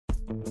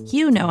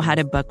You know how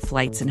to book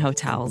flights and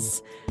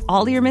hotels.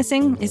 All you're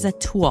missing is a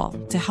tool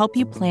to help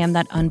you plan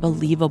that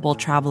unbelievable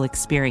travel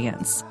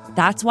experience.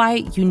 That's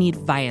why you need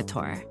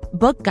Viator.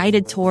 Book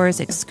guided tours,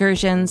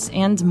 excursions,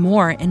 and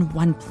more in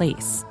one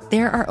place.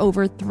 There are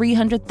over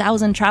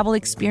 300,000 travel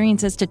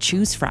experiences to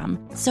choose from,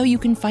 so you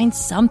can find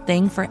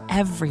something for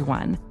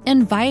everyone.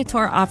 And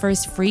Viator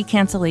offers free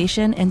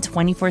cancellation and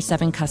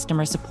 24/7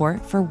 customer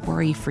support for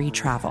worry-free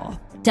travel.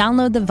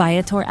 Download the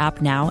Viator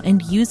app now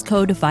and use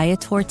code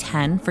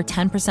Viator10 for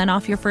 10%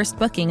 off your first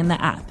booking in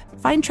the app.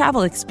 Find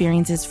travel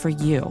experiences for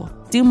you.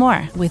 Do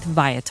more with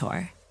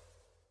Viator.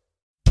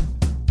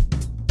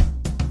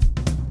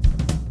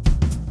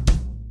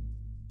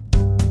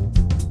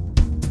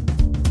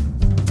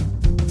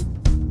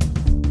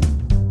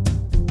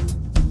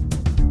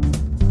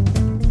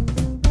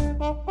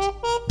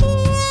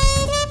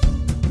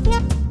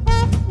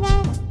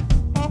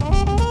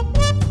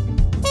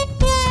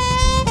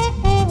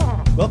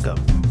 Welcome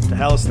to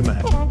Hallis to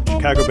Mac,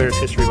 Chicago Bears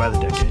History by the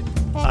Decade.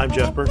 I'm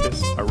Jeff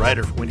Berkus, a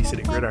writer for Windy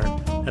City Gridiron,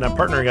 and I'm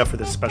partnering up for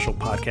this special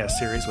podcast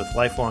series with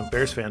lifelong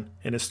Bears fan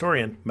and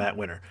historian Matt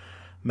Winter.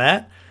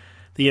 Matt,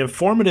 the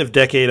informative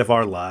decade of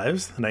our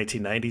lives, the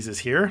 1990s, is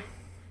here.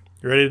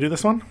 You ready to do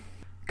this one?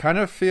 Kind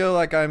of feel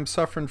like I'm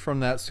suffering from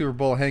that Super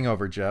Bowl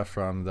hangover, Jeff,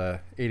 from the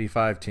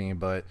 85 team,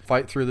 but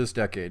fight through this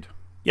decade.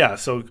 Yeah,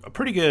 so a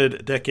pretty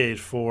good decade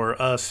for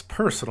us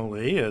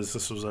personally, as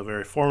this was a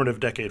very formative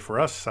decade for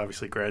us.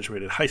 Obviously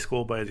graduated high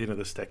school by the end of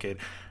this decade.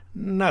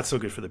 Not so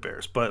good for the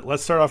Bears. But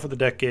let's start off with the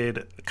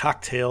decade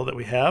cocktail that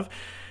we have.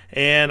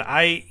 And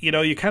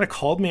you kind of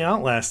called me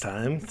out last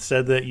time,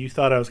 said that you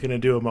thought I was going to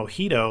do a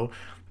mojito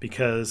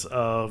because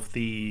of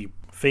the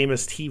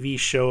famous TV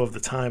show of the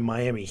time,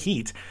 Miami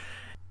Heat.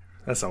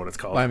 That's not what it's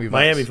called. Miami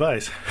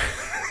Vice.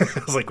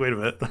 I was like, wait a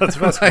minute. That's a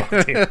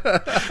basketball team.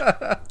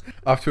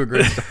 Off to a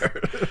great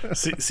start.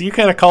 So you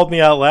kind of called me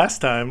out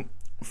last time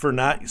for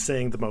not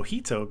saying the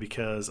mojito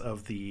because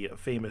of the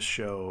famous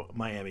show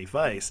Miami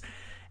Vice.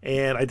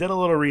 And I did a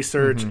little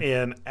research,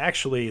 and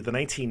actually the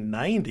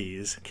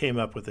 1990s came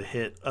up with a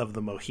hit of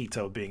the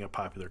mojito being a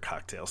popular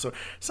cocktail. So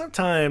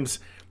sometimes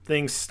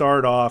things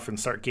start off and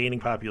start gaining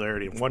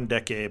popularity in one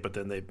decade, but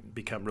then they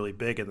become really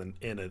big in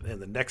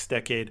the next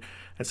decade.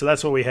 And so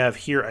that's what we have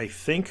here, I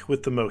think,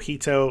 with the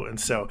mojito. And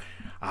so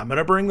I'm going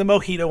to bring the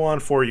mojito on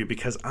for you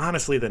because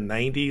honestly, the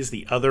 90s,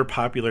 the other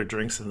popular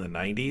drinks in the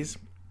 90s,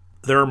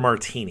 they're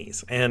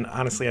martinis. And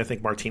honestly, I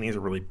think martinis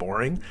are really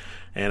boring,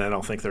 and I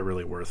don't think they're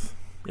really worth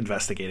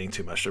investigating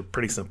too much. They're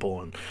pretty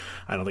simple, and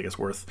I don't think it's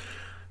worth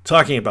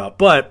talking about.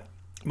 But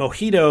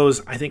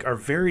mojitos, I think, are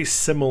very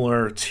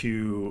similar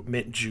to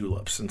mint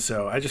juleps. And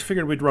so I just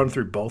figured we'd run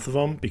through both of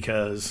them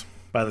because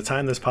by the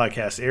time this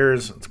podcast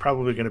airs, it's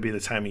probably going to be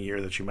the time of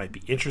year that you might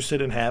be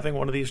interested in having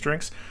one of these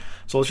drinks.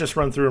 So let's just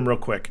run through them real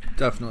quick.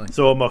 Definitely.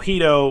 So a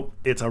mojito,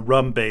 it's a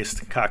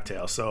rum-based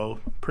cocktail. So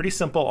pretty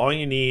simple. All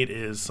you need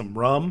is some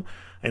rum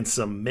and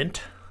some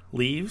mint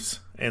leaves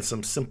and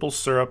some simple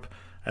syrup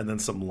and then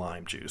some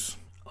lime juice.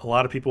 A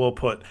lot of people will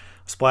put a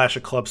splash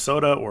of club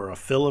soda or a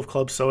fill of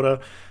club soda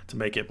to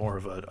make it more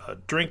of a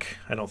drink.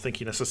 I don't think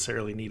you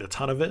necessarily need a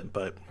ton of it,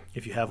 but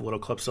if you have a little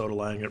club soda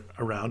lying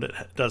around, it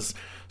does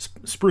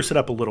spruce it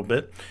up a little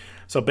bit.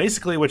 So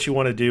basically what you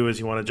want to do is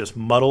you want to just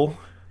muddle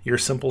your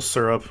simple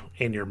syrup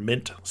and your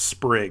mint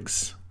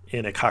sprigs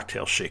in a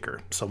cocktail shaker.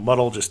 So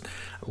muddle, just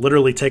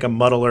literally take a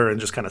muddler and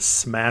just kind of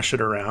smash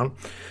it around.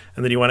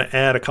 And then you want to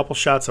add a couple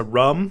shots of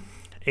rum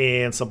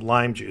and some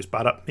lime juice,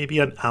 about maybe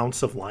an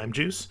ounce of lime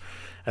juice.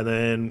 And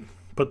then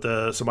put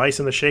some ice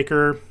in the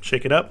shaker,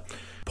 shake it up,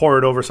 pour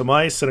it over some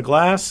ice in a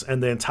glass,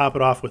 and then top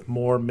it off with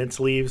more mint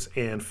leaves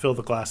and fill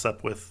the glass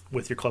up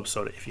with your club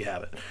soda if you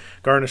have it.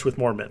 Garnish with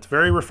more mint.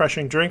 Very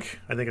refreshing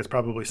drink. I think it's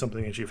probably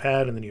something that you've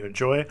had and then you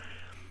enjoy.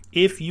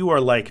 If you are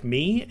like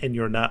me and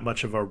you're not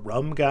much of a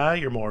rum guy,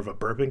 you're more of a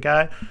bourbon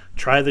guy,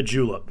 try the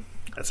julep.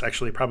 That's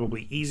actually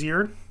probably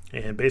easier.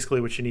 And basically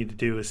what you need to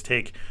do is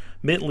take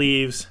mint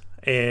leaves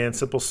and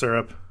simple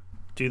syrup,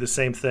 do the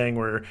same thing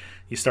where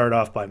you start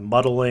off by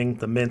muddling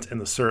the mint and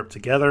the syrup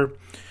together.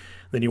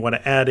 Then you want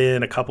to add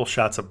in a couple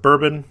shots of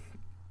bourbon.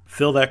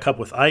 Fill that cup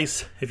with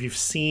ice. If you've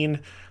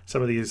seen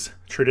some of these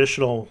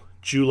traditional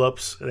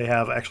juleps, they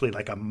have actually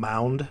like a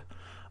mound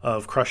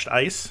of crushed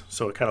ice.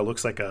 So it kind of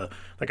looks like a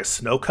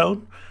snow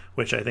cone,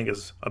 which I think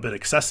is a bit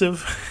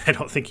excessive. I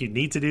don't think you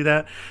need to do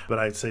that, but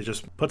I'd say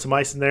just put some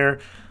ice in there,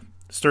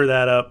 stir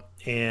that up.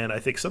 And I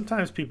think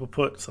sometimes people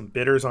put some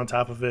bitters on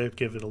top of it,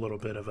 give it a little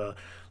bit of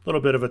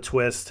a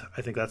twist.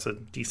 I think that's a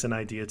decent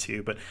idea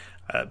too. But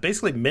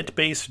basically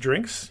mint-based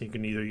drinks, you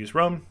can either use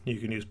rum, you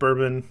can use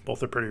bourbon.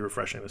 Both are pretty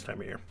refreshing this time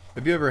of year.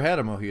 Have you ever had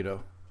a mojito?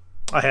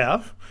 I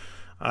have.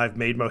 I've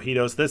made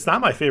mojitos. That's not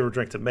my favorite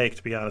drink to make,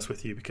 to be honest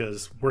with you,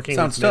 because working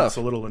Sounds with mint's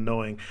tough. a little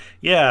annoying.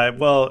 Yeah,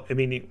 well, I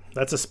mean,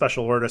 that's a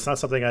special order. It's not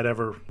something I'd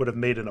ever would have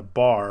made in a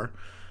bar,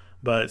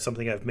 but it's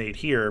something I've made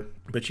here.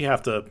 But you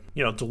have to,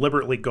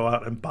 deliberately go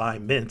out and buy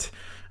mint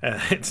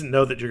and to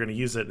know that you're going to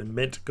use it. And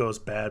mint goes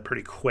bad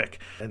pretty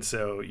quick. And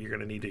so you're going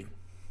to need to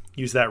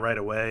use that right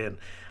away. And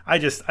I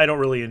don't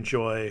really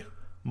enjoy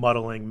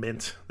muddling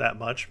mint that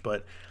much,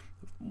 but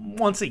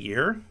once a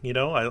year,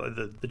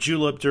 the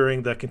julep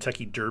during the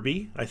Kentucky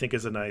Derby, I think,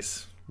 is a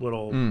nice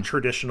little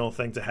traditional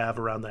thing to have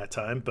around that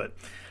time. But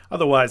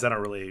otherwise, I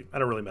don't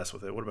really mess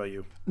with it. What about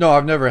you? No,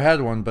 I've never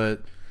had one,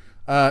 but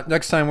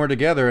next time we're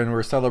together and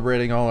we're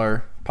celebrating all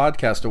our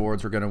podcast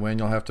awards we're going to win,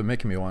 you'll have to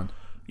make me one.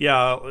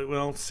 Yeah,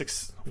 well,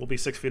 we'll be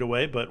 6 feet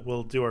away, but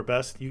we'll do our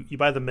best. You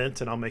buy the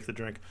mint, and I'll make the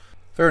drink.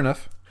 Fair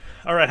enough.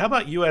 All right, how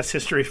about U.S.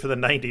 history for the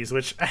 90s,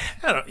 which,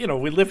 I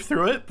don't, we lived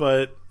through it,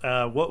 but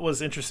what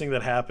was interesting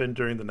that happened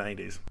during the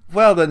 90s?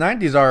 Well, the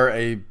 90s are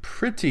a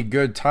pretty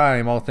good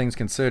time, all things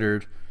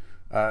considered.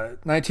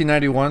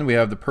 1991, we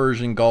have the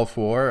Persian Gulf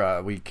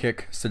War. We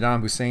kick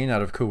Saddam Hussein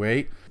out of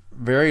Kuwait.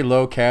 Very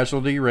low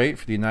casualty rate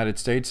for the United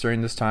States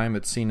during this time.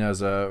 It's seen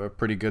as a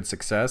pretty good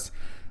success.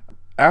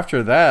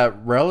 After that,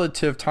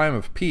 relative time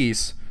of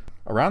peace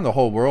around the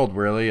whole world,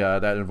 really,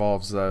 that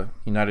involves the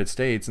United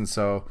States. And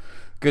so,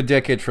 good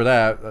decade for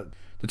that.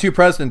 The two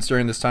presidents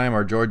during this time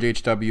are George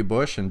H.W.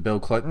 Bush and Bill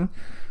Clinton.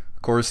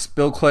 Of course,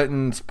 Bill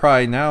Clinton's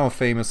probably now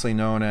famously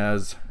known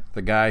as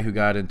the guy who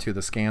got into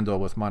the scandal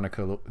with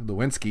Monica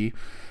Lewinsky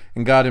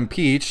and got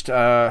impeached.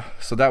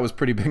 So that was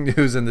pretty big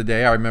news in the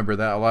day. I remember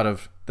that, a lot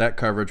of that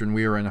coverage when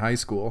we were in high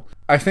school.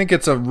 I think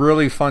it's a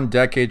really fun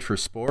decade for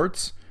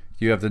sports.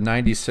 You have the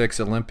 96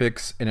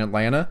 Olympics in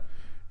Atlanta.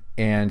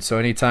 And so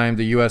anytime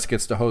the U.S.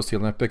 gets to host the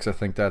Olympics, I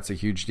think that's a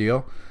huge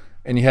deal.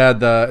 And you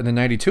had in the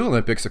 92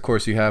 Olympics, of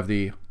course, you have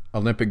the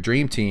Olympic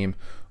Dream Team,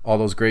 all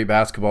those great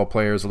basketball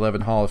players,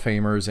 11 Hall of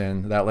Famers,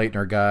 and that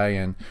Leitner guy.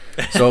 And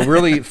so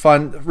really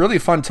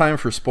fun time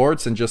for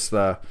sports. And just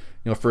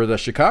for the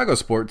Chicago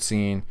sports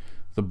scene,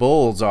 the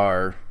Bulls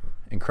are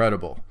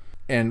incredible.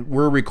 And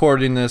we're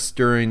recording this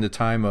during the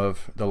time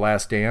of The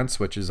Last Dance,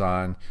 which is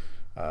on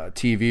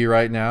TV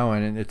right now,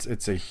 and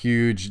it's a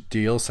huge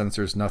deal since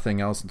there's nothing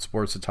else in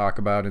sports to talk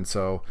about. And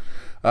so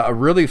a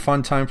really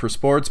fun time for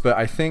sports. But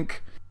I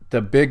think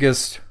the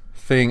biggest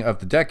thing of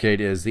the decade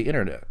is the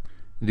internet.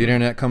 The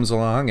internet comes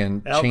along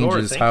and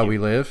changes how we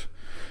live.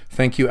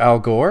 Thank you, Al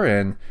Gore.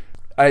 And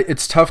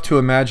it's tough to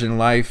imagine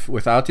life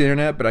without the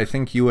internet, but I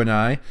think you and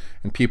I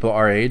and people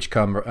our age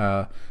come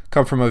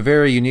from a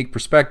very unique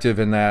perspective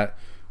in that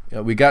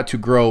we got to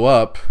grow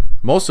up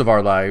most of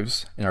our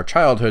lives in our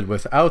childhood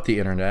without the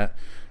internet.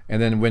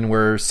 And then when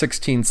we're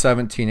 16,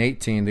 17,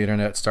 18, the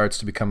internet starts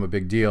to become a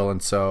big deal.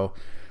 And so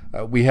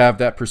we have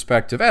that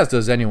perspective, as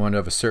does anyone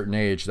of a certain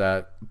age,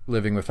 that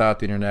living without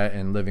the internet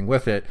and living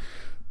with it.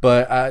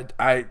 But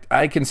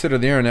I consider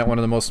the internet one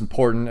of the most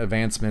important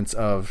advancements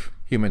of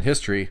human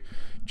history,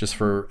 just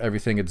for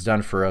everything it's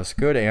done for us,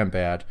 good and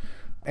bad.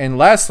 And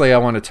lastly, I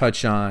want to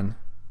touch on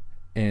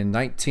in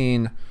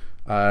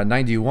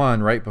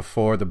 1991, right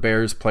before the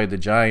Bears played the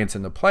Giants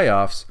in the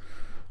playoffs,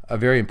 a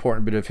very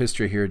important bit of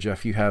history here,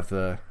 Jeff. You have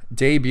the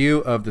debut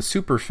of the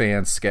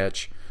Superfans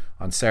sketch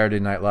on Saturday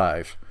Night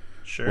Live.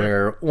 Sure.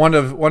 Where one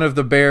of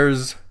the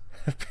Bears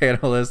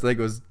panelists, I think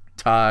it was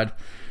Todd,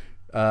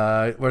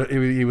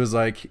 he was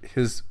like,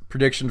 his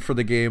prediction for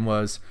the game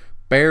was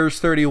Bears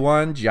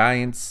 31,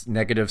 Giants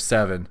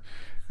 -7.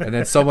 And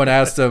then someone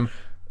asked him,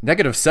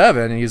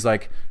 -7? And he's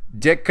like,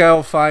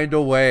 Dick'll find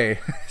a way.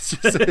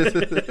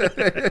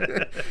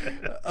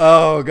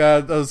 Oh,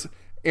 God.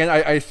 And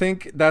I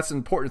think that's an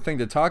important thing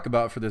to talk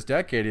about for this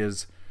decade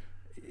is,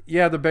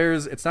 yeah, the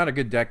Bears, it's not a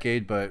good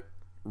decade, but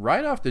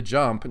right off the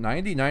jump,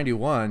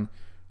 90-91,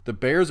 the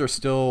Bears are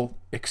still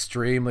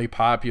extremely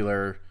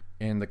popular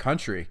in the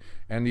country.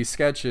 And these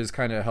sketches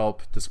kind of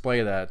help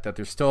display that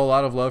there's still a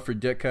lot of love for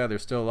Ditka.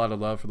 There's still a lot of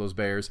love for those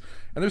Bears.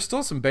 And there's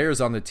still some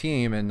Bears on the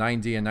team in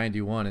 90 and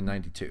 91 and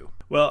 92.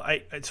 Well,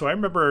 I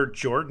remember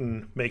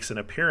Jordan makes an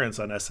appearance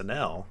on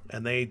SNL,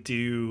 and they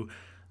do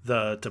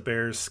the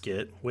Bears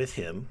skit with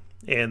him.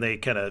 And they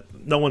kind of,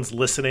 no one's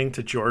listening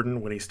to Jordan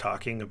when he's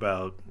talking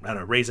about, I don't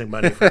know, raising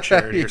money for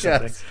charity or Yes.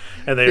 something.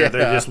 And they're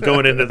just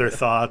going into their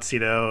thoughts,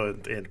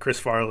 and Chris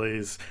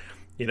Farley's,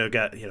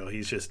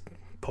 he's just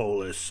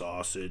Polish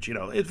sausage,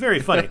 it's very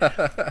funny.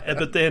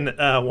 But then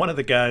one of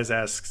the guys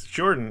asks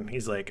Jordan,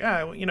 he's like,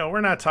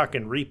 we're not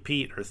talking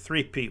repeat or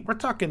three-peat. We're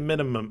talking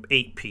minimum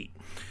 8-peat.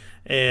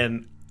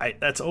 And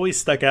that's always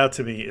stuck out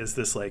to me is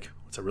this, like,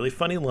 it's a really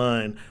funny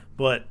line,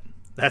 but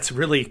that's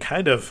really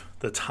kind of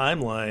the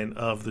timeline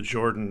of the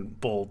Jordan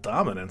Bull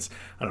dominance.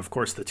 And of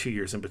course the 2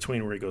 years in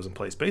between where he goes and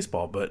plays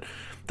baseball, but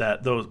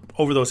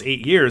over those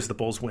 8 years, the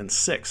Bulls win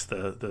 6,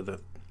 the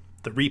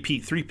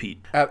repeat,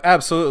 three-peat.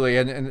 Absolutely.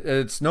 And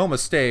it's no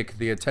mistake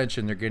the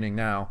attention they're getting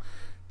now.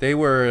 They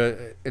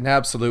were an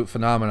absolute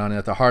phenomenon.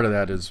 At the heart of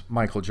that is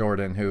Michael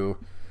Jordan, who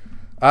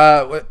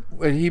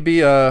would he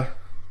be I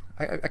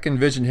can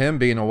envision him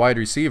being a wide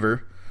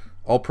receiver,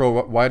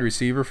 all-pro wide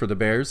receiver for the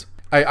Bears.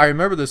 I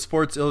remember the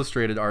Sports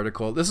Illustrated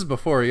article. This is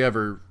before he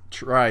ever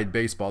tried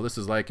baseball. This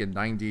is like in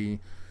 90,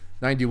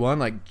 91.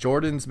 Like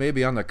Jordan's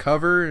maybe on the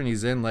cover, and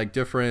he's in like a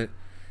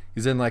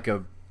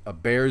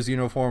Bears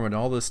uniform and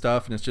all this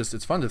stuff. And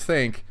it's fun to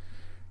think,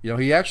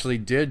 he actually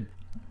did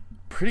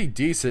pretty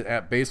decent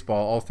at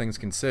baseball, all things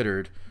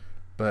considered.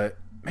 But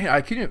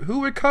man, who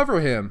would cover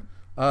him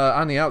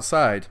on the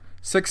outside?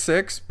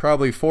 6'6",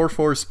 probably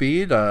 4'4"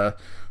 speed,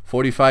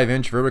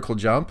 45-inch vertical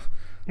jump.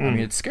 I mean,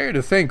 it's scary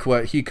to think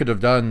what he could have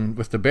done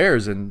with the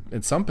Bears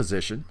in some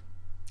position.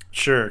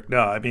 Sure. No,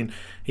 I mean,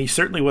 he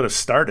certainly would have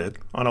started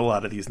on a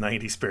lot of these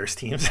 90s Bears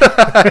teams.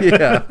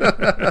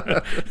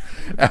 Yeah,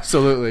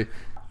 absolutely.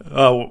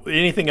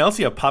 Anything else?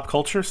 You have pop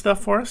culture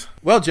stuff for us?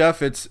 Well,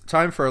 Jeff, it's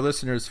time for our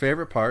listeners'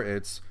 favorite part.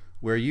 It's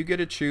where you get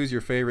to choose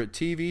your favorite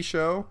TV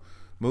show,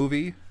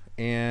 movie,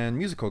 and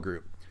musical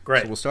group.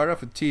 Great. So we'll start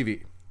off with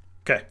TV.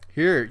 Okay.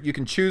 Here, you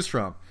can choose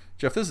from.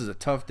 Jeff, this is a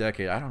tough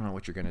decade. I don't know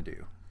what you're going to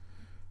do.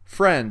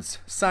 Friends,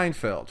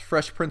 Seinfeld,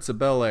 Fresh Prince of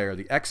Bel-Air,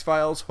 The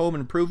X-Files, Home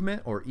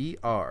Improvement, or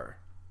ER?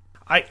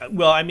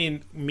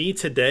 Me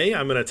today,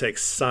 I'm going to take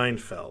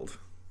Seinfeld.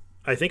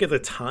 I think at the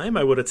time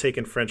I would have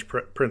taken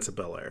Prince of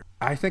Bel-Air.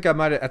 I think I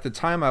might have, at the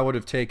time I would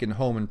have taken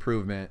Home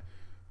Improvement.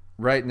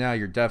 Right now,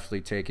 you're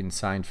definitely taking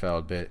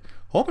Seinfeld, but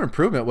Home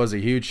Improvement was a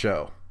huge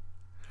show.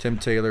 Tim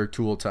Taylor,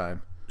 Tool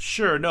time.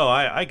 Sure, no,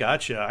 I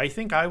gotcha. I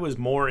think I was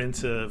more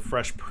into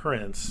Fresh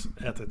Prince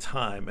at the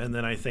time, and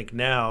then I think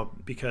now,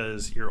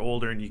 because you're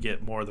older and you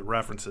get more of the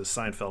references,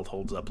 Seinfeld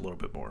holds up a little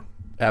bit more.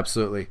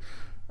 Absolutely.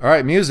 All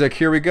right, music,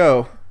 here we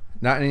go.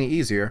 Not any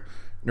easier.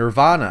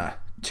 Nirvana,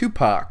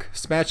 Tupac,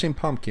 Smashing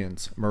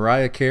Pumpkins,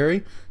 Mariah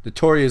Carey,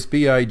 Notorious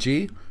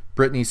B.I.G.,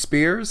 Britney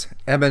Spears,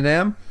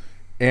 Eminem,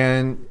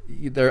 and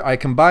I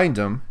combined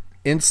them,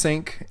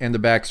 NSYNC and the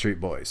Backstreet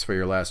Boys for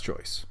your last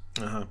choice.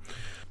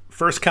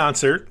 First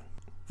concert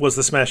was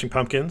the Smashing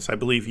Pumpkins. I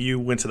believe you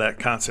went to that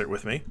concert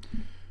with me.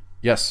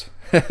 Yes.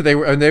 They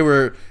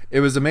were. It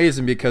was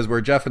amazing because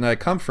where Jeff and I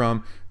come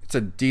from, it's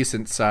a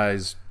decent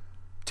sized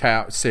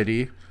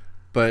city,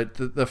 but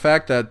the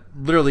fact that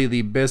literally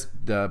the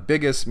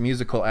biggest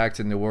musical act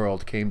in the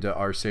world came to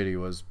our city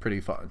was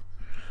pretty fun.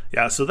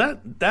 Yeah, so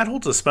that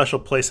holds a special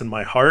place in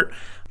my heart.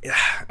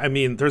 I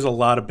mean, there's a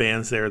lot of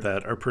bands there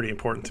that are pretty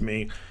important to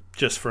me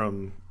just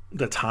from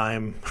the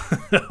time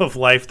of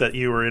life that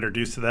you were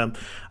introduced to them.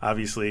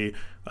 Obviously,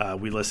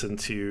 we listened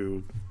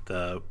to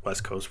the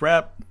West Coast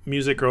rap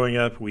music growing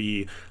up.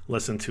 We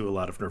listened to a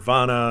lot of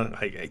Nirvana.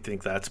 I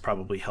think that's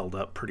probably held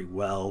up pretty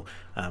well.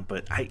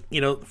 But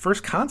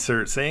first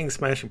concert saying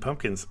Smashing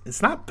Pumpkins,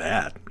 it's not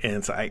bad.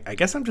 And so I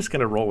guess I'm just going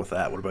to roll with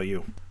that. What about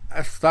you?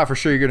 I thought for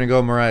sure you're going to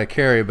go Mariah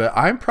Carey, but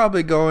I'm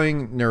probably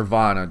going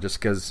Nirvana just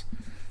because,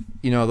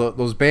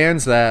 those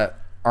bands that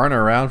aren't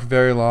around for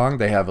very long,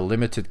 they have a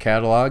limited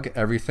catalog.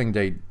 Everything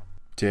they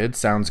did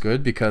sounds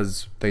good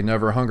because they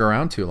never hung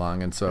around too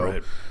long. And so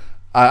right.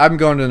 I'm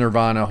going to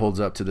Nirvana, holds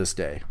up to this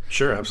day.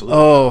 Sure, absolutely.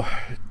 Oh,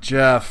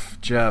 Jeff,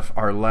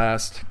 our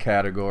last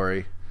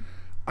category.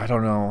 I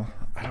don't know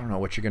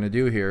what you're going to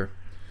do here.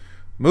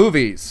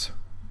 Movies.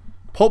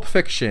 Pulp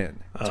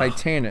Fiction,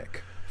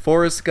 Titanic,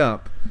 Forrest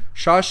Gump,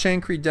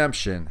 Shawshank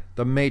Redemption,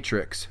 The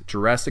Matrix,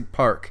 Jurassic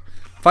Park,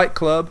 Fight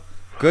Club,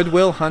 Good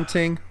Will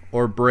Hunting,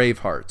 or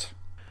Braveheart?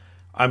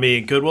 I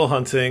mean, Good Will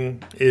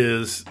Hunting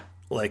is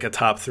like a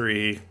top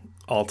 3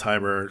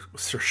 all-timer.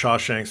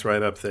 Shawshank's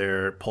right up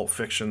there. Pulp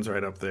Fiction's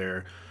right up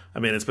there. I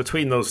mean, it's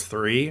between those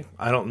 3.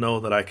 I don't know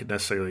that I could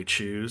necessarily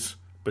choose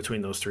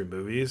between those 3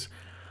 movies.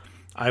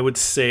 I would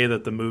say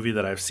that the movie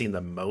that I've seen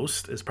the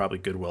most is probably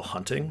Good Will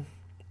Hunting.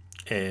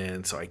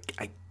 And so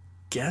I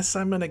guess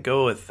I'm going to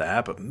go with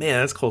that. But,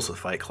 man, that's close with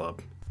Fight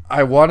Club.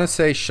 I want to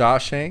say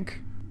Shawshank,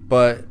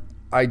 but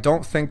I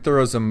don't think there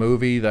was a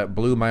movie that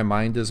blew my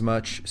mind as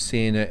much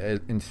seeing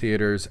it in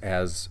theaters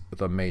as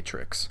The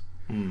Matrix.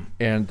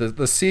 And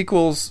the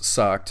sequels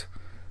sucked.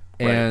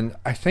 And right.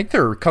 I think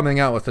they're coming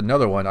out with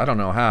another one. I don't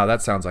know how.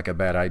 That sounds like a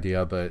bad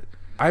idea, but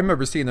I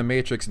remember seeing The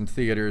Matrix in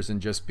theaters and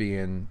just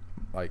being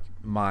like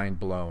mind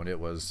blown.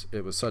 It was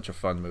such a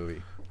fun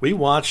movie. We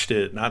watched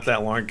it not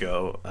that long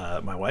ago.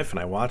 My wife and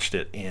I watched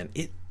it, and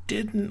it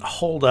didn't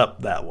hold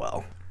up that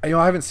well. I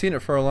haven't seen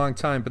it for a long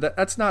time, but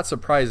that's not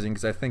surprising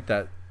because I think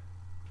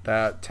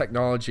that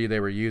technology they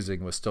were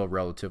using was still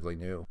relatively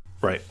new.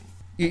 Right.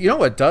 You know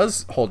what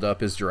does hold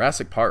up is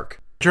Jurassic Park.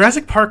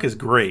 Jurassic Park is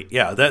great.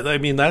 Yeah,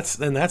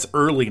 that's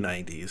early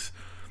 90s.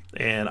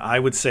 And I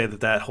would say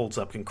that holds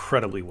up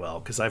incredibly well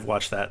because I've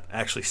watched that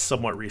actually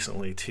somewhat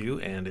recently too,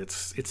 and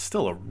it's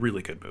still a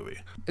really good movie.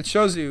 It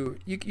shows you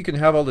can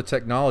have all the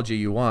technology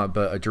you want,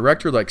 but a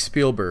director like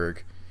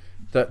Spielberg,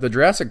 the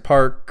Jurassic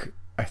Park,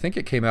 I think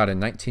it came out in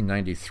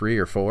 1993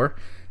 or 4.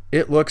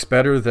 It looks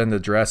better than the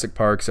Jurassic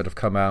Parks that have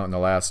come out in the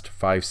last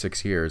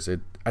 5-6 years.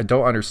 I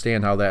don't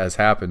understand how that has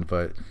happened,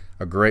 but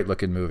a great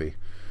looking movie.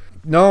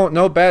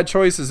 No bad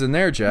choices in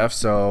there,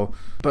 Jeff.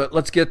 But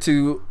let's get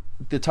to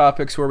the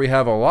topics where we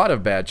have a lot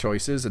of bad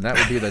choices, and that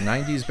would be the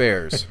 90s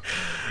Bears.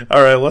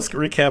 All right, let's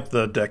recap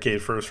the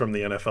decade first from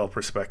the NFL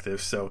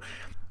perspective. So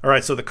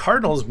the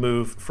Cardinals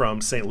moved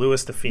from St.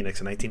 Louis to Phoenix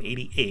in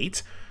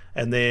 1988,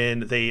 and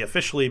then they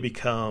officially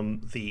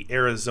become the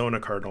Arizona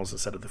Cardinals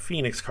instead of the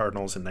Phoenix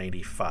Cardinals in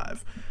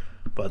 95.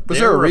 But was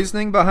there a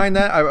reasoning behind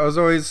that?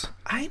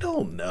 I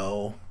don't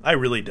know. I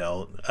really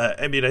don't.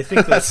 I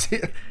think I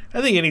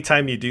think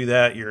anytime you do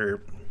that,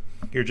 you're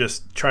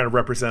just trying to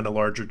represent a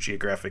larger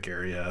geographic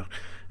area,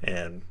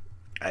 and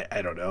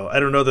I don't know. I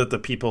don't know that the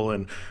people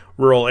in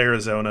rural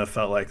Arizona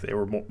felt like they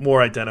were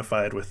more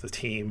identified with the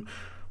team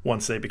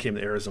once they became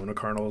the Arizona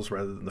Cardinals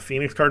rather than the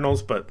Phoenix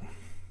Cardinals, but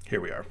here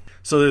we are.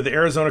 So the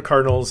Arizona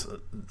Cardinals,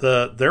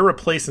 they're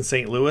replaced in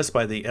St. Louis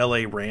by the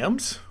LA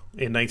Rams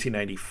in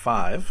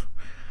 1995.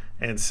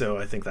 And so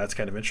I think that's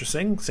kind of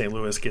interesting. St.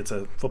 Louis gets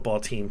a football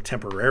team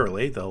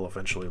temporarily. They'll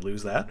eventually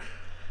lose that.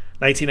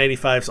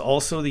 1995 is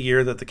also the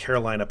year that the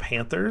Carolina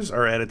Panthers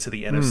are added to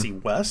the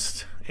NFC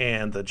West,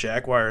 and the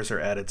Jaguars are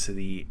added to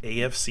the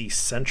AFC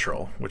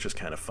Central, which is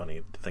kind of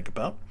funny to think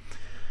about.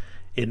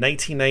 In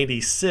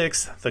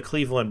 1996, the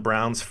Cleveland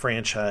Browns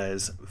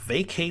franchise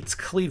vacates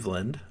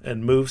Cleveland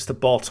and moves to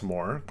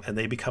Baltimore, and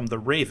they become the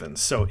Ravens.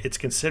 So it's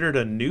considered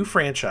a new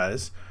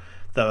franchise.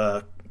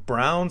 The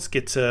Browns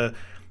get to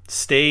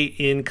stay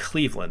in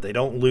Cleveland. They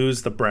don't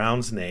lose the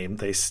Browns name.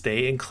 They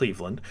stay in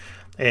Cleveland.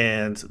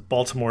 And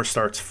Baltimore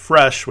starts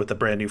fresh with a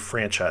brand new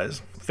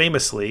franchise.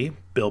 Famously,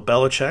 Bill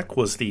Belichick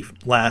was the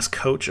last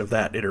coach of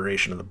that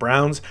iteration of the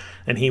Browns,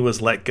 and he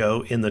was let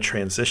go in the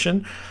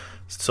transition.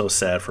 So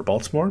sad for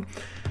Baltimore.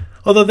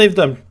 Although they've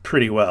done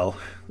pretty well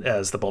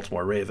as the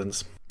Baltimore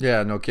Ravens.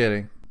 Yeah, no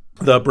kidding.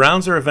 The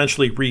Browns are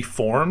eventually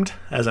reformed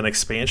as an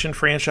expansion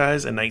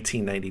franchise in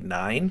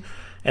 1999,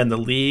 and the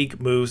league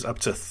moves up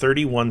to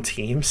 31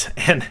 teams.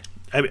 And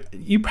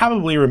you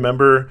probably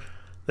remember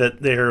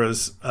that there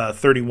was a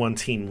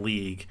 31-team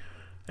league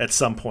at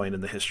some point in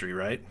the history,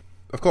 right?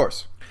 Of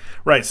course.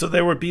 Right, so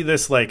there would be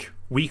this, like,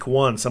 week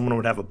one, someone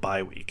would have a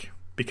bye week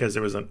because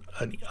there was an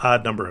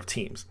odd number of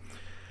teams.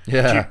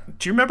 Yeah.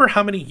 Do you remember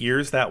how many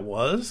years that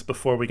was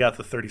before we got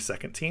the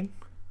 32nd team?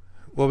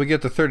 Well, we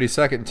get the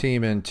 32nd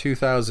team in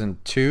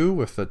 2002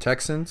 with the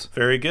Texans.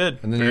 Very good.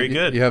 And then Very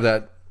good. You have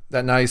that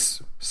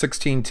nice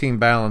 16-team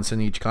balance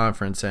in each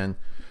conference, and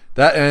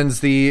that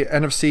ends the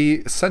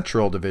NFC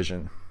Central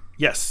division.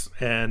 Yes,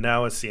 and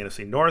now it's the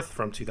NFC North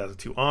from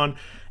 2002 on,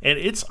 and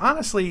it's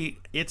honestly,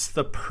 it's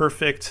the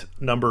perfect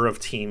number of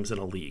teams in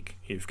a league.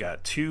 You've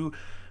got two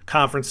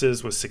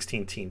conferences with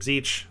 16 teams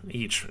each.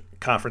 Each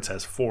conference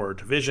has 4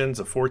 divisions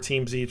of 4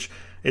 teams each.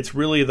 It's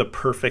really the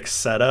perfect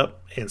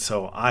setup, and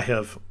so I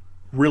have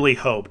really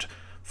hoped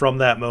from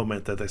that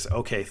moment that they say,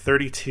 okay,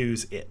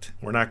 32's it.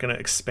 We're not going to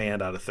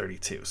expand out of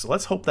 32. So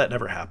let's hope that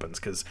never happens,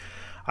 because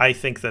I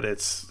think that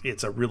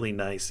it's a really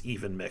nice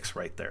even mix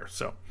right there.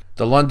 So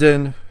the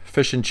London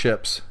Fish and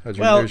Chips. They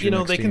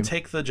can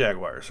take the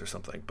Jaguars or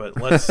something, but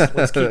let's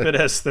keep it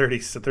as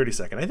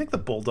 32nd. I think the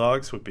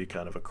Bulldogs would be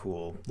kind of a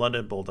cool.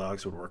 London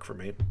Bulldogs would work for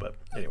me, but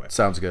anyway.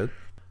 Sounds good.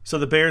 So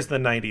the Bears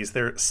in the 90s,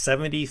 they're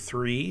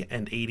 73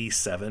 and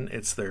 87.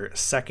 It's their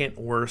second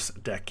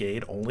worst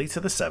decade, only to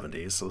the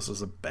 70s. So this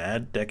was a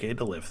bad decade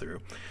to live through.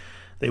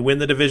 They win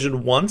the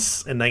division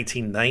once in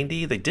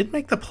 1990. They did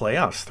make the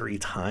playoffs 3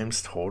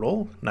 times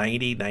total,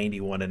 90,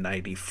 91, and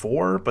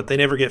 94, but they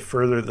never get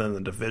further than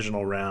the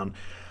divisional round.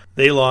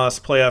 They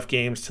lost playoff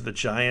games to the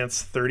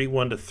Giants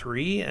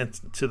 31-3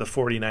 and to the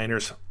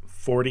 49ers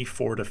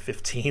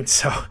 44-15.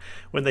 So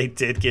when they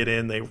did get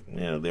in, they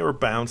were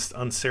bounced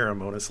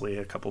unceremoniously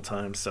a couple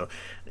times. So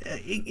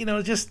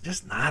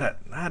just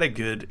not a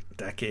good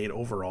decade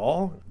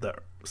overall. The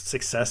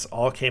success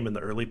all came in the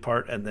early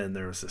part, and then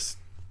there was this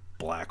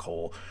black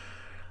hole.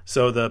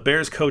 So the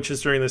Bears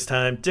coaches during this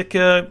time,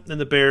 Ditka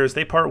and the Bears,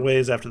 they part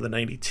ways after the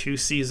 92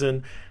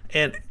 season.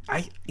 And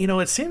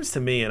it seems to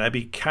me, and I'd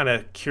be kind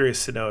of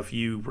curious to know if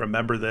you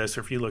remember this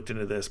or if you looked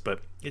into this,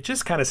 but it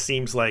just kind of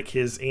seems like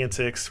his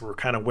antics were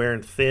kind of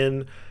wearing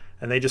thin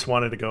and they just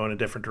wanted to go in a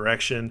different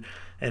direction.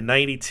 And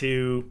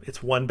 92,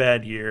 it's one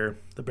bad year.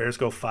 The Bears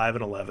go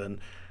 5-11.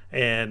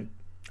 And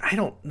I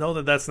don't know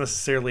that that's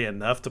necessarily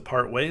enough to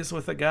part ways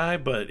with a guy,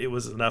 but it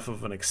was enough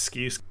of an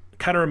excuse.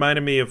 Kind of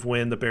reminded me of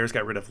when the Bears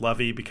got rid of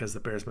Lovey because the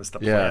Bears missed the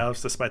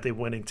playoffs despite they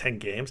winning 10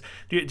 games.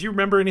 Do you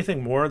remember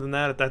anything more than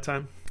that at that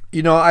time?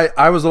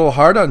 I was a little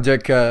hard on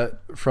Ditka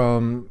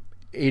from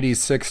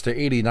 86 to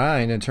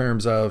 89 in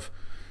terms of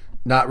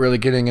not really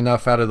getting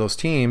enough out of those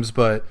teams.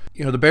 But,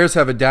 the Bears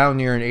have a down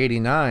year in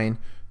 89.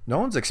 No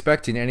one's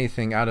expecting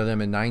anything out of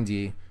them in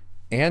 90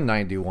 and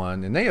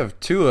 91. And they have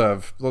two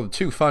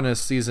funnest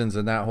seasons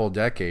in that whole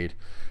decade.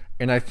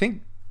 And I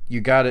think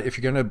if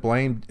I'm going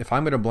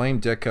to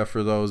blame Ditka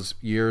for those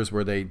years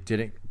where they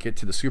didn't get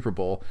to the Super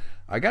Bowl,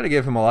 I got to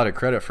give him a lot of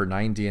credit for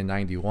 90 and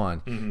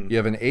 91. Mm-hmm. You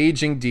have an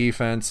aging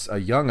defense, a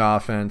young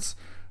offense.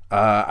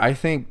 I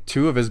think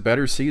 2 of his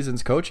better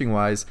seasons coaching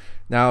wise.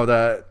 Now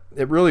that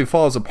it really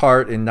falls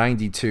apart in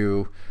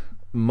 92,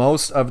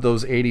 most of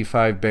those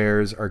 85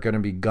 Bears are going to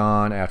be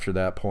gone after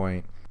that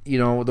point.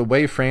 The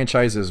way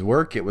franchises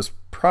work, it was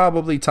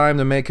probably time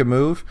to make a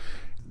move.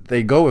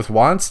 They go with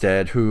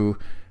Wannstedt, who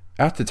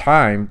at the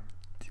time,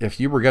 if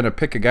you were going to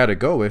pick a guy to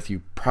go with,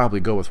 you probably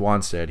go with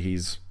Wannstedt.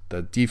 He's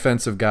the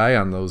defensive guy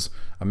on those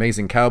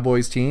amazing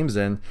Cowboys teams.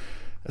 And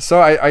so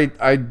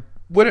I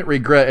wouldn't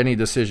regret any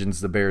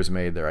decisions the Bears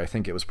made there. I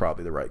think it was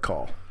probably the right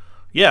call.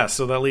 Yeah,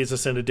 so that leads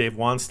us into Dave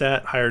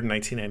Wannstedt, hired in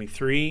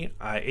 1993.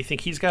 I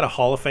think he's got a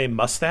Hall of Fame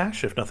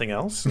mustache, if nothing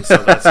else. And so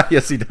that's,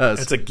 yes, he does.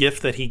 It's a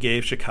gift that he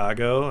gave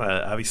Chicago,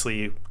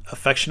 obviously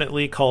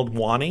affectionately called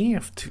Wani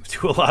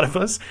to a lot of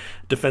us,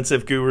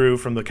 defensive guru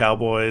from the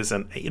Cowboys.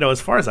 And,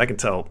 as far as I can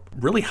tell,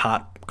 really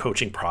hot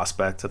coaching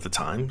prospect at the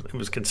time. It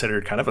was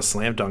considered kind of a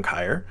slam dunk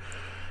hire.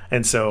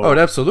 And so... Oh, it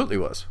absolutely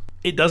was.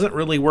 It doesn't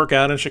really work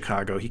out in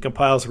Chicago. He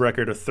compiles a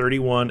record of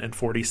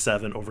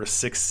 31-47 over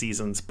 6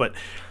 seasons, but...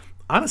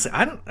 Honestly,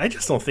 I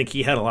just don't think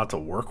he had a lot to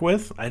work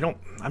with.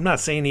 I'm not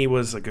saying he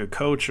was a good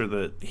coach or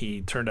that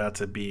he turned out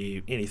to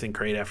be anything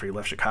great after he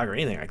left Chicago or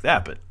anything like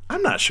that, but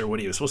I'm not sure what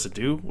he was supposed to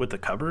do with the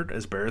cupboard,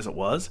 as bare as it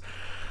was.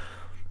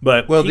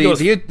 But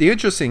the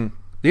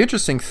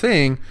interesting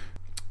thing,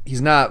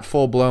 he's not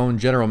full-blown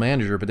general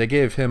manager, but they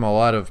gave him a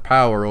lot of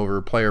power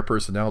over player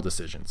personnel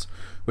decisions,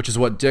 which is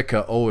what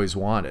Ditka always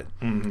wanted.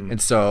 Mm-hmm.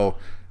 And so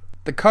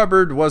the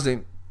cupboard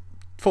wasn't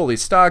fully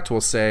stocked, we'll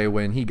say,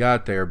 when he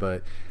got there,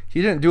 but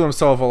he didn't do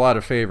himself a lot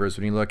of favors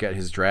when you look at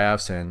his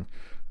drafts, and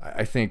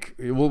I think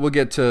we'll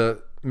get to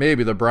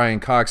maybe the Brian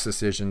Cox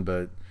decision,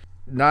 but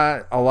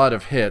not a lot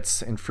of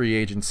hits in free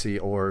agency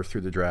or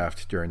through the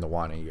draft during the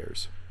Wani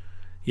years.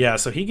 Yeah,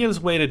 so he gives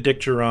way to Dick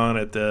Duran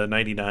at the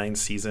 99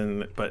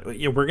 season, but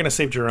we're going to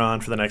save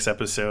Duran for the next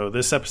episode.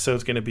 This episode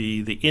is going to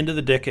be the end of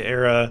the Dick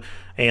era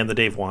and the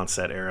Dave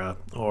Wannstedt era,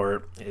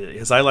 or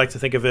as I like to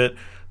think of it,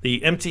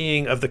 the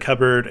emptying of the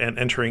cupboard and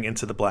entering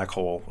into the black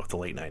hole of the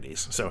late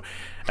 90s. So,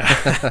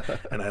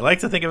 and I like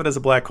to think of it as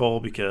a black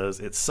hole because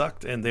it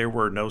sucked and there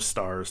were no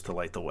stars to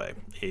light the way.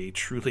 A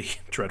truly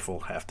dreadful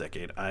half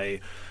decade. I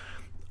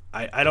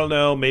don't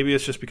know, maybe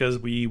it's just because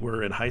we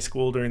were in high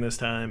school during this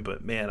time,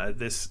 but man,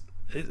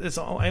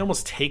 I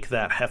almost take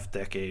that half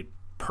decade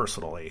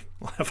personally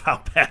of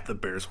how bad the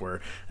Bears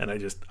were, and I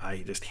just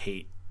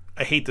hate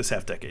this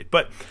half decade.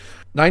 But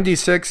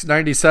 96,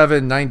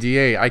 97,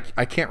 98,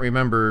 I can't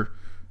remember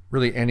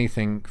really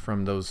anything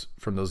from those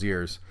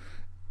years.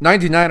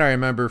 99 I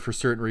remember for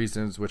certain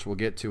reasons, which we'll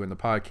get to in the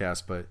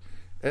podcast, but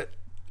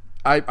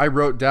I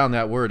wrote down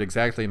that word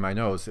exactly in my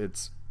notes.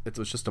 It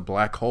was just a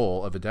black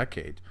hole of a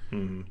decade.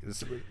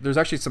 Mm-hmm. There's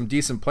actually some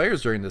decent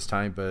players during this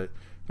time, but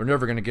they're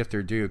never going to get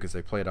their due because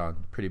they played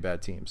on pretty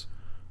bad teams.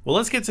 Well,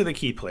 let's get to the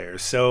key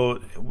players.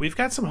 So we've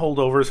got some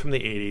holdovers from the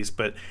 80s,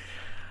 but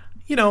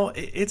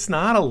it's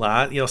not a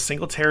lot.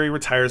 Singletary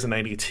retires in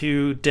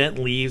 92. Dent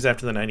leaves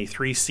after the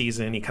 93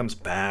 season. He comes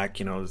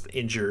back, is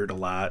injured a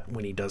lot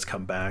when he does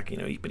come back,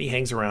 but he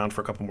hangs around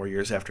for a couple more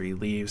years after he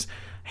leaves.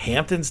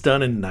 Hampton's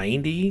done in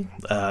 90.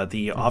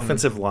 The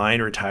offensive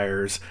line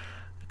retires.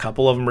 A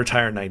couple of them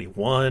retire in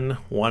 91,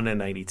 one in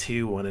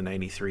 92, one in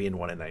 93, and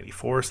one in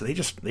 94. So they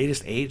just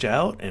age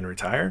out and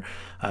retire.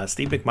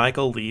 Steve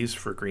McMichael leaves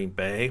for Green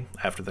Bay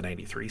after the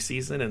 93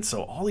 season. And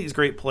so all these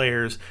great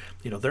players,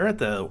 they're at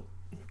the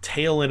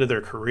tail end of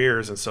their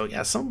careers, and so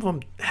some of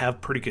them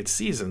have pretty good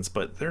seasons,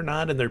 but they're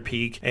not in their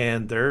peak,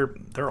 and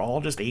they're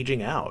all just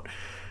aging out.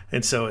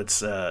 And so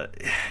it's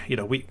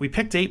we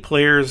picked 8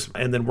 players,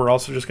 and then we're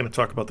also just going to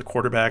talk about the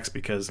quarterbacks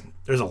because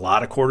there's a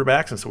lot of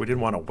quarterbacks, and so we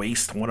didn't want to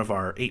waste one of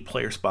our 8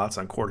 player spots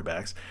on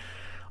quarterbacks.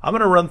 I'm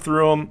going to run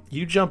through them.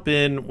 You jump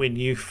in when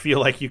you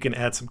feel like you can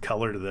add some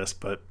color to this,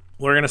 but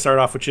we're going to start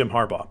off with Jim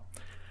Harbaugh.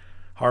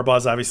 Harbaugh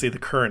is obviously the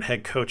current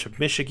head coach of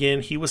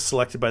Michigan. He was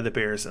selected by the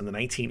Bears in the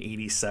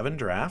 1987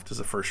 draft as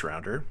a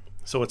first-rounder.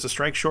 So it's a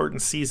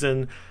strike-shortened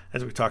season,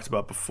 as we talked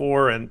about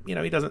before, and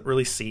he doesn't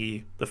really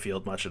see the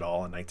field much at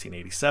all in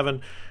 1987.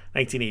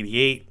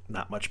 1988,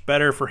 not much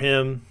better for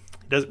him.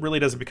 He really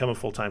doesn't become a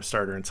full-time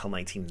starter until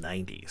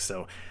 1990.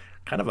 So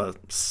kind of a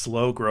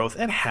slow growth.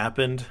 It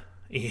happened.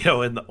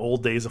 In the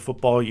old days of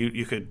football,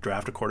 you could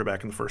draft a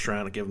quarterback in the first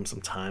round and give him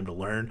some time to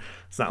learn.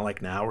 It's not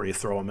like now where you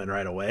throw him in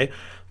right away.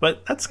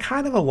 But that's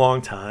kind of a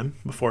long time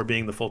before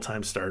being the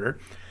full-time starter.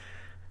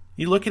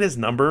 You look at his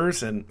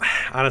numbers, and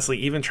honestly,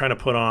 even trying to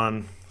put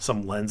on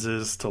some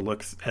lenses to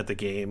look at the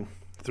game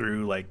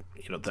through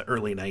the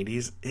early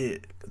 90s,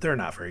 they're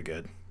not very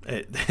good.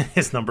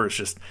 His numbers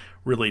just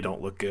really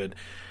don't look good.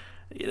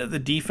 The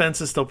defense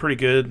is still pretty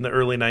good in the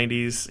early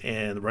 90s,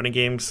 and the running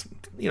game's,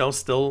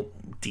 still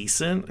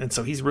decent. And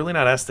so he's really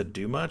not asked to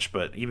do much,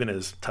 but even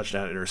his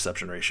touchdown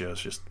interception ratio is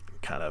just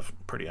kind of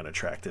pretty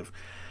unattractive.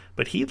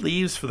 But he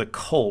leaves for the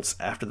Colts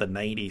after the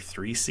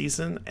 93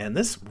 season, and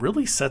this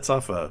really sets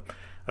off a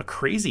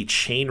crazy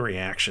chain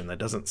reaction that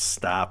doesn't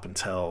stop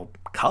until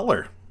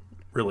Cutler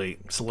really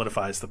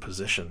solidifies the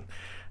position.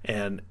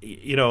 And,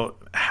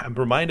 I'm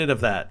reminded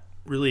of that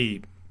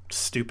really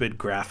stupid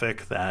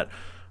graphic that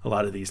a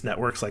lot of these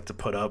networks like to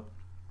put up,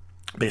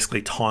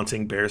 basically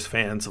taunting Bears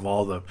fans of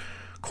all the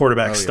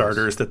quarterback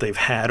starters that they've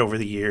had over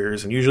the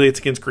years. And usually it's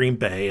against Green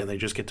Bay, and they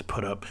just get to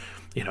put up,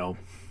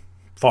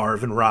 Favre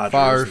and Rodgers.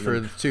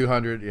 Favre for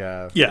 200,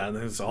 yeah. Yeah, and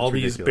there's all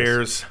these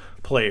Bears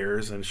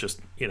players, and it's just,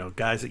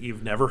 guys that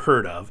you've never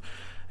heard of.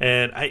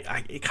 And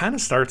it kind of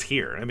starts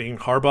here. I mean,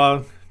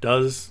 Harbaugh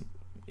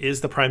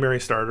is the primary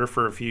starter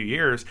for a few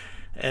years.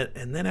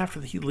 And then after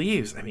he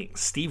leaves,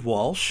 Steve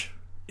Walsh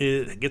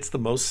gets the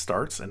most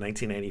starts in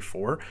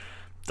 1994.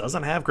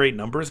 doesn't have great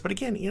numbers, but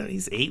again,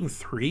 he's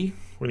 8-3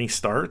 when he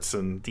starts,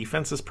 and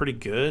defense is pretty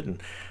good.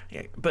 And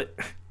but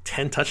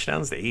 10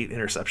 touchdowns to 8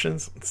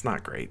 interceptions, it's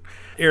not great.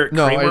 Eric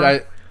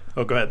Kramer.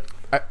 Go ahead.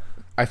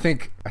 I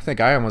think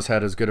I almost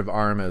had as good of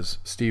arm as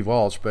Steve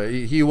Walsh, but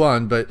he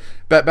won. But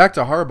back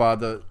to Harbaugh,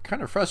 the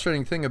kind of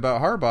frustrating thing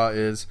about Harbaugh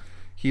is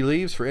he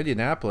leaves for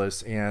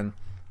Indianapolis, and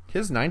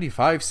his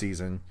 95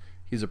 season,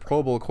 he's a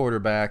Pro Bowl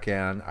quarterback,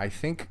 and I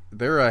think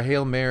they're a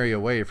Hail Mary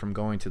away from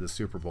going to the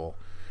Super Bowl.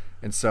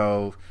 And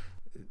so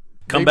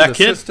comeback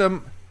kid.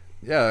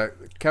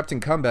 Captain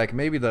Comeback.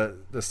 Maybe the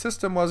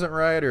system wasn't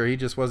right, or he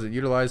just wasn't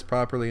utilized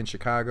properly in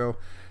Chicago.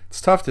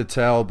 It's tough to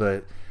tell,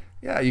 but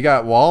yeah, you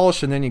got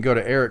Walsh, and then you go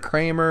to Eric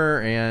Kramer,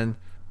 and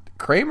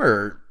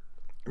Kramer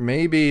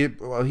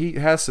he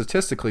has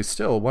statistically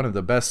still one of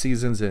the best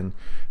seasons in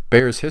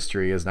Bears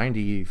history. Is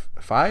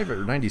 95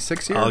 or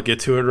 96 here? I'll get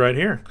to it right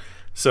here.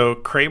 So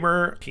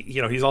Kramer,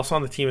 he's also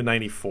on the team in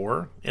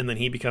 94, and then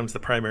he becomes the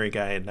primary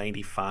guy in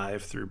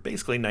 95 through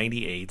basically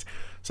 98.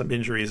 Some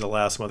injuries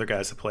allow some other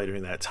guys to play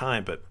during that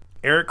time, but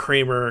Eric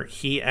Kramer,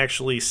 he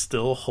actually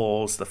still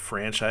holds the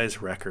franchise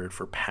record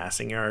for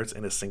passing yards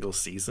in a single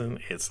season.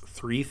 It's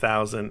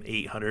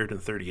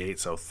 3,838,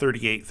 so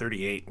 38,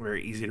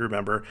 very easy to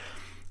remember.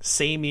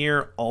 Same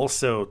year,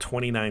 also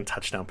 29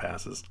 touchdown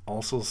passes,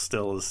 also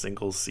still a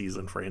single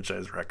season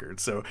franchise record.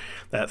 So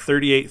that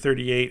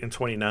 38, and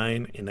 29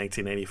 in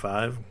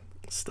 1995,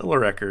 still a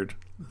record.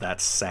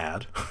 That's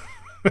sad.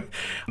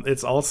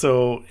 It's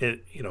also,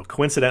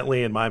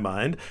 coincidentally in my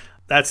mind,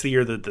 that's the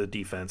year that the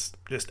defense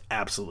just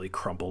absolutely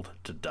crumbled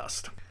to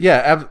dust.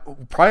 Yeah,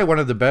 probably one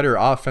of the better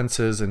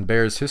offenses in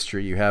Bears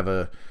history. You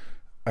have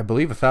I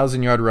believe,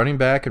 1,000-yard running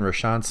back in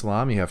Rashaan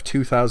Salam. You have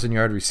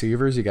 2,000-yard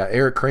receivers. You got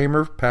Eric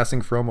Kramer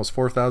passing for almost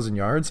 4,000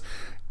 yards.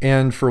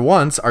 And for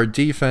once, our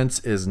defense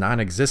is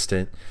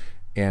non-existent.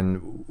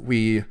 And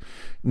we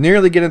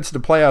nearly get into the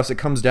playoffs. It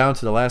comes down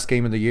to the last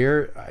game of the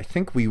year. I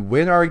think we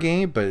win our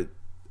game, but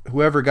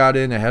whoever got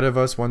in ahead of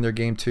us won their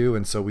game too,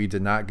 and so we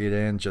did not get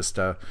in. Just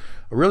a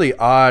really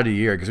odd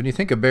year, because when you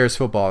think of Bears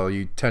football,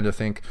 you tend to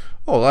think,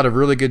 a lot of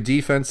really good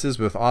defenses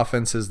with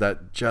offenses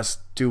that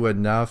just do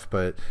enough,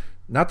 but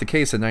not the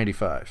case in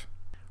 95.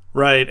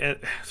 Right, and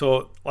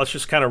so let's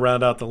just kind of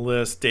round out the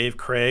list. Dave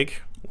Craig,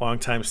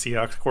 longtime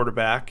Seahawks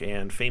quarterback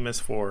and famous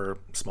for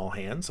small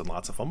hands and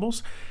lots of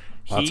fumbles.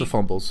 Lots of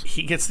fumbles.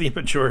 He gets the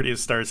majority of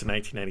starts in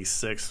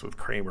 1996 with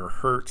Kramer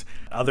hurt.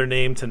 Other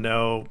name to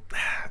know,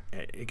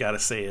 you got to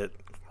say it,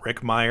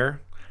 Rick Mirer.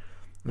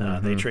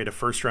 They trade a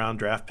first-round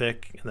draft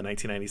pick in the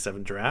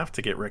 1997 draft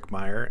to get Rick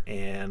Mirer.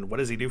 And what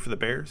does he do for the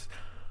Bears?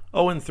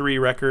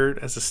 0-3 record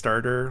as a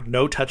starter,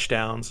 no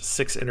touchdowns,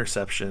 6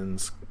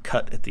 interceptions,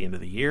 cut at the end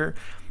of the year.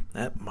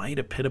 That might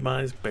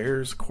epitomize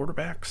Bears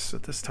quarterbacks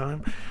at this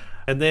time.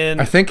 And then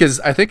I think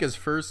his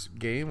first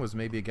game was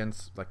maybe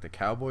against like the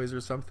Cowboys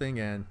or something,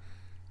 and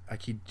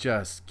like he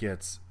just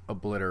gets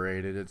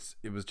obliterated.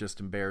 It was just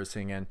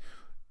embarrassing. And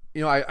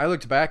I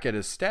looked back at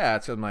his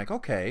stats and I'm like,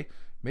 okay,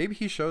 maybe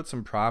he showed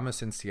some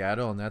promise in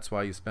Seattle, and that's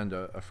why you spend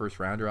a first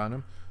rounder on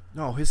him.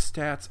 No, his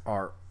stats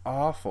are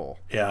awful.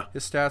 Yeah,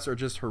 his stats are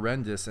just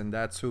horrendous, and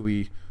that's who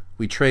we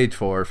trade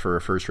for a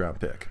first round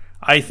pick.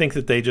 I think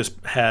that they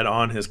just had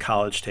on his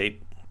college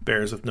tape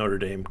Bears with Notre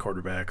Dame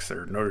quarterbacks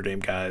or Notre Dame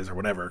guys or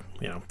whatever.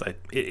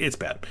 It's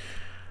bad.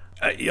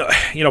 By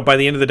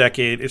the end of the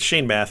decade, it's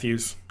Shane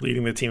Matthews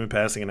leading the team in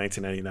passing in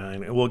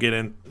 1999. And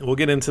we'll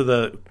get into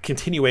the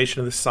continuation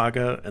of this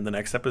saga in the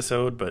next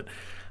episode. But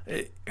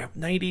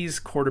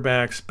 90s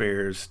quarterbacks,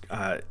 Bears,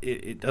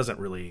 it doesn't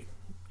really.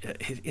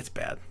 It's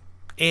bad,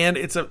 and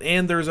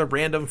there's a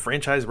random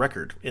franchise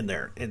record in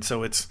there, and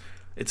so it's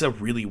a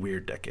really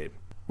weird decade.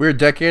 Weird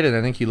decade, and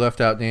I think he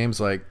left out names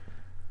like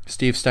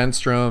Steve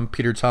Stenstrom,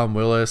 Peter Tom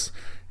Willis.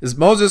 Is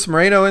Moses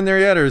Moreno in there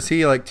yet, or is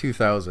he like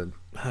 2000?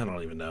 I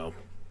don't even know.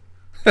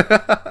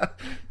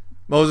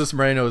 Moses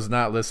Moreno is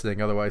not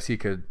listening, otherwise he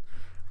could.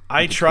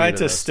 I tried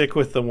to stick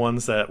with the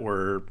ones that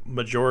were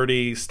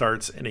majority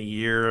starts in a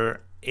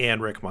year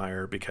and Rick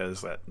Mirer,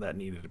 because that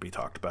needed to be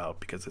talked about,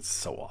 because it's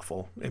so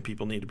awful and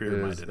people need to be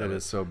reminded of it. It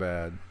is so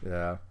bad,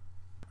 yeah.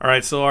 All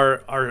right, so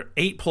our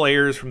 8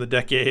 players from the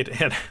decade,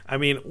 and I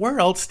mean, where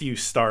else do you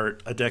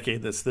start a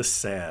decade that's this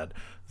sad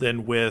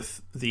than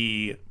with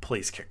the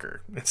place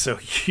kicker? And so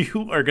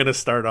you are going to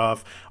start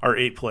off our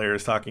 8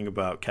 players talking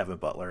about Kevin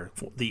Butler,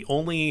 the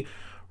only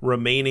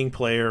remaining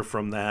player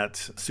from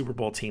that Super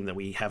Bowl team that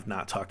we have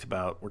not talked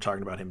about. We're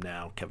talking about him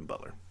now, Kevin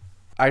Butler.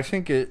 I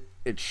think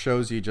it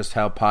shows you just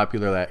how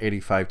popular that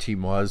 85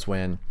 team was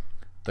when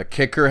the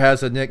kicker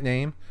has a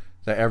nickname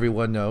that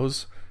everyone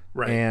knows.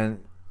 Right.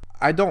 And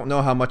I don't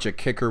know how much a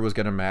kicker was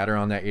going to matter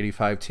on that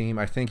 85 team.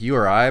 I think you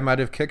or I might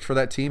have kicked for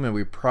that team, and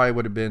we probably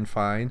would have been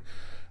fine.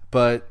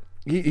 But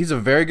he's a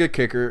very good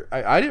kicker.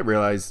 I didn't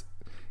realize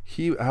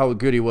how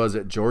good he was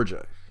at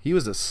Georgia. He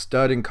was a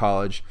stud in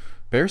college.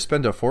 Bears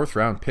spent a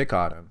 4th-round pick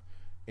on him.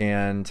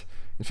 And,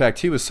 in fact,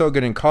 he was so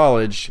good in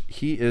college,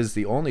 he is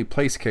the only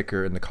place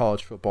kicker in the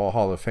College Football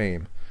Hall of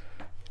Fame.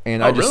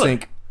 And I just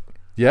think,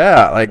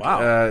 yeah, like,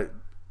 wow.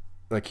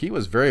 Like he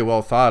was very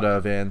well thought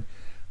of. And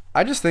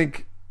I just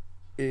think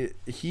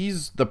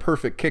he's the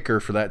perfect kicker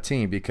for that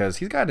team because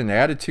he's got an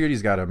attitude,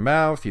 he's got a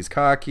mouth, he's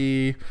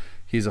cocky,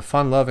 he's a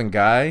fun-loving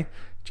guy.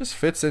 Just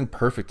fits in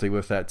perfectly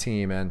with that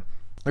team. And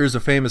there's a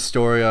famous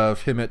story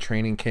of him at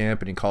training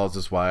camp, and he calls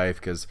his wife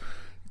because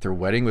their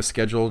wedding was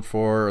scheduled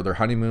for, or their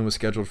honeymoon was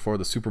scheduled for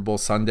the Super Bowl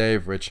Sunday,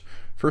 which,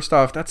 first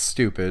off, that's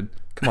stupid.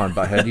 Come on,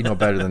 butthead, you know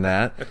better than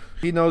that.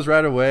 He knows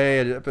right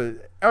away.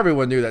 But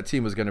everyone knew that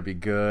team was going to be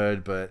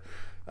good. But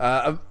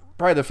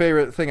probably the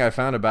favorite thing I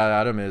found about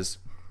Adam is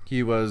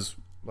he was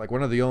like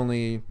one of the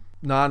only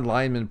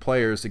non-lineman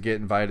players to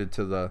get invited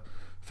to the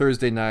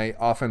Thursday night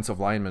offensive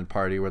lineman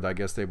party, where I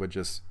guess they would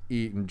just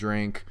eat and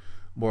drink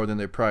more than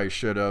they probably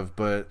should have.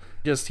 But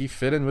just he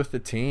fit in with the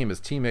team. His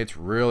teammates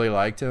really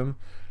liked him.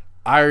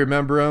 I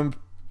remember him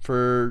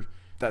for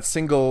that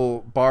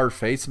single bar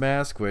face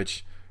mask,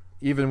 which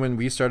even when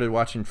we started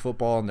watching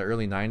football in the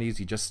early 90s,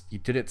 you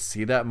didn't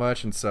see that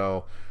much. And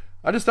so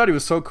I just thought he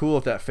was so cool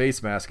with that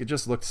face mask. It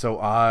just looked so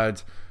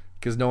odd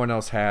because no one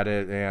else had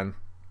it. And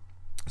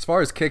as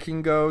far as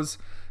kicking goes,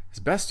 his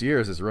best year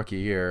is his rookie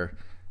year.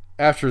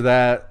 After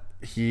that,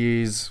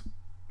 he's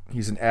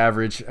an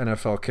average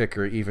NFL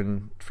kicker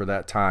even for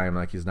that time.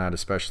 Like, he's not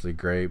especially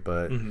great,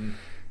 but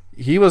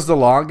he was the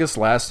longest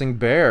lasting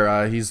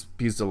Bear. He's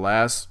the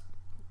last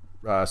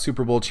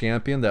Super Bowl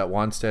champion that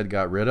Wanstead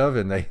got rid of,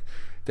 and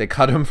they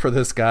cut him for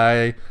this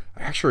guy.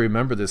 I actually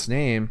remember this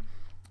name.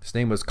 His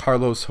name was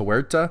Carlos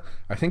Huerta.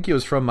 I think he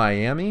was from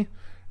Miami,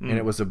 and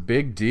it was a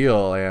big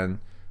deal. And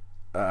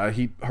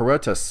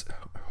Huerta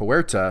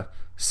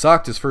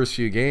sucked his first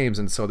few games,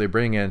 and so they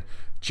bring in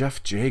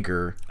Jeff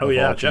Jager. Oh,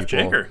 yeah, Jeff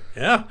Jager.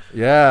 Yeah.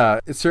 Yeah,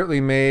 it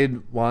certainly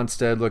made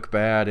Wanstead look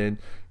bad, and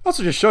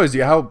also just shows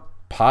you how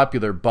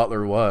popular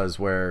Butler was,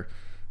 where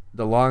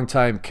the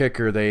longtime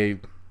kicker they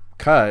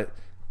cut,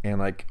 and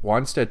like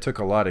Wanstead took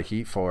a lot of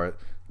heat for it.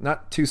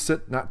 Not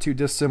too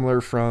dissimilar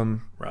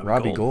from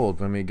Robbie Gould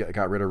when we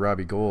got rid of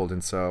Robbie Gould,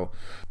 and so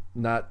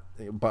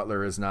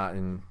Butler is not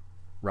in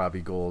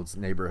Robbie Gould's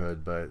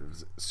neighborhood, but it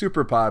was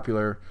super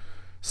popular.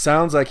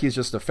 Sounds like he's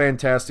just a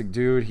fantastic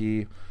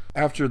dude.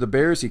 After the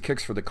Bears, he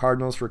kicks for the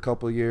Cardinals for a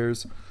couple of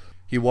years.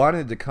 He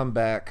wanted to come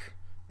back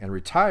and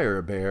retire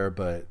a Bear,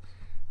 but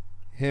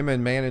him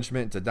and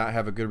management did not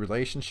have a good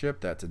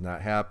relationship. That did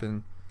not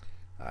happen.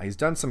 He's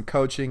done some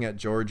coaching at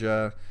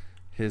Georgia.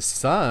 His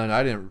son,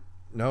 I didn't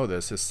know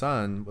this, his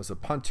son was a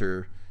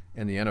punter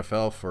in the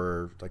NFL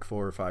for like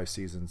 4 or 5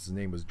 seasons. His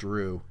name was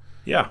Drew.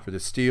 Yeah. For the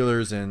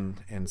Steelers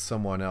and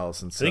someone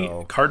else. And so, I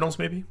think Cardinals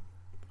maybe?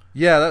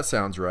 Yeah, that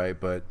sounds right.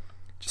 But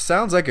just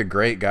sounds like a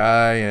great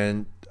guy.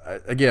 And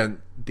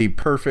again, the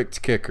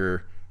perfect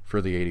kicker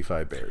for the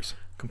 85 Bears.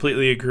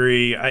 Completely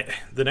agree.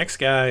 The next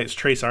guy is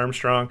Trace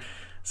Armstrong.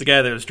 It's a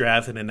guy that was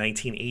drafted in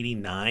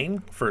 1989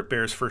 for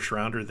Bears first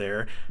rounder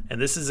there.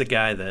 And this is a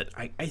guy that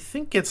I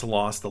think gets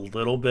lost a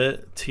little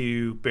bit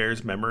to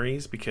Bears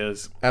memories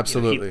because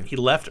absolutely he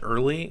left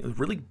early. A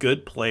really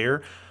good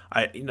player.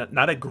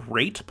 Not a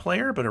great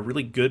player, but a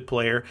really good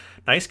player.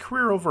 Nice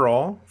career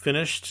overall.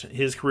 Finished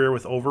his career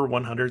with over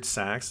 100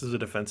 sacks as a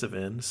defensive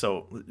end.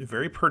 So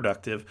very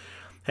productive.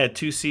 Had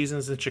 2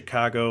 seasons in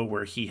Chicago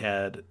where he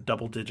had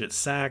double-digit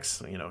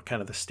sacks,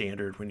 kind of the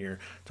standard when you're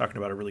talking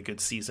about a really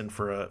good season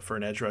for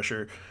an edge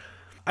rusher.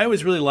 I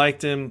always really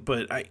liked him,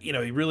 but he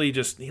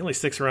only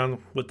sticks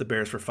around with the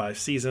Bears for 5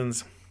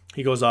 seasons.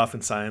 He goes off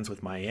and signs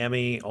with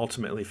Miami,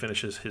 ultimately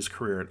finishes his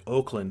career in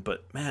Oakland.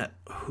 But Matt,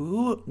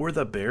 who were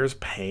the Bears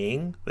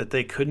paying that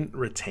they couldn't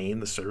retain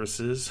the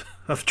services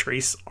of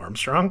Trace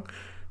Armstrong?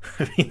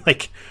 I mean,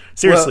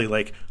 seriously,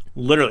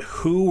 literally,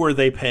 who were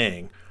they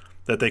paying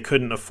that they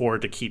couldn't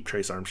afford to keep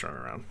Trace Armstrong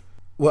around?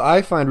 What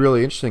I find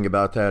really interesting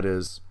about that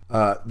is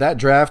that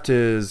draft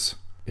it's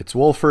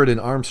Wolford and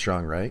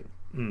Armstrong, right?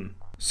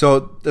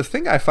 So the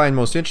thing I find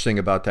most interesting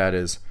about that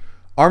is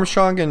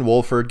Armstrong and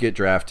Wolford get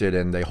drafted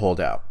and they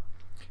hold out.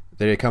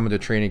 They come into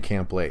training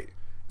camp late.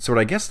 So what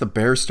I guess the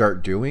Bears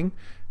start doing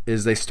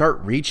is they start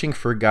reaching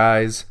for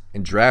guys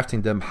and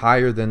drafting them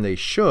higher than they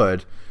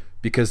should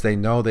because they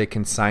know they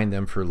can sign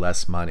them for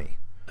less money.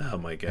 Oh,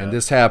 my God. And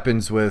this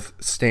happens with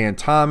Stan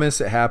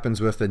Thomas. It happens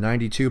with the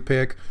 92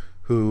 pick,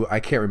 who I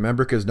can't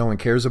remember because no one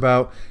cares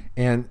about.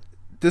 And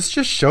this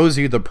just shows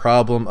you the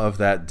problem of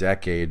that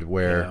decade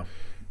where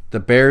the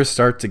Bears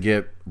start to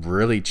get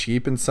really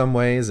cheap in some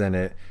ways, and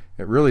it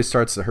really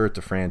starts to hurt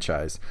the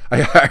franchise.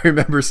 I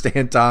remember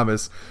Stan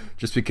Thomas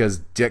just because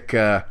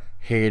Ditka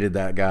hated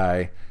that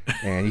guy.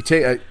 And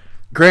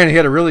granted, he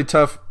had a really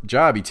tough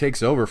job. He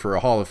takes over for a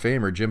Hall of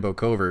Famer, Jimbo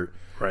Covert.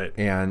 Right.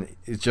 And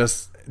it's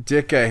just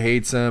Ditka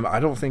hates him. I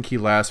don't think he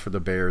lasts for the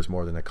Bears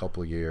more than a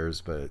couple of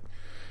years, but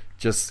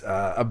just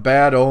a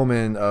bad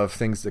omen of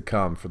things to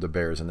come for the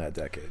Bears in that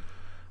decade.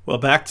 Well,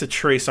 back to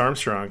Trace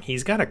Armstrong.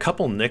 He's got a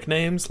couple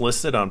nicknames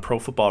listed on Pro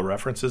Football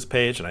References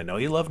page, and I know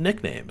you love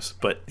nicknames,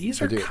 but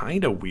these are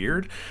kind of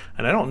weird,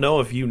 and I don't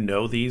know if you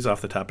know these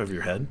off the top of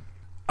your head.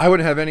 I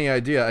wouldn't have any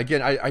idea.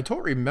 Again, I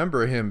don't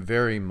remember him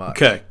very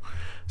much. Okay.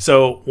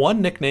 So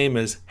one nickname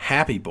is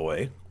Happy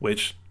Boy,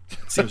 which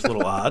seems a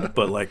little odd,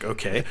 but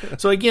okay.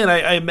 So again,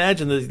 I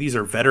imagine that these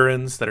are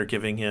veterans that are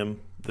giving him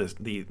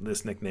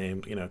this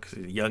nickname, because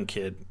he's a young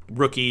kid,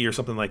 rookie or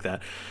something like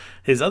that.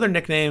 His other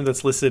nickname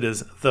that's listed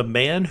is the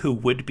man who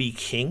would be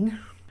king.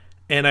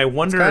 And I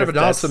wonder it's kind of an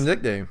awesome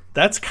nickname.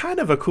 That's kind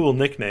of a cool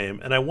nickname.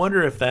 And I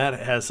wonder if that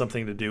has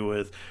something to do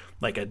with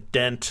like a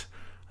Dent,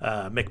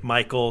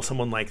 McMichael,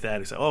 someone like that.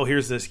 Who said, oh,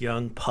 here's this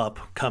young pup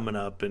coming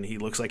up and he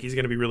looks like he's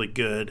going to be really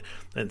good.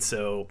 And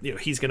so,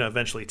 he's going to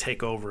eventually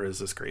take over as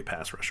this great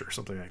pass rusher or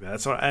something like that.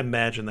 So I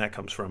imagine that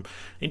comes from.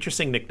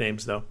 Interesting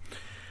nicknames, though.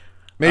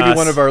 Maybe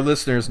one of our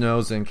listeners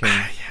knows and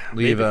can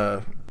leave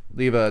a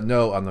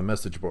note on the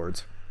message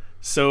boards.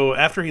 So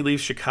after he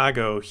leaves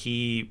Chicago,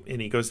 he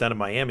goes down to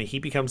Miami. He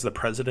becomes the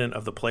president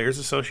of the Players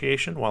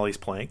Association while he's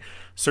playing.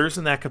 Serves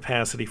in that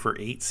capacity for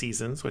 8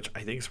 seasons, which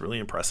I think is really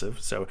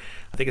impressive. So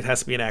I think it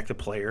has to be an active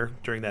player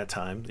during that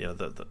time,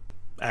 the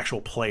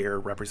actual player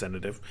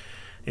representative.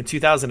 In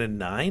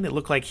 2009, it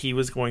looked like he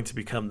was going to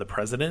become the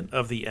president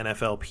of the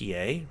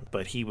NFLPA,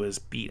 but he was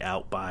beat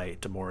out by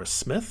DeMaurice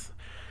Smith.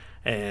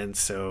 And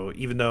so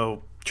even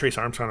though Trace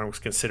Armstrong was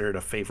considered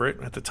a favorite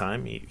at the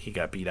time, he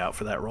got beat out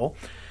for that role.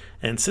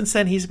 And since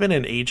then, he's been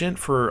an agent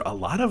for a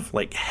lot of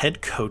like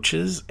head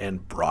coaches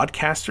and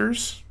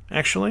broadcasters,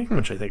 actually,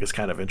 which I think is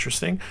kind of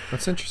interesting.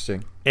 That's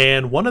interesting.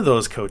 And one of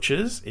those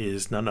coaches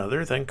is none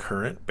other than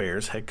current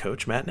Bears head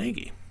coach Matt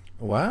Nagy.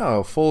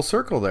 Wow, full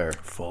circle there.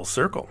 Full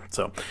circle.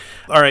 So,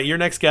 all right, your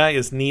next guy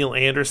is Neal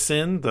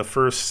Anderson, the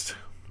first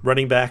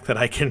running back that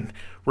I can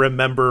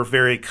remember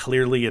very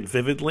clearly and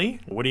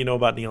vividly. What do you know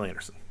about Neal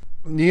Anderson?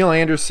 Neal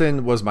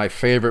Anderson was my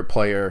favorite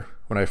player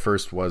when I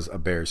first was a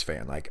Bears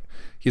fan. Like,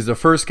 he's the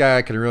first guy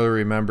I can really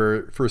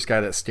remember, first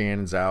guy that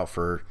stands out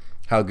for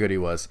how good he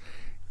was.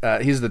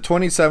 He's the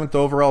 27th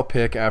overall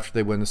pick after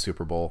they win the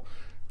Super Bowl.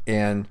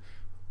 And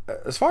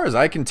as far as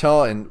I can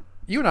tell, and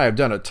you and I have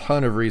done a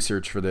ton of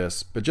research for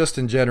this, but just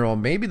in general,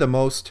 maybe the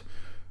most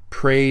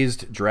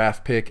praised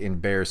draft pick in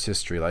Bears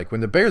history. Like,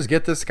 when the Bears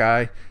get this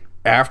guy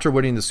after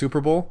winning the Super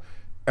Bowl,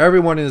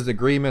 everyone is in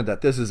agreement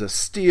that this is a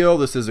steal,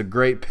 this is a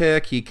great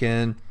pick. He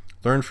can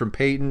learn from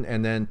Peyton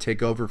and then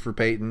take over for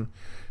Peyton.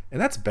 And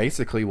that's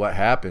basically what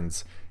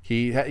happens.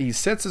 He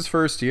sits his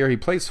first year. He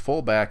plays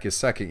fullback his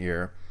second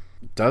year.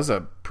 Does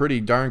a pretty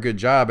darn good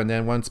job. And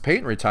then once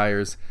Peyton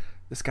retires,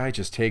 this guy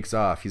just takes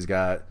off. He's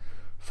got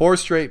 4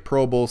 straight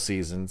Pro Bowl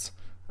seasons.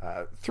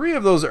 3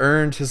 of those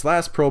earned. His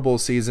last Pro Bowl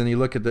season, you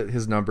look at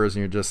his numbers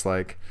and you're just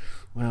like,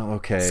 well,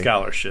 okay.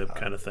 Scholarship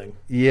kind of thing.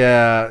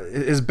 Yeah.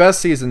 His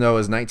best season, though,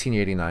 is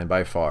 1989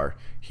 by far.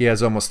 He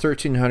has almost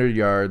 1,300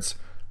 yards.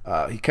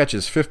 He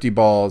catches 50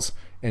 balls.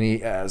 And he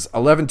has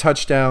 11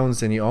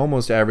 touchdowns, and he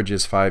almost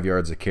averages 5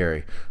 yards a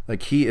carry.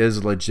 Like, he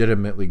is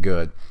legitimately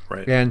good.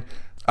 Right. And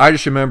I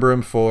just remember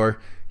him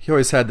he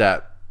always had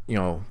that,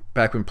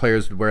 back when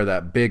players would wear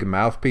that big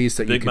mouthpiece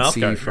that you could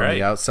see from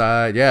the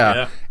outside.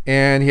 Yeah.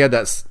 And he had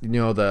that,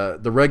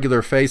 the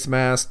regular face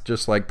mask,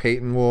 just like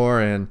Peyton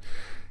wore. And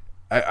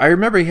I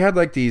remember he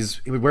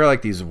would wear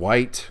like these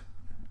white,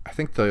 I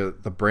think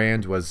the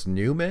brand was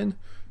Newman,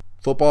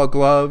 football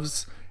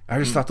gloves. I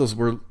just thought those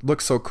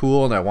looked so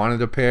cool, and I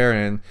wanted a pair.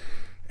 And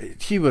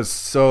he was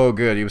so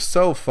good. He was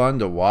so fun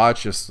to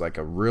watch, just like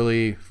a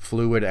really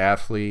fluid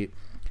athlete.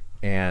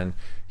 And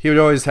he would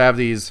always have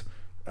these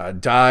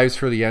dives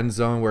for the end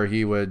zone where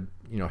he would,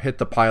 hit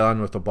the pylon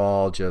with the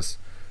ball. Just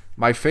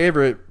my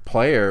favorite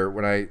player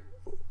when I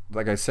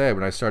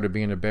started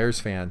being a Bears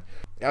fan.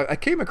 I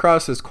came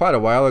across this quite a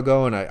while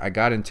ago, and I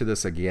got into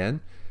this again.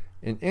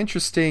 An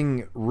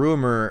interesting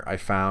rumor I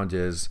found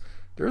is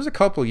there was a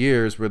couple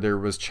years where there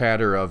was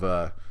chatter of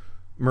a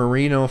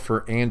Marino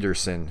for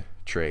Anderson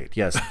trade.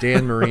 Yes,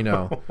 Dan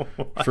Marino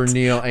for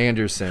Neal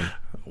Anderson.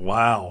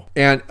 Wow.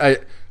 And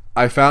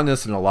I found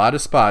this in a lot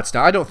of spots.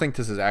 Now, I don't think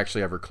this is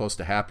actually ever close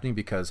to happening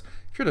because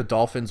if you're the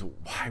Dolphins,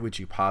 why would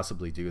you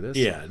possibly do this?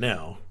 Yeah,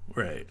 no,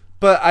 right.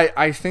 But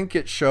I think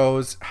it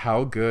shows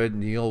how good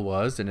Neal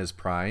was in his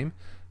prime,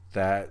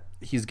 that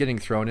he's getting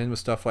thrown in with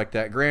stuff like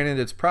that. Granted,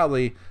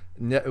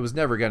 it was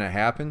never going to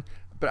happen.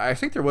 But I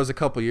think there was a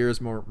couple years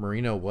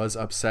Marino was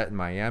upset in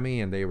Miami,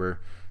 and they were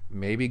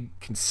maybe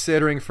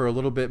considering for a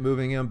little bit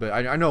moving him. But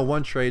I know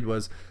one trade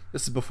this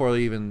is before they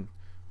even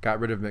got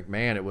rid of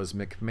McMahon. It was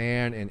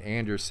McMahon and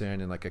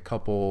Anderson and like a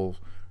couple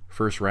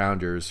first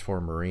rounders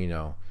for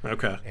Marino.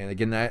 Okay. And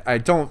again, I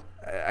don't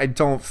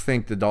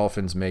think the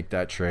Dolphins make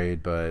that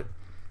trade, but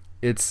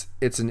it's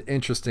an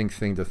interesting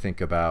thing to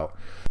think about.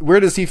 Where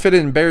does he fit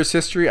in Bears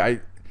history?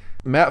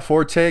 Matt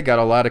Forte got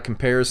a lot of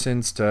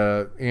comparisons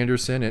to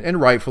Anderson,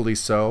 and rightfully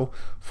so.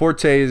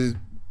 Forte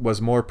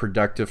was more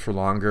productive for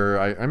longer.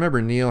 I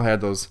remember Neal had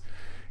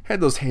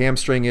those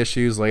hamstring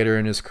issues later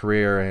in his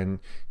career, and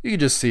you could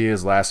just see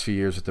his last few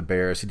years with the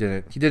Bears. He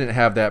didn't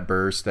have that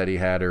burst that he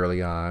had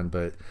early on,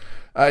 but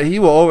he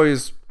will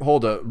always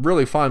hold a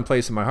really fond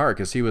place in my heart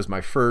because he was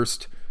my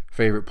first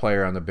favorite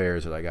player on the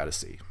Bears that I got to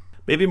see.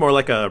 Maybe more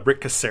like a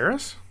Rick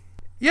Caceres?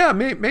 Yeah,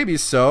 maybe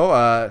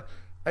so.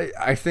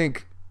 I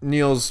think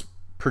Neal's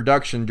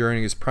production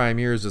during his prime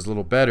years is a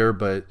little better,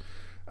 but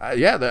I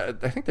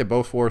think they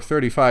both wore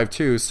 35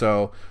 too,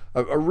 so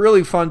a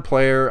really fun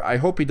player. I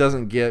hope he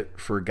doesn't get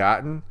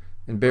forgotten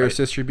in Bears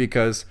history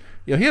because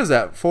he has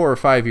that 4 or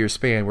 5 year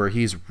span where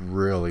he's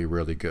really,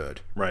 really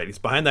good. Right. He's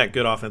behind that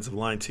good offensive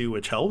line too,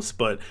 which helps,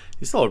 but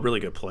he's still a really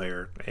good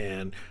player.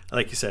 And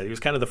like you said, he was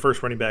kind of the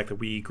first running back that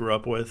we grew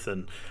up with,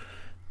 and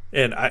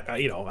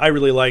I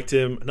really liked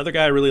him. Another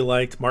guy I really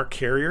liked, Mark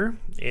Carrier,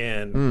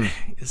 and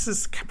this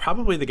is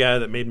probably the guy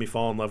that made me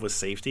fall in love with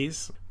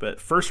safeties. But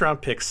first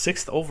round pick,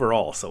 6th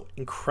overall, so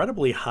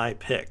incredibly high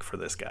pick for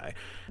this guy.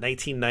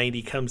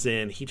 1990 comes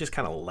in, he just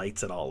kind of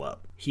lights it all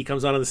up. He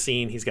comes onto the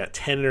scene, he's got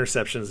 10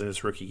 interceptions in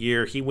his rookie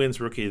year. He wins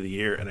Rookie of the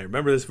Year, and I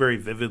remember this very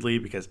vividly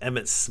because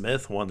Emmitt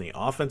Smith won the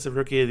Offensive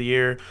Rookie of the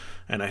Year,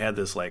 and I had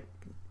this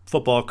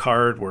football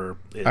card where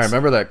it's I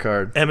remember that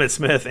card. Emmitt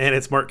Smith and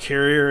it's Mark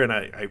Carrier, and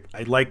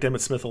I liked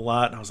Emmitt Smith a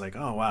lot, and I was like,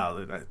 oh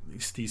wow,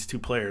 these two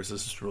players,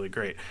 this is really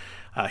great.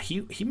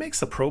 He makes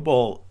the Pro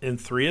Bowl in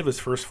 3 of his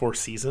first 4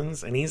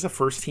 seasons, and he's a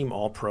first team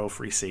All-Pro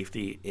free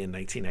safety in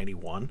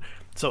 1991.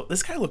 So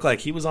this guy looked like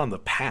he was on the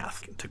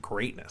path to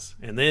greatness,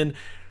 and then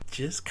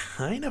just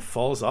kind of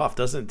falls off,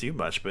 doesn't do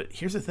much. But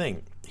here's the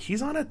thing,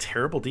 he's on a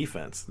terrible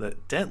defense.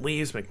 That Dent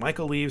leaves,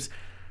 McMichael leaves,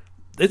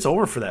 it's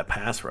over for that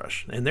pass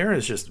rush, and there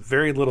is just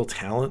very little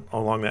talent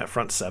along that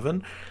front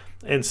 7.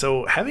 And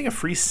so having a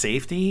free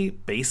safety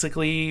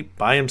basically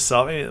by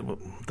himself,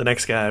 the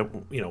next guy,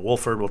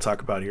 Wolford, we'll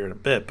talk about here in a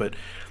bit, but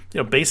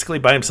basically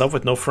by himself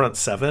with no front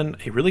 7,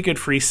 a really good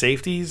free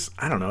safeties,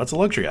 I don't know, it's a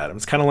luxury item.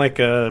 It's kind of like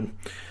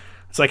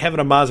it's like having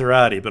a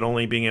Maserati but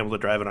only being able to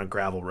drive it on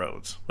gravel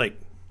roads.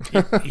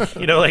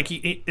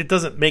 It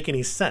doesn't make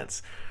any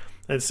sense.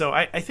 And so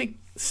I think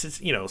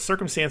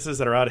circumstances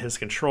that are out of his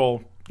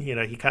control,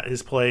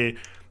 his play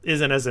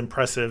isn't as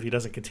impressive. He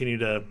doesn't continue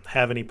to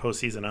have any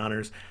postseason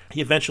honors. He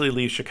eventually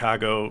leaves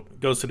Chicago,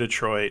 goes to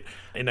Detroit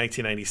in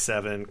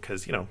 1997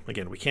 because,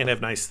 again, we can't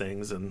have nice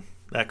things, and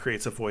that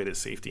creates a void at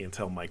safety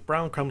until Mike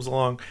Brown comes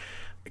along.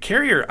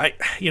 Carrier, I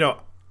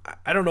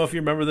don't know if you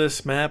remember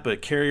this, Matt,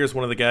 but Carrier is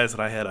one of the guys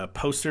that I had a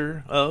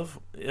poster of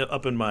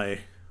up in my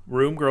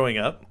room growing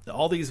up.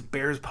 All these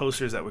Bears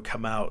posters that would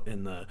come out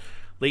in the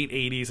late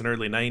 80s and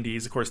early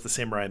 90s. Of course, the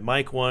Samurai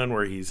Mike one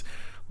where he's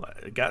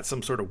got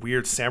some sort of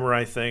weird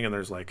samurai thing and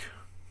there's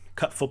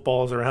cut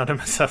footballs around him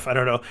and stuff. I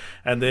don't know.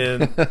 And then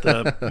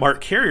the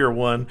Mark Carrier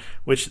one,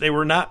 which they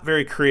were not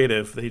very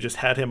creative. They just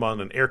had him on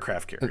an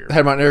aircraft carrier. Had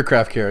him on an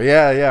aircraft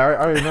carrier. Yeah.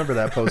 I remember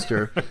that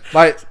poster.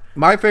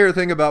 My favorite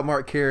thing about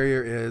Mark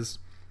Carrier is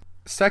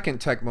second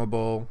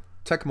Tecmo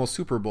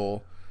Super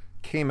Bowl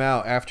came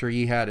out after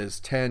he had his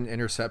 10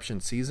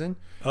 interception season.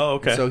 Oh,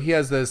 okay. And so he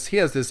has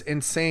this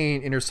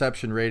insane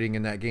interception rating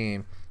in that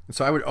game. And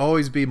so I would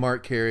always be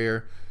Mark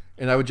Carrier,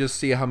 and I would just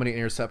see how many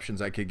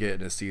interceptions I could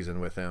get in a season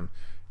with him,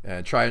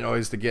 and try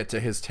always to get to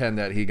his 10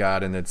 that he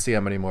got, and then see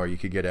how many more you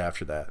could get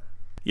after that.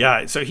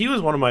 Yeah, so he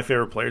was one of my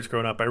favorite players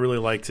growing up. I really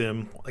liked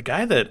him. A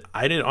guy that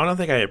I don't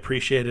think I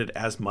appreciated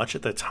as much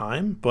at the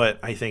time, but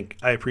I think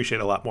I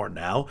appreciate a lot more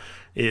now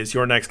is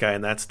your next guy,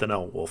 and that's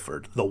Donnell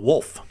Wolford, the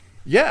Wolf.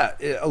 Yeah,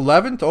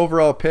 11th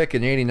overall pick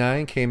in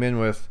 89, came in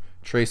with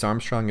Trace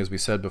Armstrong, as we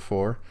said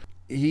before.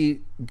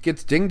 He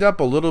gets dinged up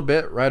a little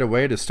bit right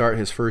away to start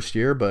his first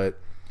year, but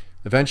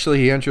eventually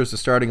he enters the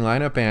starting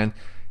lineup, and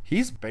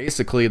he's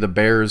basically the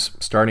Bears'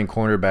 starting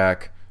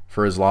cornerback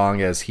for as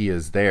long as he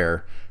is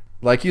there.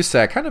 Like you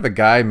said, kind of a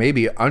guy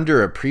maybe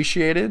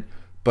underappreciated,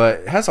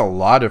 but has a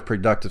lot of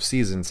productive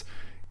seasons.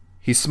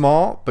 He's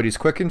small, but he's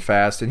quick and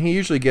fast, and he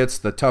usually gets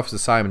the toughest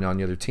assignment on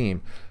the other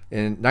team.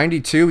 In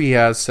 92, he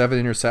has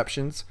 7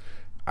 interceptions.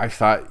 I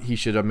thought he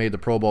should have made the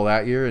Pro Bowl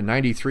that year. In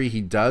 93,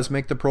 he does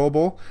make the Pro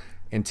Bowl,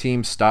 and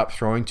teams stopped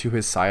throwing to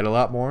his side a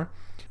lot more.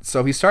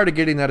 So he started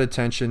getting that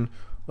attention,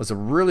 was a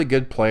really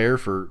good player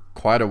for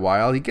quite a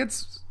while. He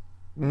gets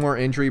more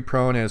injury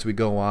prone as we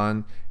go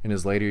on in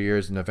his later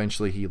years, and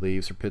eventually he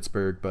leaves for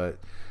Pittsburgh. But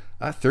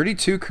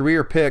 32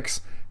 career picks,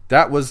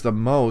 that was the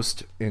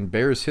most in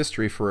Bears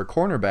history for a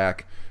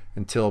cornerback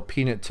until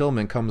Peanut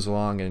Tillman comes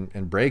along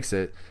and breaks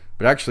it.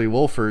 But actually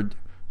Wolford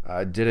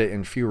did it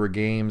in fewer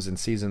games and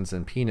seasons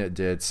than Peanut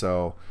did.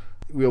 So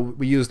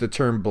we use the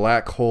term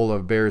black hole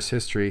of Bears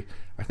history.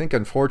 I think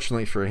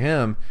unfortunately for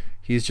him,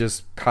 he's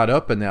just caught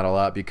up in that a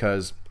lot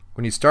because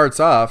when he starts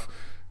off,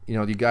 you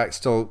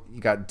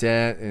got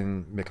Dent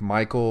and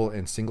McMichael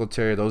and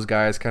Singletary. Those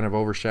guys kind of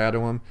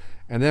overshadow him.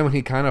 And then when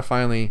he kind of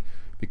finally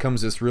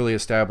becomes this really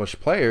established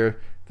player,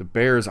 the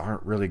Bears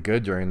aren't really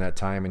good during that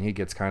time, and he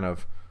gets kind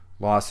of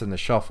lost in the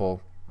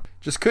shuffle.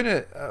 Just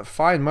couldn't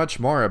find much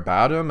more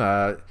about him.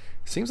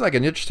 Seems like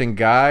an interesting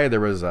guy. There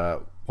was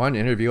one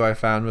interview I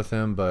found with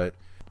him, but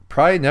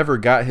probably never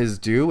got his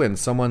due, and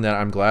someone that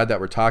I'm glad that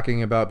we're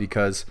talking about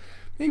because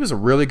he was a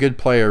really good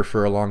player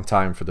for a long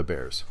time for the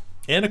Bears.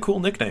 And a cool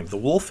nickname. The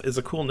Wolf is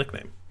a cool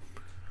nickname.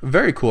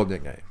 Very cool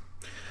nickname.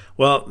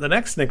 Well, the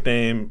next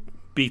nickname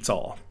beats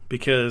all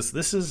because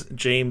this is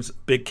James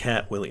Big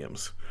Cat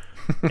Williams.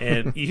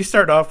 And you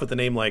start off with a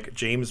name like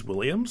James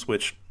Williams,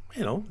 which,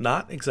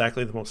 not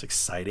exactly the most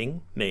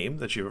exciting name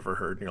that you've ever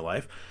heard in your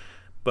life.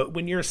 But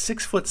when you're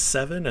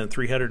 6'7" and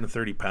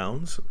 330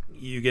 pounds,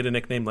 you get a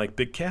nickname like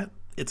Big Cat.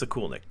 It's a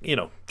cool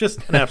nickname. Just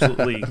an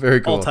absolutely Very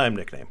cool. all-time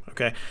nickname.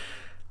 Okay.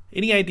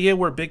 Any idea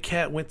where Big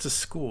Cat went to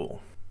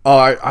school? Oh,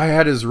 I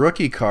had his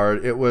rookie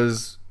card. It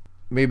was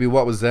maybe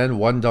what was then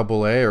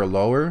 1AA or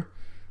lower.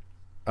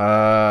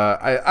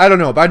 I don't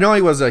know, but I know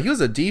he was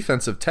a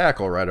defensive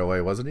tackle right away,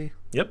 wasn't he?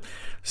 Yep.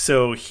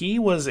 So he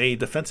was a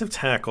defensive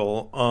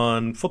tackle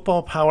on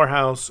football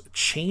powerhouse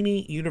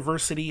Cheney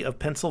University of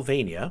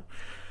Pennsylvania,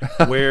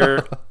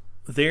 where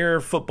their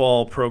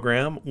football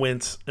program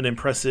went an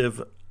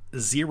impressive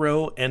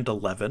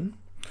 0-11.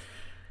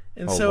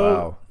 And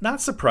wow.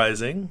 Not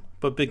surprising,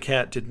 but Big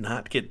Cat did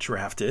not get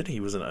drafted. He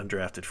was an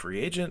undrafted free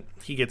agent.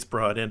 He gets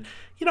brought in.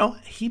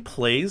 He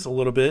plays a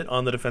little bit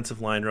on the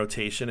defensive line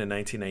rotation in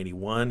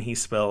 1991. He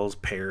spells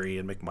Perry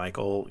and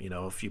McMichael,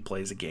 a few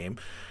plays a game.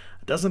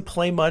 Doesn't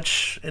play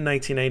much in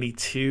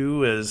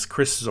 1992 as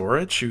Chris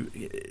Zorich, who,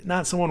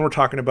 not someone we're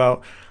talking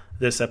about.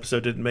 This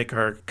episode didn't make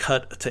our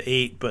cut to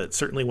 8, but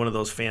certainly one of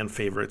those fan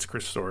favorites,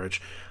 Chris Zorich.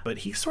 But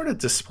he sort of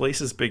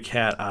displaces Big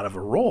Cat out of a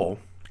role.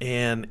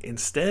 And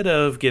instead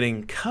of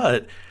getting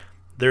cut,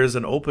 there's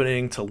an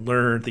opening to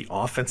learn the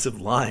offensive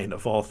line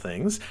of all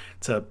things,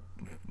 to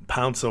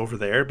pounce over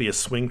there, be a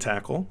swing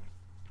tackle.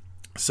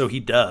 So he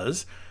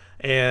does.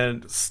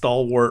 And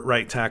stalwart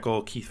right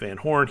tackle Keith Van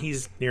Horn,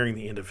 he's nearing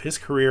the end of his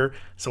career.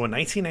 So in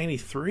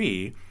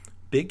 1993,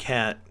 Big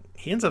Cat,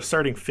 he ends up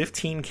starting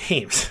 15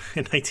 games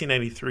in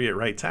 1993 at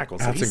right tackle.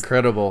 So That's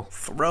incredible.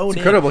 It's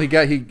incredible.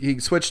 He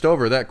switched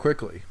over that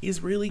quickly.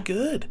 He's really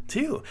good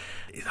too.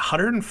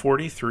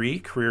 143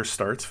 career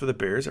starts for the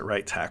Bears at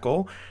right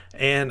tackle,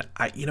 and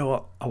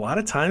a lot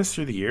of times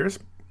through the years,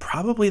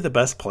 probably the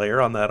best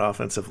player on that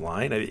offensive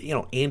line.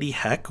 Andy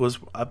Heck was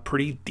a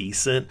pretty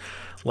decent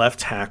left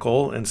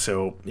tackle, and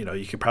so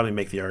you could probably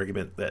make the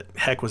argument that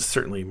Heck was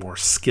certainly more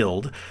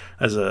skilled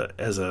as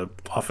a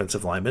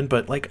offensive lineman,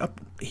 but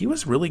he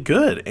was really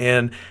good,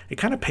 and it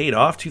kind of paid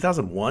off.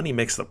 2001, he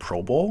makes the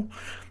Pro Bowl,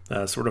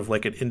 sort of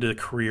like an end of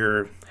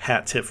career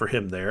hat tip for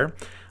him there.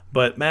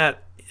 But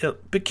Matt,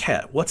 Big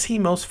Cat, what's he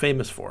most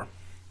famous for?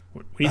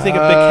 When you think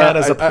of Big Cat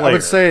as a player,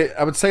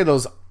 I would say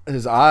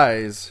his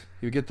eyes.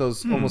 You get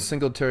those almost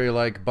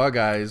Singletary-like bug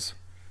eyes,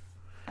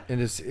 and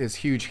his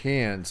huge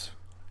hands.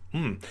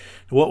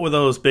 What were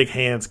those big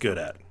hands good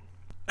at?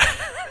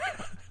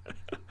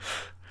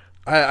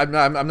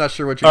 I'm not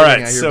sure what you're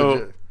getting at here. All right,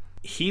 so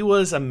he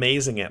was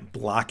amazing at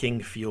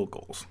blocking field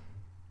goals.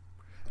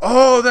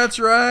 Oh, that's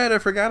right. I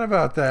forgot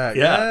about that.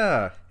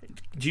 Yeah.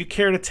 Do you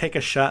care to take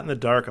a shot in the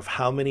dark of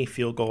how many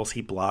field goals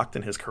he blocked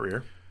in his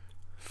career?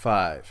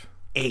 5.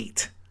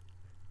 8.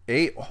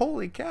 8?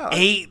 Holy cow.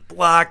 8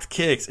 blocked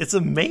kicks. It's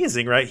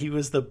amazing, right? He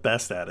was the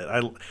best at it.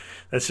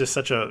 That's just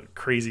such a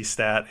crazy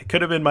stat. It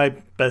could have been my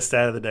best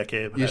stat of the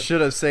decade. You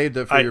should have saved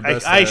it for your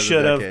best stat I of the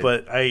should have, decade.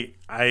 but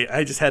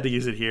I just had to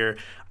use it here.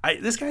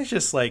 This guy's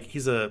just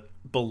he's a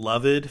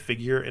beloved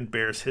figure in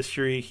Bears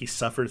history. He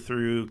suffered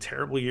through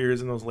terrible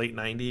years in those late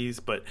 90s,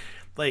 but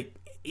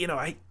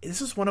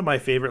this is one of my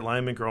favorite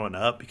linemen growing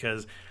up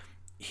because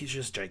he's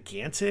just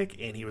gigantic,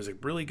 and he was a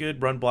really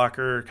good run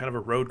blocker, kind of a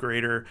road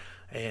grader,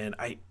 and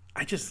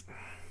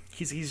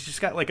he's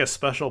just got a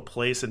special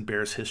place in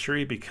Bears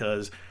history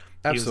because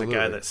he was a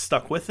guy that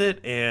stuck with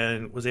it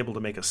and was able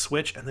to make a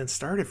switch and then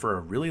started for a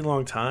really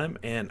long time,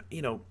 and they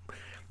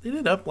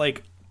ended up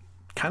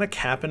kind of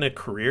capping a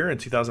career in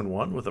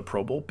 2001 with a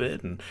Pro Bowl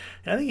bid, and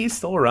I think he's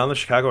still around the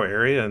Chicago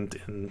area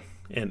and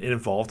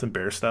involved in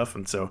Bear stuff.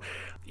 And so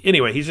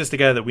anyway, he's just a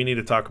guy that we need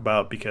to talk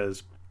about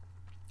because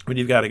when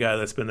you've got a guy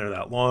that's been there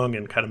that long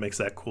and kind of makes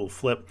that cool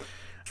flip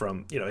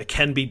from, it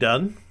can be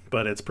done,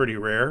 but it's pretty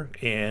rare,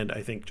 and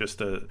I think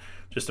just a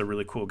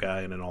really cool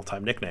guy and an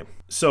all-time nickname.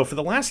 So for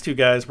the last two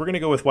guys, we're going to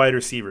go with wide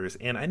receivers,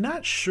 and I'm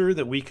not sure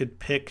that we could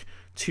pick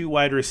two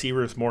wide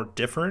receivers more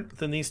different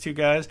than these two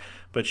guys,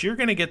 but you're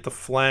going to get the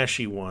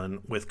flashy one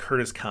with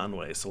Curtis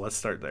Conway, so let's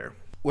start there.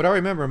 What I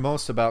remember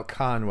most about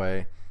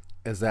Conway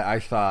is that I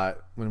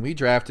thought when we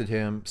drafted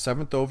him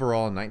 7th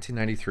overall in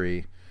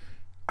 1993,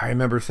 I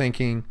remember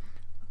thinking,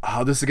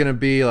 oh, this is going to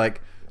be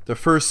the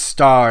first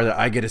star that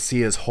I get to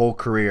see his whole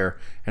career.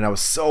 And I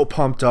was so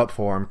pumped up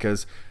for him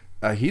because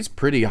he's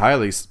pretty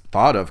highly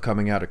thought of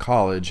coming out of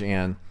college.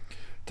 And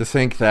to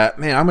think that,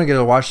 man, I'm going to get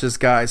to watch this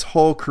guy's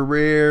whole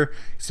career.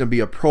 He's going to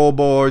be a Pro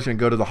Bowler. He's going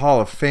to go to the Hall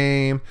of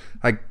Fame.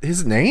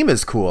 His name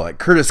is cool.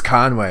 Curtis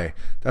Conway.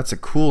 That's a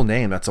cool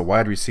name. That's a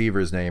wide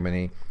receiver's name.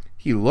 And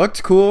he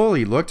looked cool.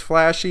 He looked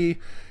flashy.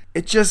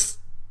 It just,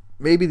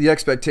 maybe the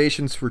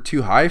expectations were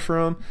too high for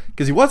him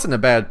because he wasn't a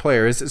bad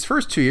player. His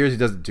first 2 years, he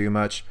doesn't do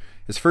much.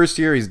 His first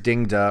year, he's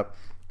dinged up.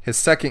 His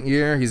second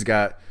year, he's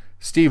got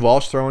Steve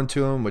Walsh throwing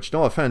to him, which,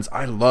 no offense,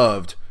 I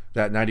loved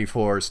that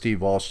 94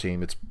 Steve Walsh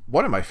team. It's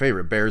one of my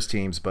favorite Bears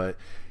teams, but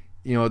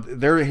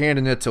they're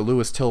handing it to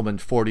Lewis Tillman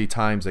 40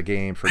 times a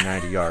game for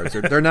 90 yards.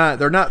 They're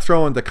not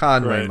throwing to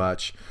Conway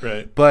much.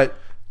 Right. But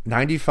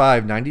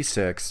 95,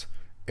 96,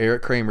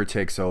 Eric Kramer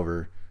takes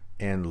over,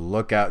 and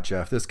look out,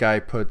 Jeff. This guy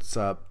puts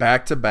up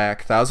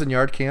back-to-back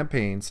 1,000-yard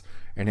campaigns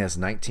and has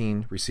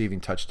 19 receiving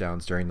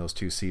touchdowns during those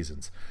 2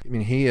 seasons. I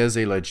mean, he is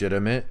a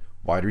legitimate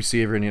wide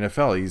receiver in the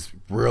NFL. He's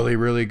really,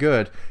 really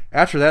good.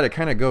 After that, it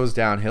kind of goes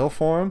downhill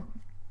for him.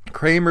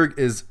 Kramer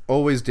is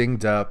always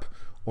dinged up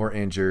or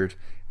injured.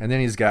 And then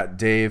he's got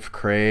Dave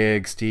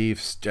Craig, Steve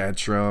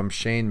Stenstrom,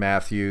 Shane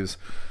Matthews,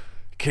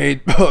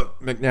 Kate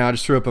McNow. I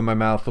just threw up in my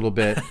mouth a little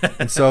bit.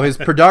 And so his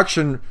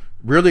production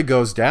really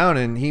goes down.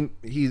 And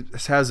he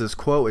has this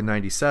quote in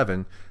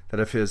 97 that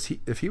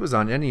if he was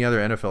on any other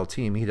NFL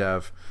team, he'd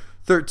have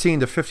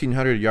 13 to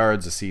 1,500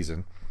 yards a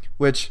season,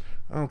 which,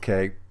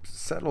 okay,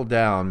 settle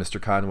down,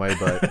 Mr. Conway.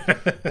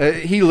 But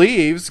he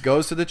leaves,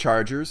 goes to the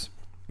Chargers.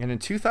 And in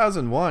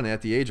 2001,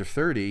 at the age of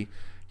 30,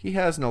 he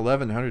has an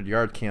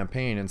 1,100-yard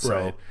campaign, and so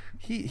Right.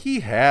 he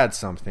had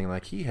something.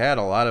 Like, he had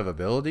a lot of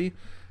ability.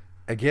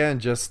 Again,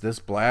 just this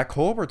black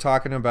hole we're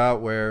talking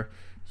about where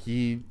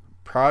he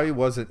probably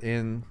wasn't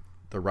in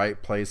the right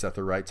place at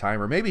the right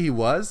time, or maybe he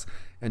was,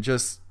 and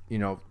just,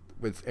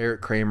 with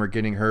Eric Kramer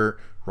getting hurt,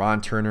 Ron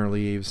Turner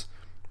leaves,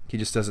 he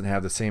just doesn't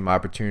have the same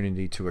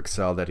opportunity to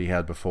excel that he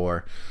had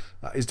before.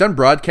 He's done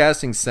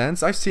broadcasting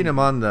since. I've seen him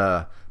on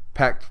the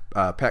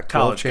Pac-12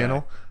 College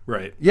channel. guy.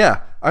 Right.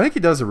 Yeah, I think he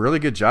does a really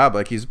good job.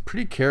 Like, he's a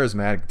pretty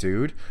charismatic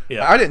dude.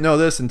 Yeah. I didn't know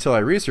this until I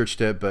researched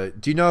it, but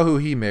do you know who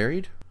he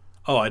married?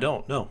 Oh, I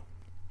don't know.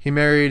 He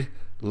married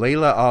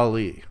Layla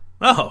Ali.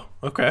 Oh,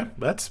 okay.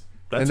 That's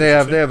And they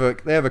have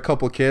interesting. a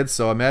couple kids,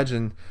 so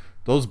imagine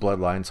those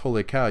bloodlines.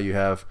 Holy cow, you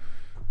have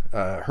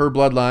her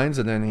bloodlines,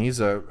 and then he's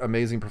a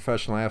amazing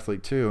professional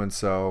athlete too. And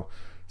so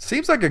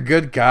seems like a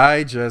good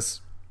guy.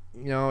 Just,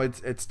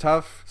 it's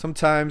tough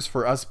sometimes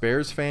for us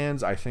Bears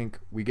fans. I think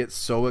we get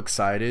so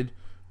excited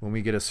when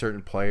we get a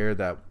certain player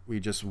that we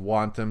just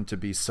want them to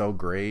be so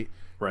great.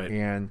 Right.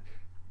 And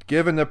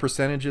given the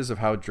percentages of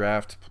how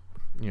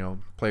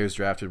players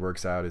drafted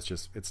works out,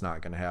 it's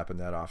not going to happen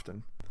that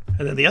often.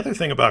 And then the other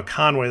thing about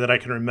Conway that I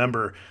can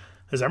remember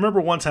is I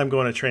remember one time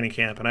going to training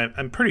camp, and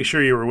I'm pretty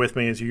sure you were with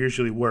me, as you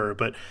usually were,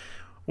 but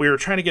we were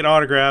trying to get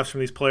autographs from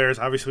these players.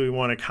 Obviously, we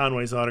wanted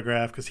Conway's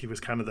autograph because he was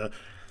kind of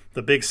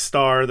the big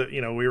star that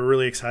we were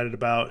really excited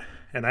about.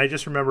 And I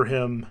just remember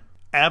him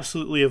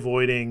absolutely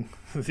avoiding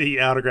the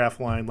autograph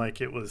line like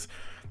it was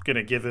going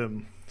to give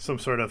him some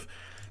sort of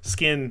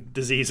skin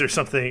disease or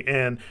something,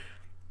 and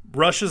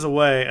rushes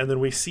away. And then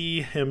we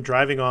see him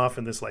driving off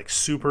in this like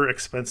super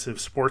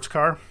expensive sports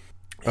car.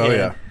 Oh, And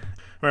yeah. I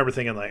remember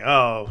thinking like,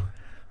 oh,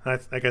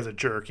 that guy's a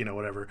jerk,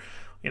 whatever.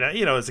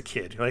 As a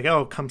kid, you're like,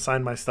 oh, come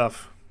sign my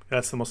stuff.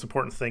 That's the most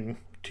important thing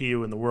to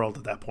you in the world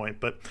at that point.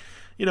 But,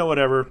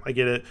 whatever, I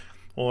get it.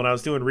 Well, when I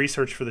was doing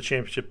research for the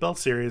Championship Belt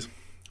Series,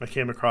 I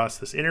came across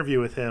this interview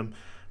with him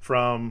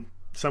from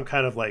some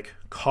kind of like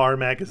car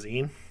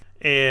magazine.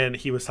 And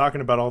he was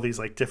talking about all these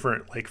like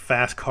different like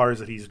fast cars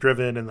that he's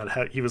driven, and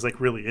that he was like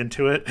really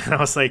into it. And I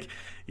was like,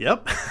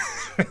 yep.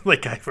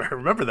 Like, I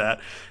remember that.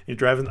 You're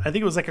driving, I think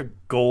it was like a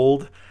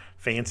gold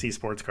fancy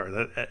sports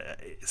car.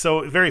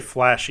 So very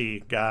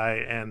flashy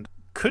guy, and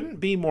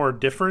couldn't be more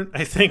different,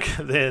 I think,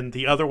 than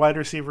the other wide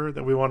receiver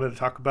that we wanted to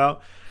talk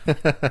about.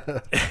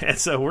 And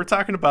so we're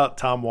talking about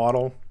Tom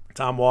Waddle.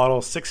 Tom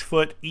Waddle, 6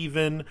 foot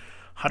even,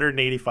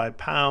 185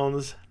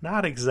 pounds.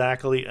 Not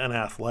exactly an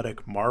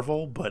athletic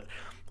marvel, but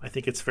I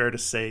think it's fair to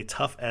say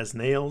tough as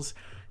nails.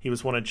 He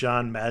was one of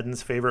John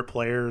Madden's favorite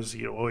players.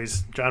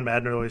 John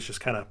Madden always just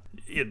kind of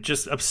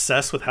just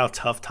obsessed with how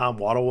tough Tom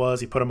Waddle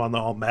was. He put him on the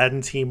All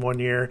Madden team one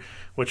year,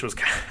 which was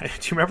do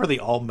you remember the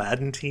All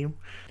Madden team?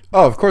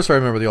 Oh, of course I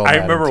remember the All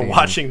Madden I remember team.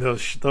 watching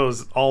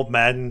those All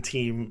Madden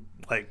team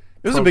like.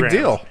 It was a big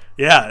programs. deal.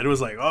 Yeah, it was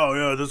like, oh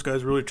yeah, this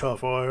guy's really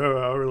tough. Oh,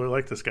 I really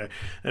like this guy.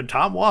 And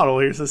Tom Waddle,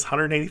 here's this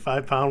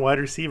 185-pound wide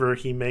receiver.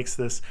 He makes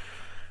this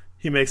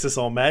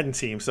All Madden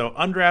team. So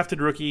undrafted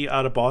rookie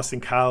out of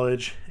Boston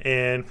College,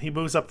 and he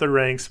moves up the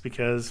ranks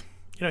because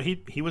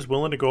he was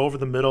willing to go over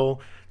the middle,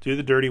 do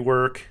the dirty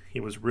work. He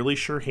was really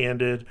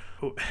sure-handed.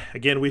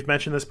 Again, we've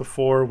mentioned this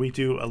before. We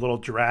do a little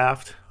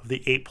draft of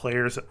the 8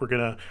 players that we're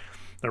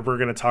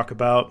gonna talk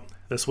about.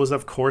 This was,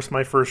 of course,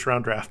 my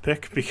first-round draft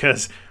pick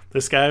because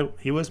this guy,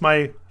 he was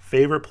my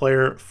favorite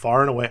player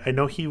far and away. I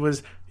know he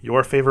was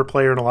your favorite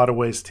player in a lot of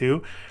ways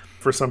too.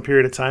 For some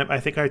period of time, I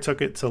think I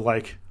took it to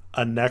like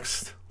a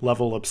next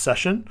level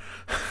obsession,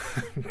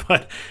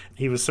 but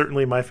he was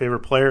certainly my favorite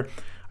player.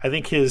 I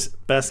think his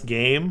best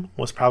game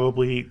was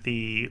probably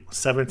the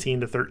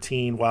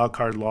 17-13 wild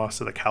card loss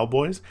to the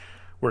Cowboys,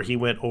 where he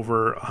went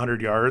over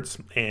 100 yards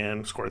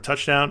and scored a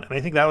touchdown. And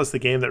I think that was the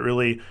game that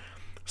really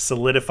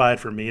solidified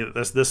for me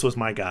that this was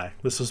my guy.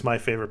 This was my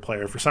favorite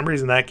player. For some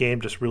reason, that game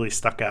just really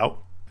stuck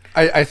out.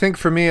 I think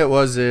for me it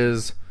was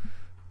his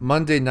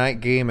Monday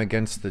night game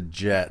against the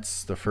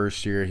Jets, the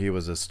first year he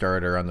was a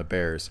starter on the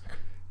Bears.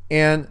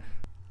 And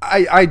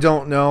I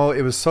don't know,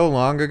 it was so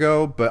long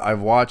ago, but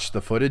I've watched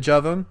the footage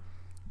of him.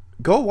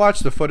 Go watch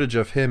the footage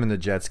of him in the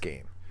Jets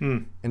game.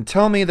 And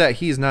tell me that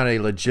he's not a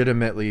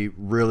legitimately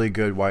really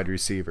good wide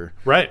receiver.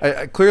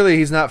 Right. Clearly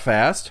he's not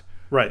fast.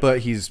 Right. But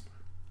he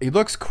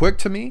looks quick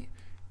to me,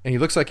 and he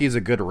looks like he's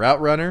a good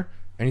route runner.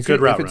 And he's Good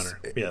gonna, route runner,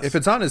 yes. If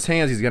it's on his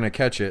hands, he's going to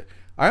catch it.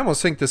 I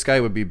almost think this guy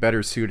would be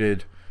better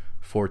suited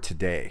for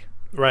today.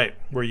 Right,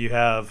 where you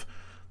have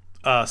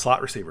a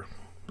slot receiver.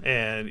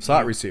 And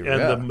receiver,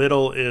 and yeah. the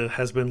middle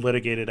has been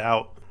litigated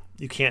out.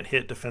 You can't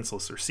hit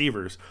defenseless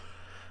receivers.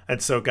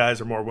 And so guys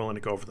are more willing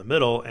to go over the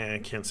middle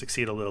and can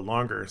succeed a little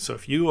longer. So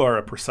if you are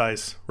a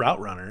precise route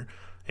runner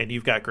and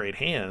you've got great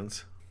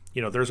hands,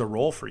 there's a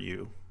role for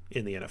you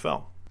in the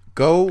NFL.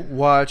 Go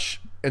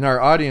watch, and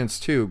our audience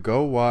too,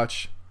 go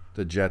watch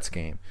the Jets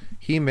game.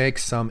 He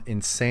makes some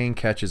insane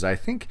catches. I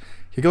think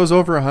he goes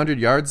over 100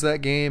 yards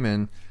that game,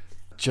 and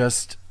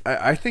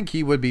I think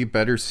he would be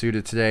better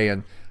suited today.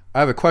 And I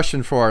have a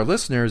question for our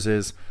listeners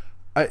is,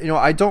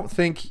 I don't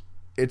think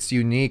it's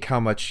unique how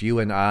much you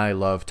and I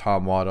love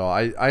Tom Waddle.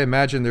 I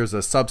imagine there's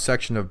a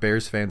subsection of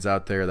Bears fans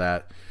out there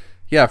that,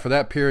 for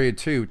that period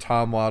too,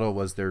 Tom Waddle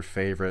was their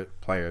favorite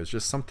player. It's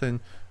just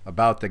something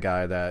about the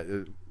guy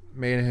that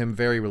made him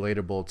very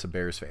relatable to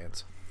Bears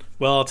fans.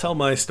 Well, I'll tell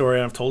my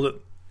story. I've told it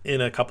in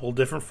a couple of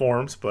different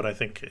forms, but I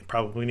think it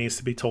probably needs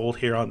to be told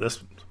here on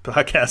this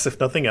podcast, if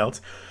nothing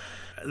else.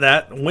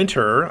 That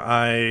winter,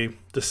 I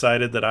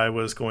decided that I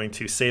was going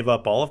to save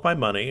up all of my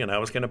money, and I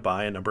was going to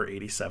buy a number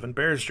 87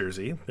 Bears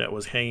jersey that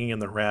was hanging in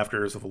the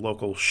rafters of a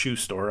local shoe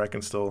store. I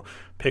can still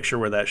picture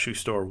where that shoe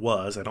store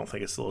was. I don't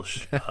think it's still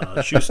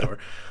a shoe store.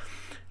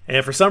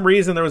 And for some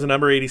reason, there was a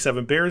number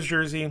 87 Bears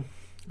jersey,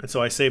 and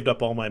so I saved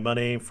up all my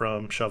money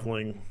from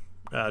shoveling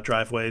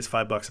driveways,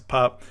 $5 a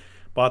pop.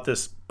 Bought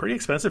this pretty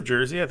expensive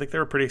jersey. I think they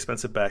were pretty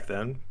expensive back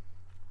then.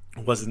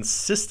 Was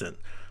insistent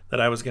that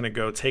I was going to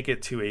go take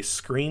it to a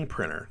screen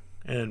printer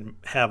and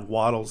have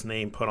Waddle's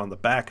name put on the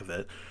back of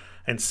it.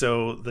 And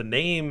so the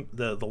name,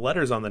 the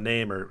letters on the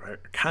name are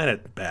kind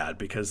of bad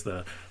because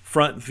the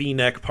front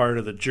V-neck part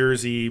of the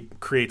jersey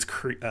creates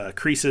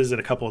creases in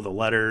a couple of the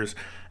letters.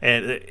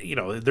 And,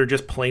 they're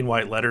just plain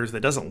white letters. That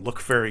doesn't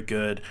look very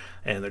good,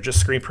 and they're just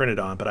screen printed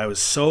on. But I was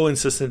so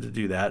insistent to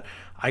do that.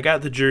 I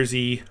got the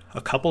jersey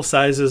a couple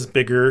sizes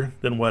bigger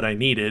than what I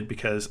needed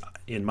because,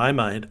 in my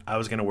mind, I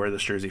was going to wear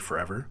this jersey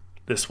forever.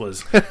 This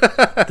was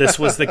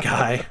the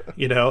guy,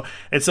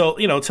 And so,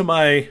 to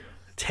my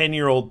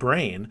 10-year-old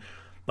brain,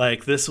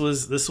 like this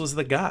was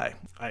the guy.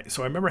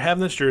 So I remember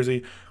having this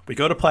jersey. We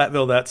go to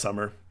Platteville that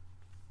summer.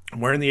 I'm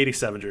wearing the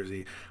 87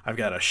 jersey. I've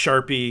got a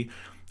Sharpie.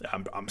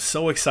 I'm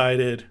so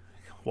excited.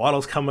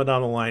 Waddle's coming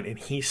down the line, and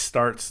he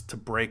starts to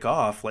break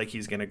off like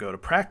he's going to go to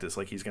practice.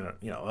 Like he's going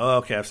to,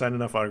 okay, I've signed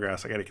enough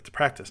autographs. I got to get to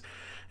practice.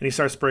 And he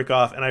starts to break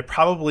off, and I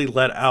probably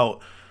let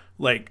out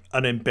like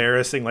an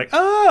embarrassing,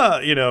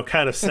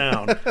 kind of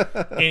sound.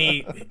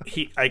 And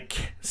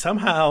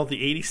somehow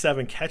the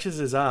 87 catches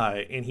his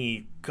eye, and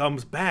he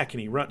comes back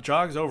and he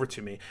jogs over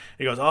to me.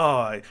 He goes,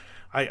 "Oh,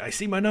 I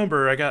see my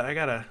number. I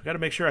gotta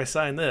make sure I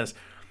sign this."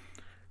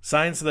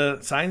 Signs the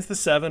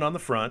 7 on the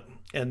front,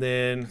 and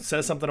then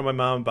says something to my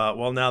mom about,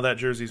 well, now that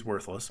jersey's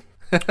worthless.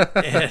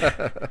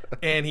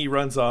 and he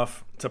runs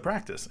off to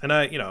practice. And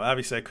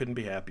obviously I couldn't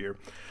be happier.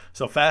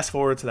 So fast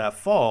forward to that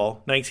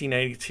fall,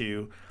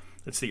 1992.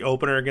 It's the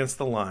opener against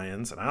the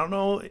Lions. And I don't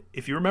know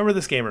if you remember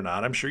this game or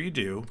not. I'm sure you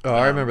do. Oh,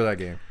 I remember that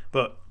game.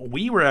 But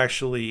we were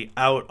actually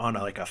out on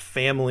a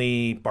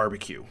family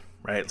barbecue,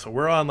 right? So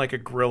we're on a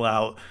grill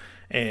out,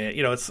 and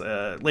it's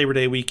Labor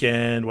Day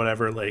weekend,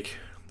 whatever,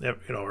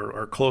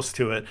 or close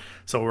to it.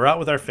 So we're out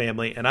with our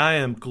family, and I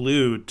am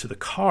glued to the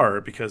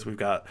car because we've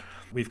got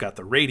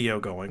the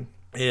radio going,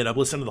 and I'm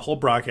listening to the whole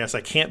broadcast.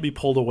 I can't be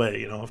pulled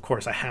away. Of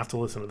course, I have to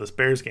listen to this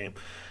Bears game.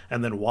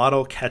 And then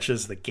Waddle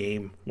catches the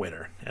game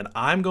winner, and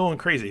I'm going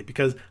crazy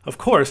because, of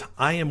course,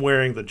 I am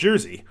wearing the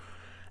jersey.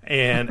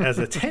 And as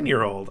a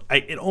 10-year-old,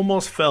 it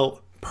almost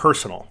felt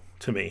personal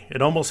to me. It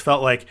almost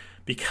felt like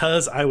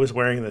because I was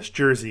wearing this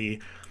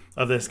jersey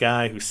of this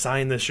guy who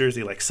signed this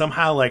jersey,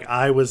 somehow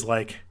I was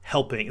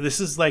helping. This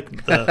is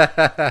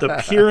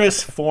the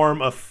purest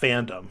form of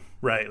fandom,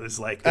 right? It's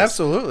this,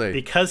 absolutely,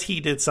 because he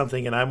did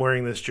something and I'm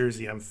wearing this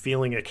jersey, I'm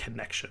feeling a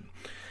connection.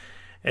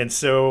 And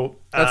so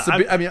that's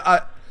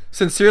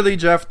sincerely,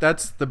 Jeff,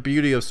 that's the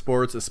beauty of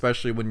sports,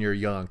 especially when you're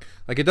young.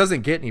 It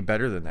doesn't get any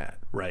better than that.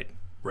 Right.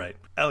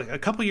 A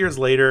couple years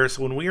later,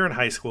 so when we were in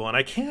high school, and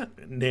I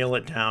can't nail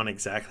it down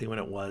exactly when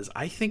it was,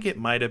 I think it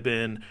might have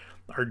been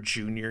our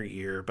junior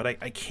year, but I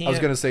can't. I was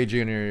going to say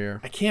junior year.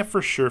 I can't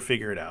for sure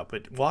figure it out,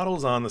 but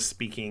Waddle's on the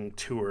speaking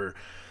tour,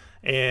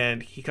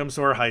 and he comes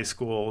to our high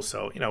school.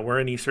 So, we're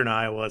in Eastern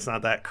Iowa. It's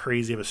not that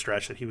crazy of a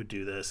stretch that he would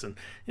do this. And,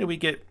 we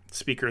get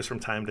speakers from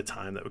time to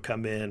time that would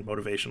come in,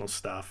 motivational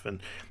stuff. And,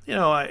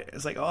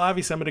 it's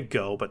obviously I'm going to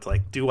go, but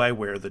do I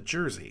wear the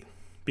jersey?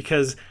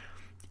 Because,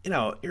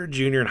 you're a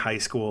junior in high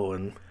school,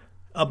 and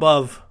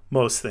above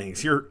most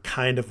things, you're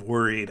kind of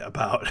worried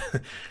about,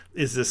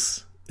 is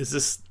this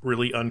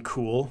really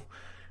uncool?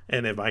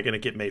 And am I going to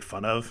get made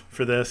fun of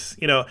for this?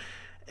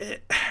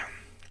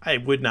 I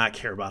would not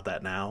care about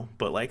that now,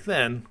 but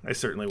then I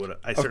certainly would.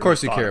 Of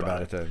course you care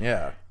about it then,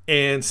 yeah.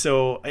 And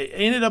so I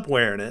ended up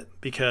wearing it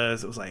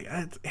because it was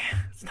it's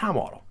Tom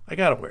Waddle. I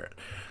got to wear it.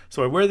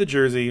 So I wear the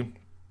jersey.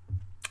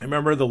 I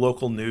remember the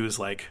local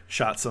news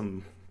shot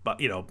some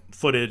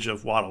footage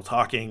of Waddle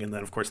talking, and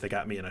then of course they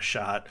got me in a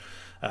shot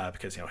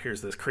because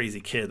here's this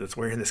crazy kid that's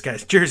wearing this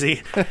guy's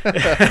jersey.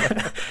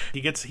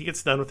 He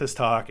gets done with his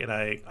talk, and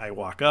I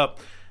walk up,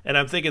 and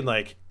I'm thinking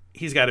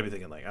he's got to be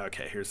thinking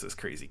okay, here's this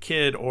crazy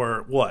kid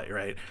or what,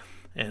 right?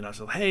 And I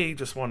was hey,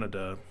 just wanted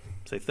to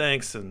say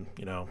thanks, and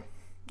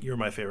you're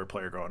my favorite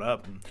player growing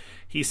up. And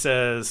he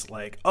says,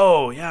 like,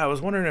 oh yeah, I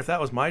was wondering if that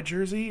was my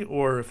jersey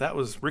or if that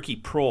was Ricky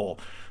Prohl,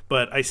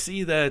 but I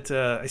see that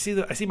I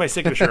see my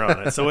signature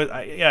on it, so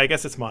I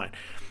guess it's mine.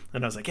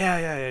 And I was like,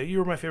 yeah, you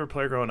were my favorite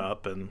player growing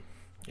up, and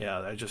yeah,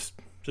 I just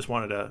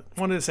wanted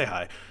to say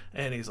hi.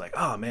 And he's like,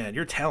 oh man,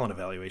 your talent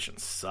evaluation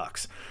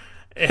sucks.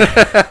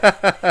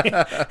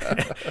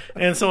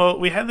 And so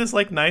we had this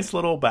like nice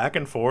little back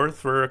and forth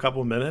for a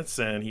couple of minutes,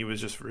 and he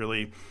was just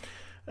really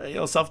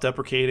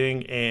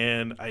self-deprecating,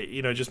 and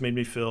it just made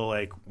me feel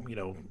like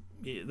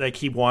like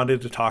he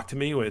wanted to talk to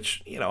me,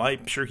 which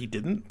I'm sure he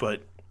didn't,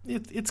 but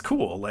it's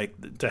cool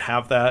like to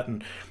have that.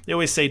 And they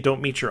always say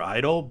don't meet your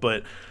idol,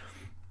 but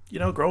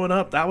growing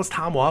up, that was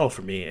Tom Waddle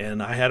for me,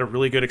 and I had a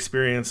really good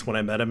experience when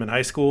I met him in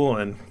high school.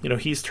 And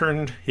he's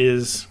turned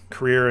his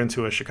career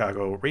into a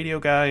Chicago radio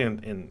guy,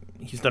 and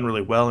he's done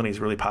really well, and he's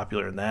really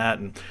popular in that.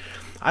 And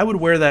I would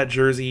wear that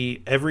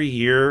jersey every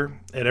year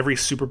at every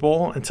Super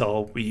Bowl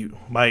until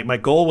my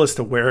goal was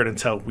to wear it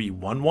until we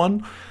won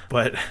one,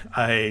 but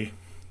I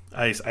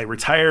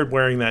retired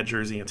wearing that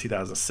jersey in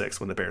 2006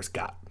 when the Bears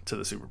got to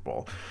the Super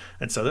Bowl.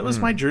 And so that was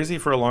my jersey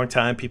for a long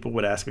time. People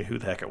would ask me who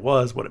the heck it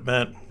was, what it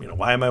meant.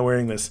 Why am I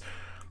wearing this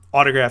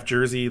autographed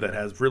jersey that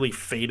has really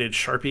faded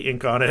Sharpie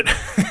ink on it?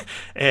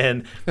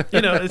 And,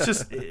 it's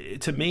just,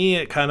 to me,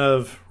 it kind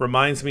of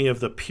reminds me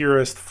of the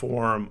purest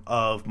form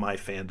of my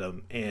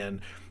fandom.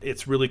 And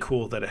it's really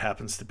cool that it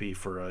happens to be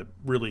for a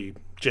really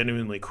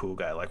genuinely cool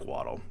guy like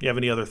Waddle. You have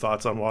any other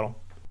thoughts on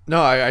Waddle?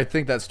 No, I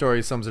think that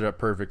story sums it up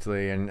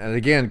perfectly. And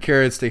again,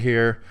 curious to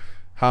hear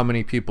how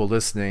many people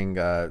listening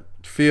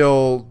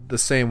feel the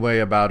same way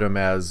about him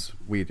as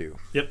we do.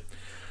 Yep.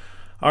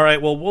 All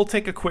right, well, we'll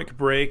take a quick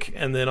break,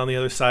 and then on the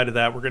other side of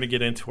that, we're going to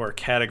get into our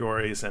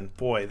categories. And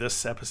boy,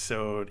 this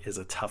episode is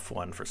a tough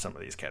one for some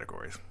of these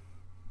categories.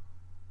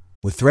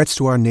 With threats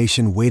to our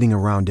nation waiting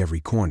around every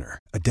corner,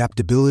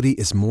 adaptability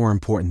is more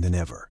important than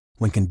ever.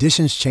 When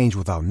conditions change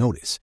without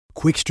notice,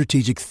 quick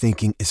strategic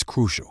thinking is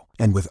crucial.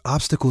 And with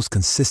obstacles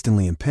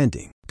consistently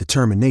impending,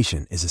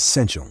 determination is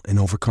essential in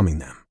overcoming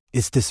them.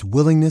 It's this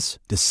willingness,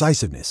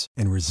 decisiveness,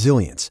 and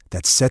resilience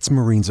that sets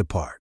Marines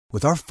apart.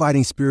 With our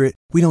fighting spirit,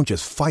 we don't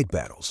just fight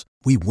battles,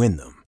 we win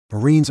them.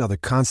 Marines are the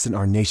constant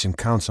our nation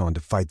counts on to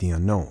fight the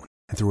unknown.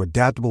 And through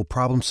adaptable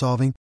problem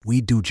solving,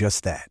 we do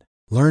just that.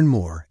 Learn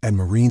more at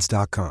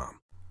marines.com.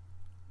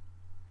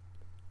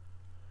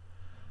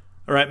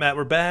 All right, Matt,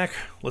 we're back.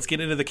 Let's get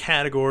into the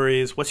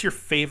categories. What's your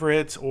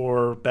favorite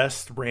or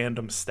best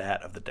random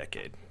stat of the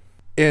decade?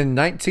 In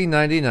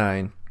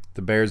 1999,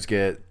 the Bears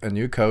get a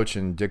new coach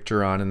in Dick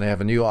Duran, and they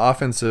have a new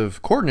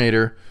offensive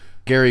coordinator,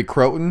 Gary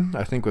Crowton,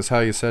 I think was how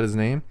you said his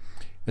name.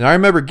 And I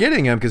remember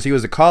getting him because he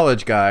was a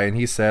college guy, and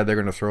he said they're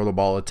going to throw the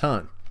ball a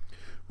ton.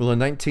 Well, in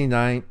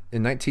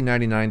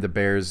 1999, the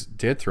Bears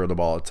did throw the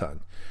ball a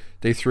ton.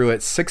 They threw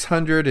it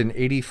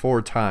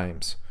 684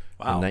 times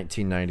in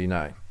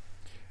 1999.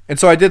 And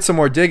so I did some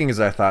more digging as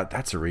I thought,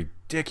 that's a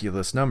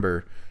ridiculous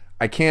number.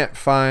 I can't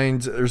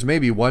find, there's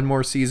maybe one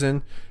more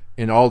season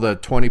in all the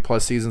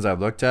 20-plus seasons I've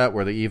looked at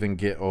where they even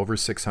get over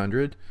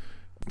 600.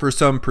 For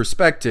some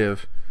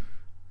perspective,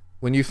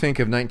 when you think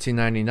of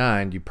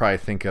 1999, you probably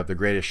think of the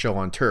greatest show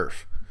on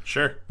turf.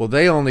 Sure. Well,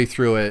 they only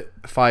threw it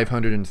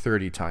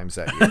 530 times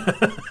that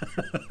year.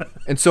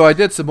 And so I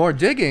did some more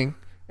digging,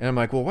 and I'm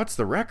like, well, what's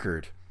the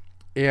record?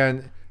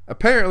 And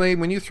apparently,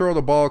 when you throw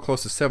the ball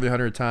close to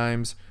 700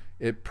 times,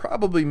 it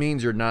probably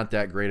means you're not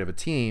that great of a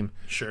team.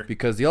 Sure.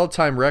 Because the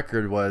all-time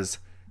record was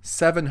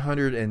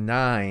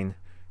 709,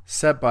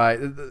 set by,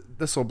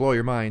 this will blow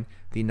your mind,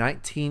 the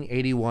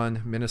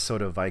 1981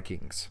 Minnesota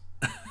Vikings,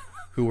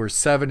 who were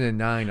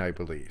 7-9, I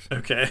believe.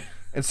 Okay.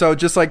 And so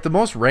just like the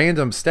most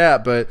random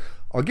stat, but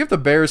I'll give the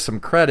Bears some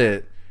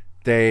credit.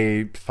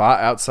 They thought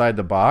outside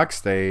the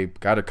box. They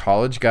got a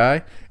college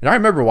guy. And I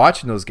remember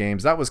watching those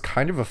games. That was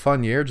kind of a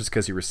fun year just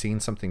because you were seeing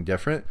something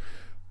different.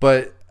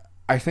 But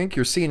I think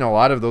you're seeing a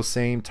lot of those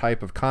same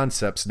type of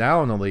concepts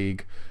now in the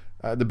league.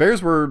 The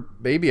Bears were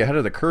maybe ahead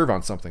of the curve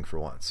on something for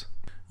once.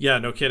 Yeah,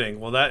 no kidding.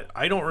 Well,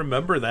 I don't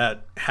remember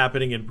that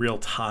happening in real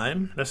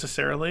time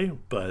necessarily,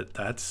 but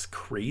that's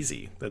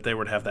crazy that they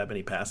would have that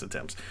many pass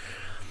attempts.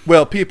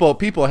 Well,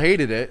 people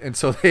hated it, and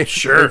so they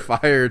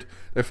fired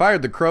the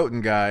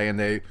Crowton guy, and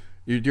do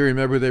you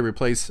remember who they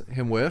replaced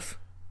him with?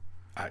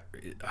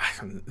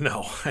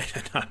 No, I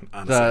did not.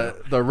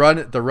 Honestly, the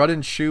run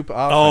and shoot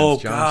offense. Oh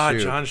God,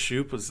 John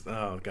Shoop was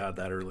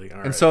that early.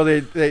 All right. So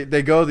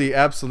they go the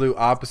absolute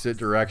opposite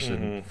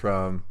direction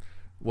from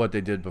what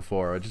they did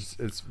before.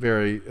 It's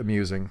very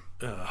amusing.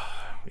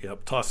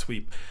 Yep, toss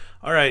sweep.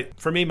 All right,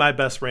 for me, my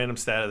best random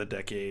stat of the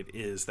decade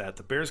is that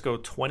the Bears go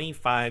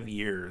 25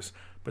 years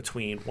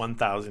between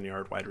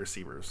 1,000-yard wide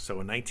receivers. So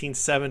in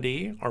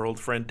 1970, our old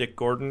friend Dick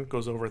Gordon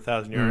goes over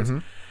 1,000 yards.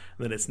 And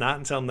then it's not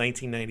until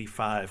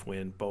 1995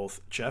 when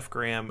both Jeff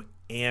Graham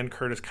and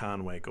Curtis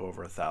Conway go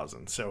over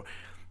 1,000. So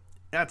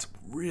that's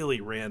really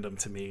random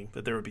to me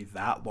that there would be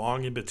that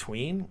long in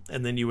between,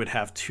 and then you would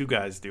have two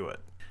guys do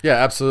it. Yeah,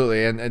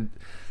 absolutely. And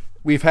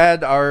we've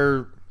had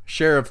our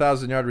share of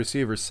 1,000-yard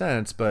receivers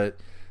since, but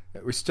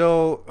We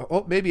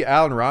still, maybe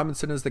Allen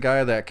Robinson is the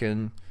guy that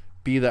can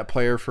be that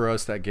player for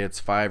us that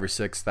gets 5 or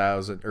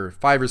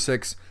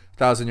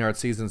 6,000 yard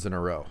seasons in a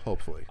row.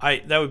 Hopefully,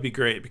 that would be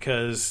great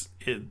because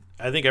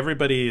I think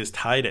everybody is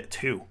tied at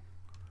 2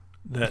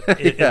 in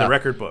the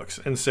record books,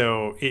 and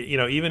so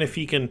even if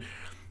he can,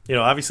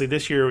 obviously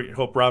this year we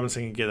hope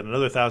Robinson can get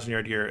another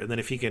 1,000-yard year, and then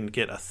if he can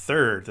get a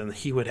third, then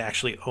he would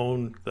actually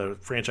own the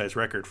franchise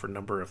record for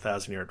number of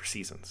 1,000-yard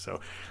seasons. So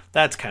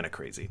that's kind of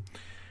crazy.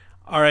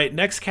 All right,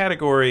 next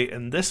category,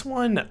 and this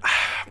one,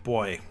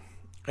 boy,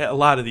 a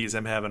lot of these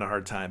I'm having a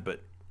hard time,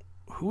 but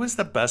who is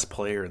the best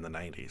player in the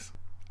 90s?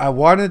 I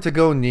wanted to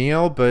go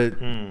Neil, but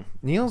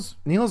Neil's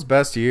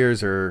best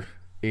years are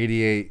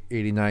 88,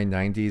 89,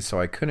 90, so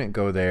I couldn't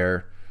go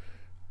there.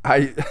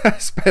 I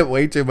spent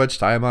way too much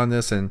time on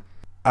this, and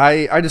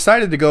I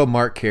decided to go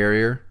Mark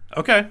Carrier.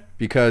 Okay.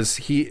 Because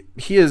he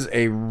is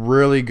a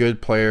really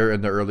good player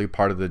in the early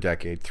part of the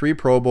decade. 3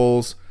 Pro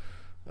Bowls.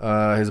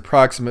 His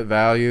approximate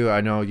value, I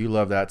know you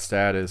love that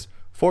stat, is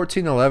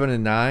 14, 11,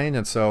 and 9,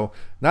 and so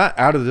not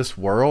out of this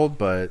world,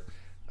 but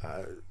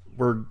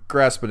we're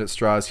grasping at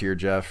straws here,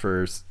 Jeff.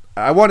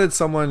 I wanted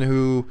someone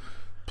who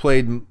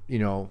played,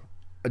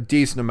 a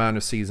decent amount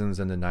of seasons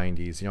in the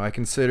 90s. I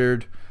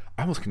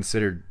almost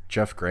considered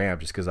Jeff Graham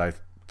just because I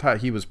thought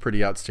he was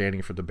pretty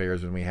outstanding for the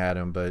Bears when we had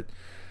him, but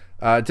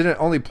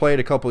only played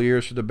a couple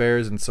years for the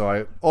Bears, and so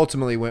I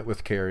ultimately went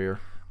with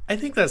Carrier. I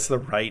think that's the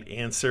right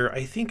answer.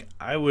 I think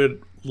I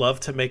would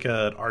love to make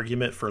an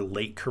argument for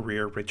late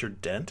career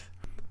Richard Dent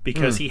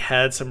because he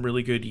had some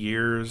really good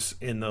years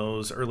in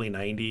those early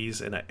 90s.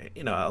 And,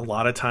 a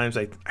lot of times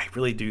I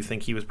really do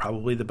think he was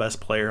probably the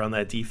best player on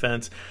that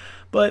defense.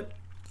 But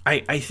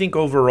I think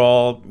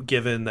overall,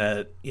 given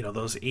that,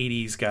 those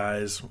 80s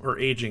guys were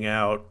aging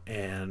out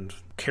and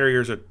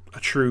Carrier's a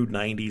true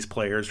 90s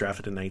player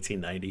drafted in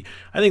 1990,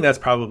 I think that's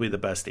probably the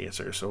best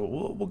answer. So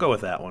we'll go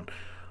with that one.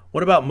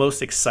 What about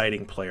most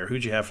exciting player?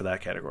 Who'd you have for that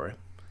category?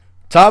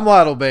 Tom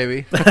Waddle,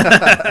 baby.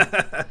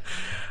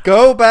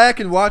 Go back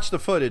and watch the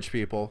footage,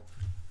 people.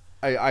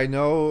 I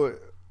know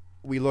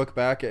we look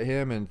back at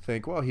him and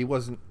think, well, he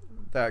wasn't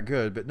that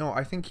good. But no,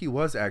 I think he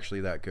was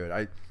actually that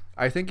good.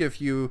 I think if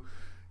you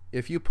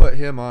put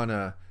him on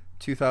a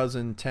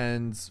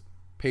 2010s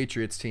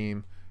Patriots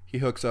team, he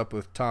hooks up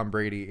with Tom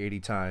Brady 80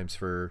 times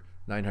for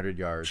 900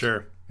 yards.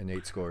 Sure. And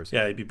 8 scores.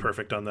 Yeah, he'd be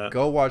perfect on that.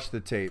 Go watch the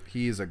tape.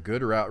 He is a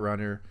good route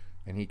runner,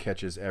 and he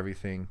catches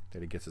everything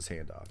that he gets his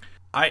hand off.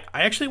 I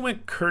actually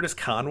went Curtis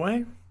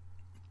Conway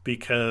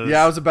because...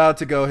 Yeah, I was about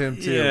to go him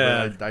too,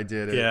 but I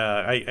did it.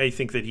 Yeah, I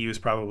think that he was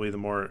probably the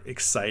more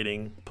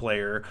exciting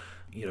player.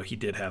 He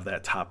did have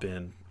that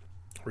top-end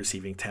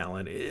receiving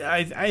talent.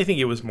 I think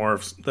it was more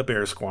of the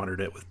Bears squandered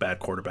it with bad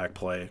quarterback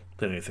play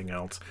than anything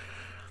else.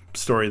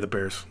 Story of the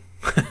Bears.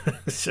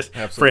 It's just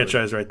Absolutely.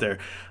 Franchise right there.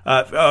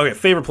 Okay,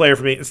 favorite player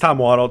for me is Tom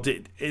Waddle.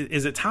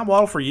 Is it Tom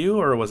Waddle for you,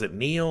 or was it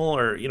Neil,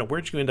 or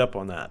where'd you end up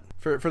on that?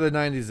 For the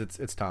 90s,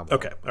 it's Tom Waddle.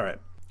 Okay, all right,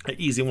 an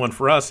easy one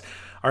for us.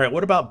 All right,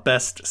 what about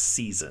best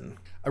season?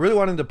 I really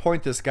wanted to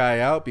point this guy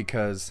out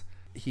because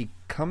he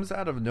comes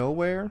out of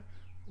nowhere,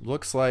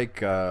 looks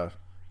like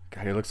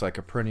he looks like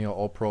a perennial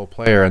All-Pro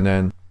player, and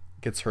then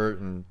gets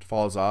hurt and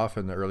falls off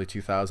in the early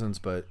 2000s,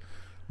 but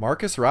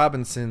Marcus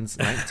Robinson's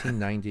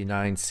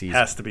 1999 season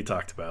has to be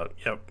talked about.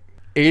 Yep.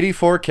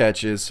 84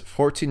 catches,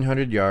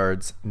 1,400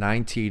 yards,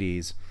 9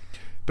 TDs.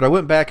 But I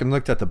went back and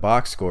looked at the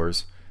box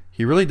scores.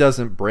 He really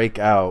doesn't break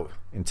out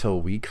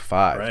until week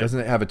 5. Right.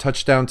 Doesn't have a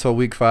touchdown until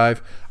week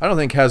 5. I don't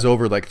think has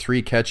over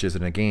 3 catches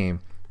in a game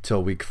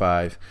till week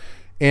 5.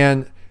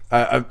 And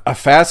a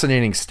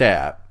fascinating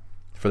stat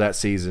for that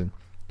season,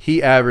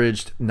 he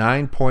averaged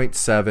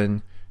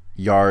 9.7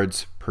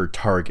 yards per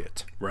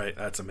target. Right,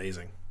 that's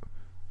amazing.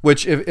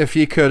 Which, if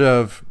he could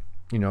have,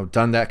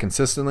 done that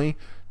consistently,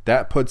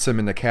 that puts him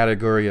in the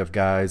category of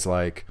guys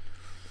like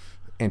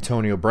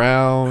Antonio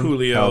Brown,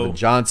 Julio, Calvin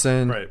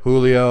Johnson, right.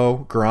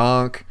 Julio,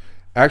 Gronk.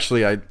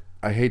 Actually,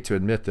 I hate to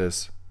admit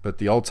this, but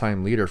the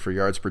all-time leader for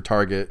yards per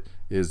target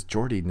is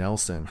Jordy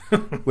Nelson,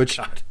 which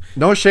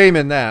no shame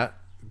in that.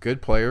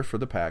 Good player for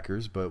the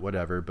Packers, but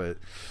whatever. But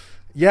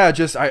yeah,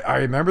 just I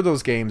remember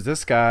those games.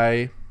 This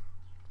guy,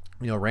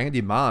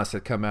 Randy Moss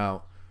had come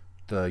out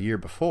the year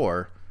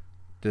before.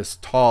 This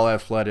tall,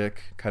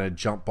 athletic, kind of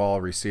jump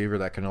ball receiver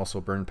that can also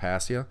burn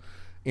past you.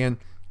 And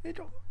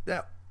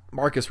that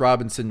Marcus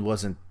Robinson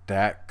wasn't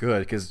that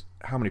good because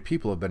how many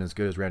people have been as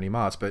good as Randy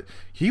Moss? But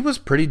he was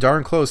pretty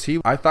darn close.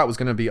 I thought was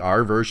going to be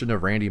our version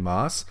of Randy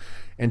Moss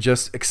and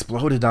just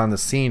exploded on the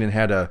scene and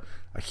had a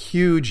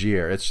huge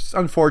year. It's just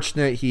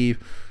unfortunate he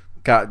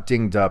got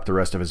dinged up the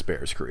rest of his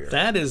Bears career.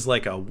 That is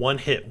like a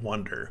one-hit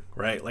wonder,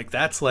 right?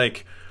 That's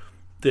like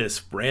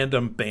this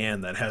random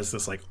band that has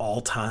this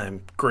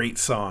all-time great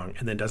song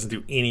and then doesn't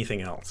do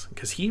anything else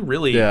because he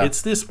really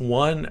it's this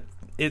one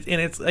and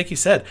it's like you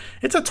said,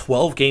 it's a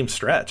 12-game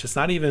stretch. It's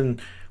not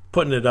even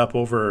putting it up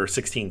over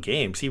 16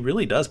 games. He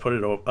really does put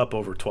it up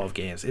over 12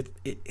 games.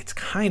 It's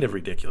kind of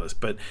ridiculous,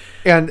 but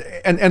and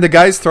the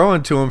guys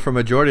throwing to him for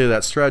majority of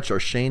that stretch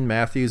are Shane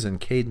Matthews and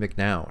Cade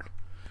McNown,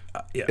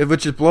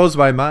 which just blows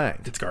my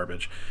mind. It's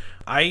garbage.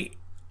 I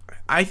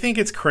think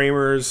it's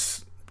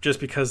Kramer's just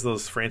because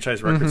those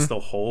franchise records still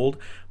hold,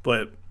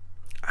 but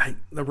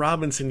the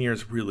Robinson year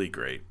is really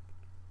great.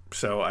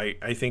 So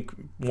I think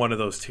one of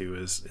those two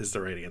is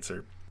the right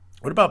answer.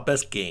 What about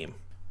best game?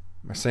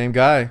 My same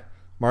guy,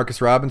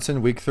 Marcus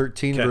Robinson, Week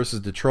 13 versus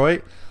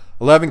Detroit.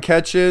 11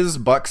 catches,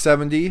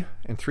 $170,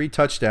 and 3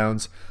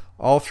 touchdowns,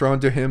 all thrown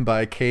to him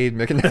by Cade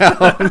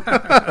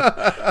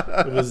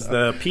McNown. It was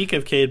the peak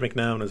of Cade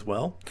McNown as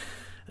well.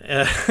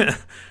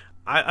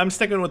 I'm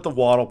sticking with the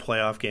Waddle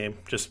playoff game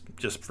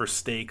just for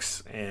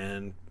stakes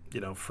and,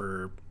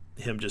 for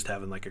him just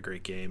having like a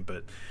great game.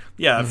 But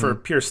yeah, for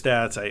pure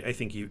stats, I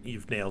think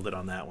you've nailed it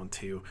on that one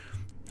too.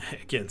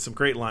 Again, some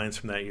great lines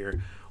from that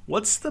year.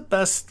 What's the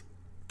best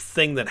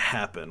thing that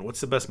happened?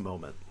 What's the best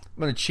moment?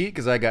 I'm going to cheat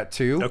because I got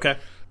 2. Okay.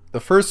 The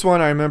first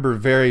one I remember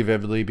very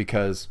vividly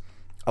because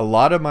a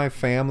lot of my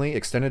family,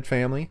 extended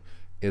family,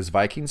 is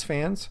Vikings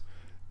fans.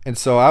 And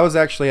so I was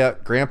actually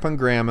at Grandpa and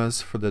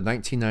Grandma's for the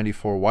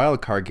 1994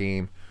 wild card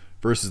game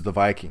versus the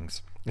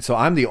Vikings. And so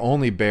I'm the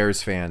only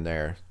Bears fan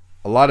there.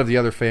 A lot of the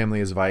other family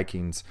is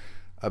Vikings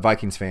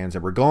fans.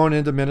 And we're going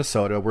into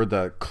Minnesota. We're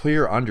the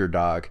clear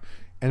underdog.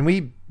 And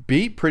we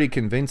beat pretty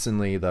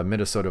convincingly the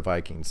Minnesota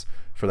Vikings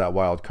for that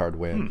wild card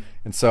win.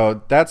 And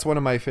so that's one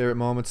of my favorite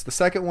moments. The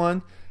second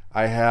one,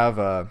 I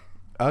have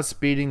us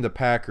beating the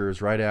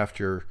Packers right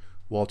after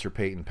Walter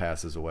Payton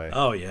passes away.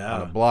 Oh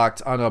yeah,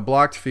 on a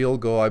blocked field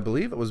goal. I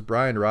believe it was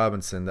Brian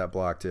Robinson that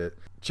blocked it.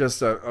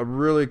 Just a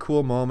really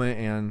cool moment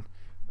and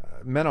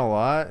meant a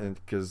lot. And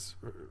because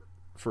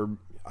for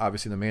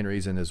obviously the main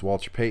reason is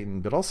Walter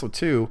Payton, but also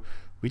too,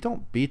 we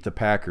don't beat the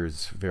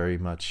Packers very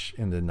much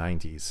in the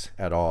 90s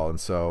at all. And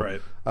so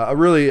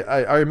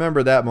I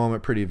remember that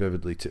moment pretty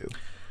vividly too.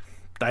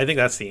 I think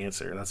that's the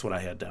answer. That's what I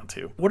had down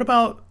too. What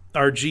about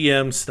our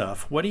GM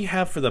stuff? What do you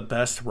have for the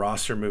best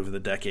roster move of the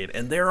decade?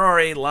 And there are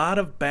a lot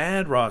of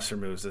bad roster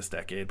moves this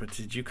decade, but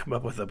did you come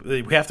up with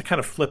we have to kind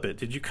of flip it.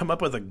 Did you come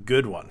up with a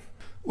good one?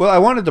 Well, I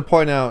wanted to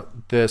point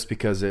out this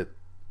because it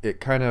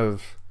kind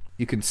of,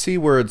 you can see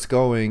where it's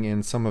going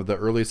in some of the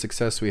early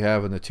success we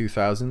have in the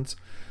 2000s.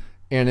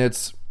 And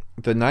it's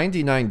the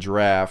 99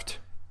 draft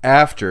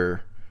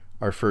after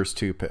our first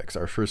 2 picks.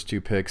 Our first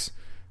 2 picks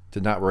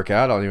did not work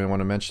out. I don't even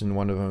want to mention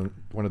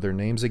one of their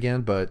names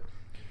again, but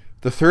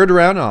the third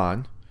round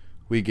on,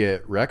 we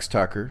get Rex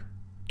Tucker,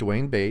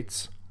 Dwayne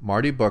Bates,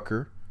 Marty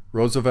Booker,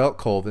 Roosevelt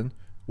Colvin,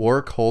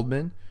 Warwick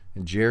Holdman,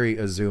 and Jerry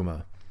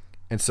Azuma.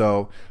 And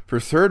so for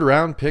third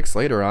round picks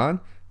later on,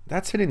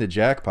 that's hitting the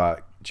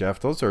jackpot, Jeff.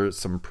 Those are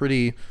some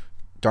pretty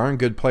darn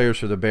good players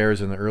for the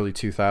Bears in the early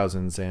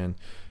 2000s. And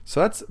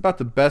so that's about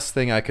the best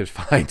thing I could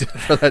find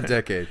for that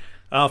decade.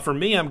 For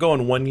me, I'm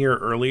going 1 year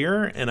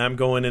earlier, and I'm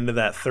going into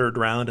that third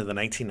round of the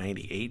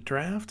 1998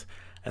 draft,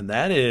 and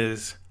that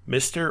is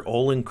Mr.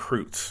 Olin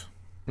Kreutz.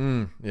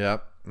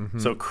 Yep. Mm-hmm.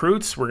 So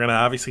Kreutz, we're going to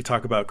obviously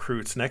talk about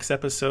Kreutz next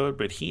episode,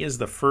 but he is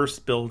the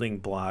first building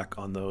block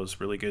on those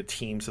really good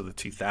teams of the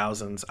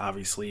 2000s,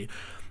 obviously.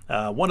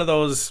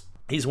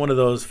 He's one of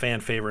those fan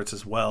favorites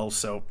as well.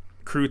 So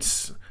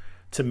Kreutz,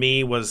 to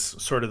me, was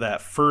sort of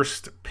that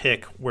first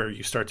pick where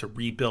you start to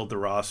rebuild the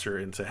roster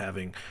into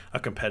having a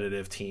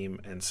competitive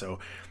team. And so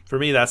for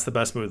me, that's the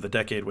best move of the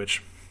decade,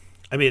 which,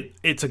 I mean,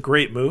 it's a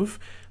great move,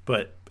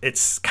 but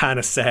it's kind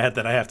of sad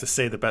that I have to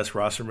say the best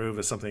roster move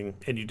is something,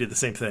 and you did the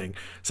same thing,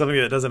 something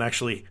that doesn't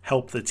actually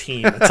help the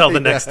team until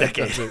the next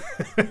decade.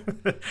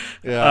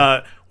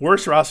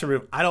 Worst roster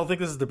move, I don't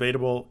think this is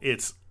debatable.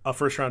 It's a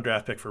first-round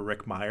draft pick for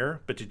Rick Mirer,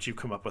 but did you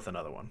come up with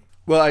another one?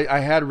 Well, I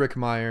had Rick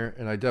Mirer,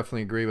 and I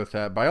definitely agree with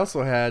that, but I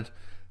also had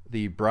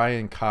the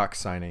Brian Cox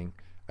signing.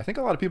 I think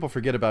a lot of people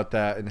forget about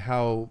that and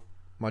how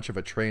much of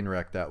a train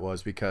wreck that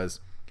was, because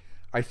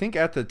I think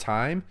at the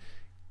time,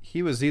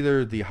 he was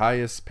either the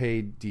highest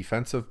paid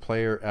defensive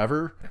player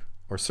ever,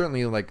 or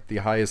certainly like the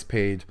highest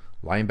paid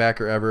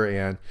linebacker ever.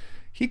 And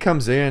he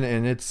comes in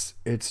and it's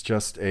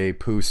just a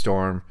poo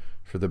storm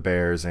for the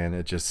Bears. And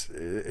it's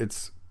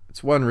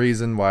one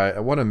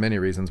of many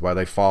reasons why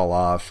they fall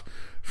off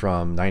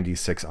from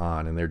 96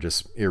 on, and they're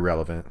just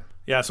irrelevant.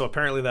 Yeah. So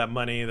apparently that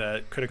money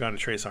that could have gone to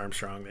Trace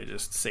Armstrong, they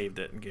just saved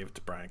it and gave it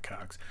to Brian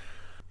Cox.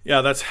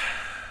 Yeah. That's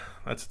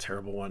a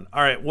terrible one.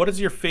 All right. What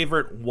is your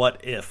favorite what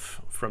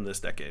if from this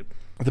decade?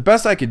 The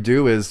best I could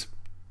do is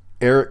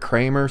Eric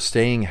Kramer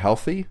staying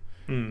healthy,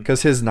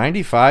 because his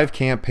 95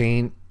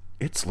 campaign,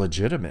 it's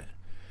legitimate.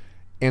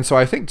 And so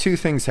I think 2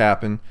 things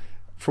happen.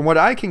 From what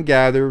I can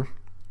gather,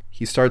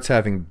 he starts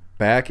having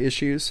back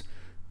issues,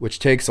 which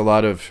takes a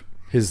lot of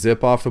his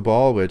zip off the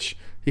ball, which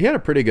he had a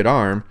pretty good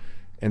arm.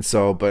 And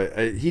so,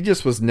 but he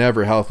just was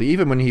never healthy.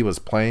 Even when he was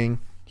playing,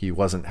 he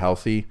wasn't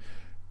healthy.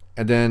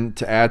 And then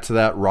to add to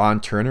that, Ron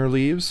Turner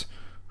leaves,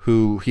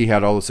 who he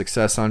had all the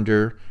success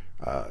under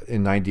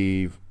in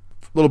 90, a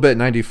little bit in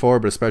 94,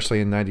 but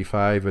especially in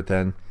 95. But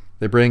then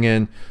they bring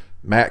in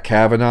Matt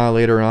Cavanaugh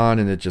later on,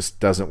 and it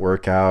just doesn't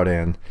work out.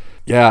 And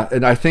yeah,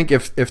 and I think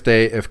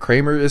if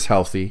Kramer is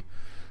healthy,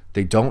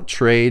 they don't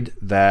trade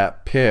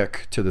that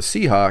pick to the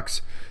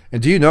Seahawks.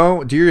 And do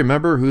you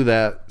remember who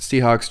that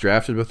Seahawks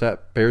drafted with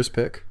that Bears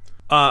pick?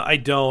 I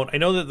don't. I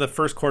know that the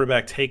first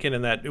quarterback taken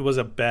in that, it was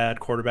a bad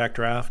quarterback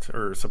draft,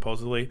 or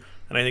supposedly,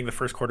 and I think the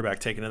first quarterback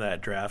taken in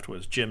that draft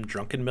was Jim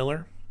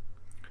Druckenmiller.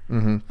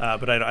 Mm-hmm.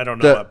 But I don't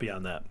know about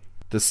beyond that.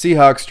 The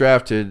Seahawks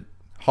drafted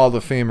Hall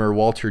of Famer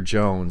Walter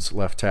Jones,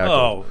 left tackle.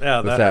 Oh,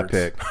 yeah, with that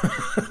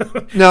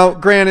pick. Now,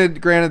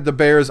 granted, the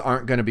Bears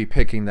aren't going to be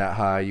picking that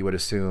high. You would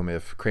assume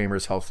if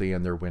Kramer's healthy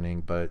and they're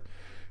winning, but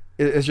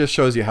it just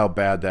shows you how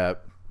bad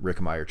that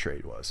Rick Meyer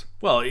trade was.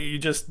 Well, you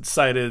just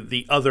decided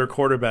the other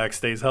quarterback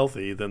stays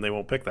healthy, then they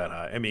won't pick that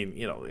high. I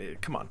mean,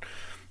 come on,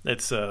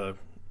 it's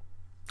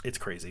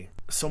crazy.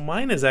 So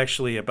mine is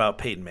actually about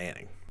Peyton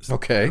Manning.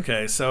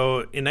 Okay. So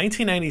in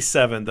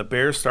 1997, the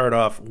Bears start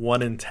off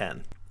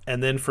 1-10,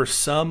 and then for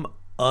some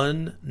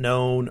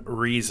unknown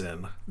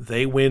reason,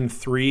 they win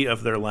 3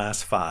 of their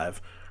last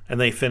 5, and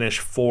they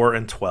finish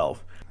 4-12.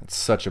 It's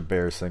such a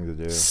Bears thing to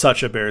do.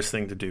 Such a Bears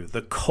thing to do.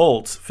 The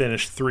Colts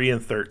finish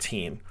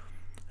 3-13.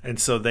 And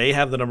so they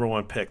have the number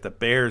 1 pick. The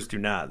Bears do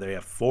not. They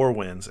have 4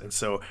 wins. And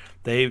so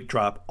they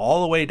drop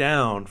all the way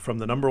down from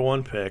the number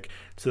 1 pick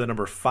to the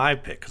number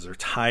 5 pick because they're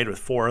tied with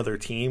 4 other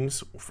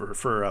teams for a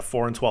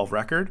 4-12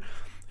 record.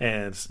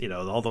 And,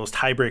 all those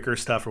tiebreaker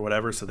stuff or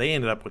whatever. So they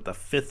ended up with the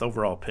 5th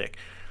overall pick.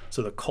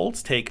 So the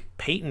Colts take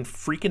Peyton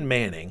freaking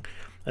Manning,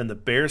 and the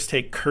Bears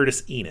take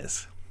Curtis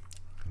Enis.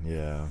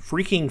 Yeah.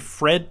 Freaking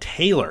Fred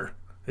Taylor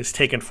is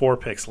taken 4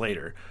 picks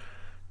later.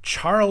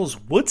 Charles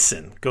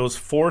Woodson goes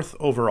 4th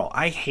overall.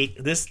 I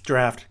hate this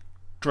draft,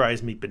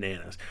 drives me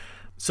bananas.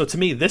 So to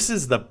me, this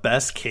is the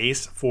best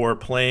case for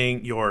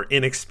playing your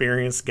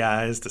inexperienced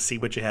guys to see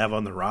what you have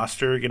on the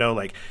roster.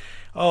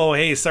 Oh,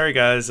 hey, sorry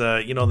guys,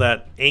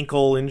 that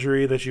ankle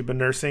injury that you've been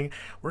nursing,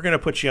 we're going to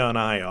put you on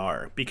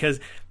IR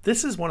because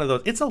this is one of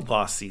those, it's a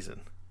lost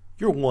season.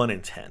 You're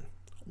 1-10.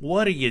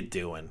 What are you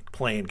doing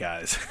playing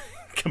guys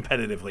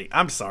competitively?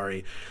 I'm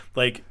sorry.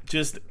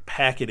 Just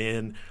pack it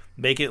in,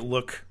 make it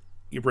look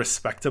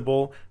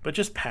respectable, but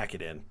just pack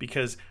it in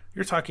because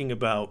you're talking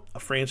about a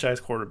franchise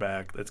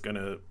quarterback that's going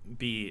to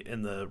be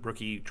in the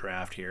rookie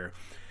draft here.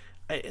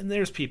 And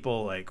there's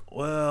people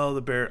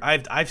the Bears,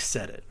 I've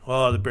said it.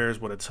 The Bears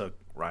would have took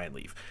Ryan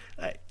Leaf.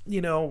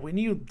 When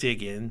you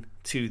dig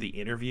into the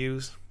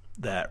interviews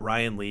that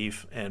Ryan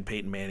Leaf and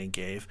Peyton Manning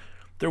gave,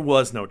 there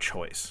was no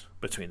choice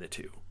between the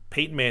two.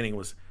 Peyton Manning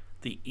was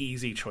the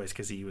easy choice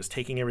because he was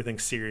taking everything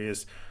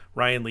serious.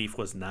 Ryan Leaf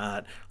was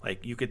not.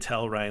 You could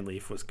tell Ryan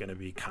Leaf was going to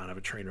be kind of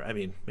a trainer. I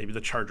mean, maybe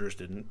the Chargers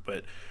didn't,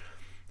 but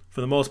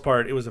for the most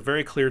part, it was a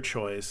very clear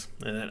choice.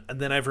 And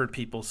then I've heard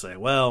people say,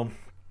 well,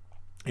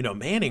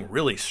 Manning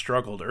really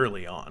struggled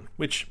early on,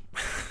 which,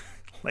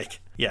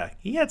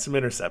 he had some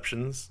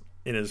interceptions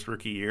in his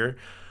rookie year,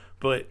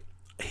 but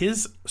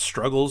his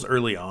struggles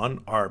early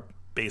on are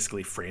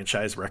basically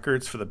franchise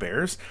records for the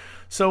Bears.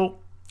 So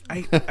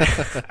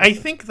I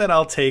think that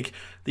I'll take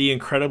the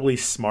incredibly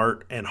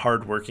smart and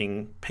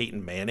hardworking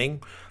Peyton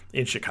Manning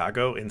in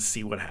Chicago and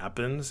see what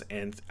happens.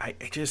 And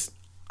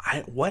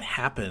what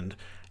happened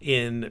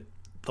in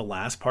the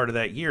last part of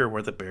that year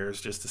where the Bears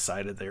just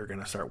decided they were going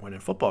to start winning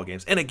football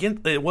games. And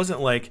again, it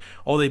wasn't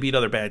they beat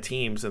other bad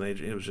teams and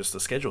it was just a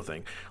schedule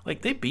thing.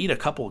 They beat a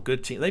couple of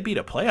good teams. They beat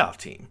a playoff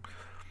team.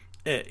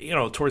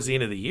 Towards the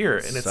end of the year,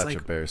 and it's such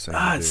a Bears thing to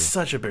do. It's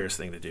such a Bears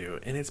thing to do,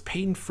 and it's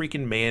Peyton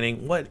freaking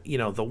Manning.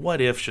 The what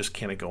ifs just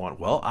can't go on.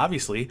 Well,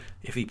 obviously,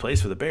 if he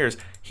plays for the Bears,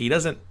 he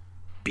doesn't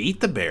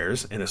beat the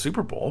Bears in a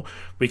Super Bowl.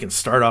 We can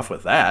start off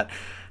with that,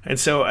 and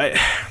so I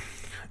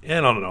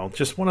don't know,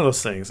 just one of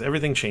those things.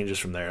 Everything changes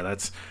from there.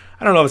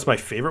 I don't know if it's my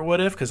favorite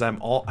what if because I'm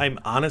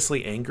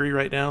honestly angry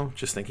right now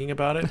just thinking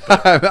about it.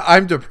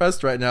 I'm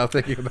depressed right now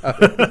thinking about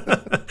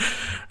it.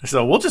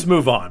 So we'll just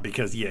move on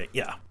because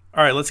yeah.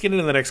 All right, let's get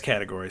into the next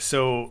category.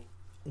 So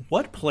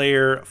what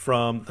player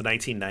from the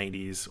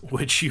 1990s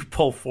would you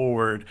pull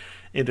forward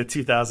into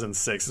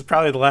 2006? It's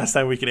probably the last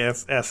time we can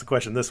ask the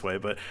question this way,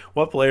 but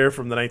what player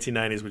from the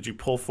 1990s would you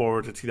pull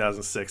forward to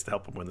 2006 to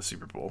help them win the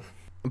Super Bowl?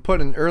 I'm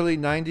putting early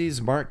 90s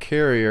Mark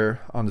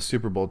Carrier on the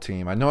Super Bowl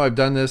team. I know I've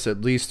done this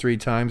at least 3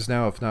 times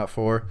now, if not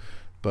 4,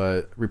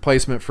 but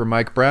replacement for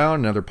Mike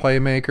Brown, another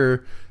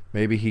playmaker.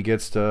 Maybe he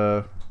gets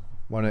to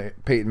one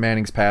of Peyton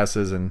Manning's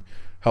passes and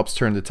helps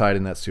turn the tide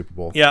in that Super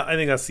Bowl. Yeah, I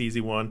think that's the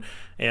easy one,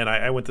 and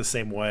I went the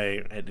same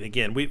way. And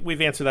again, we've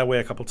answered that way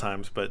a couple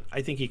times, but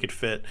I think he could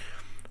fit.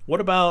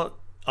 What about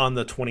on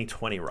the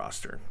 2020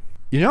 roster?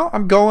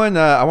 I'm going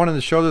I wanted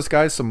to show this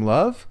guy some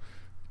love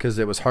because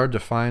it was hard to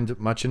find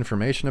much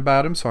information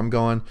about him, so I'm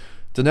going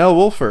Donnell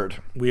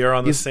Wolford. We are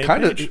on the same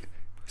page.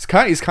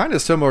 He's kind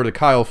of similar to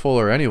Kyle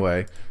Fuller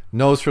anyway.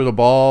 Nose for the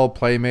ball,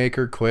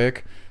 playmaker,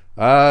 quick.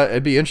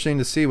 It'd be interesting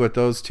to see what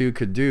those two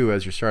could do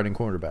as your starting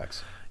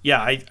quarterbacks. Yeah,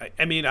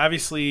 I mean,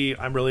 obviously,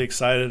 I'm really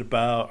excited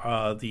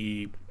about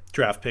the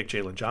draft pick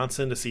Jalen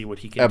Johnson to see what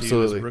he can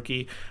do as a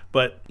rookie.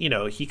 But,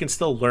 he can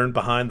still learn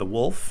behind the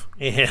wolf.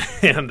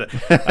 And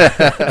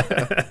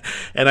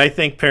and I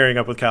think pairing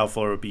up with Kyle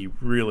Fuller would be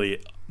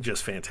really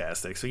just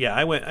fantastic. So, yeah,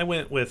 I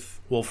went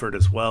with Wolford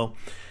as well.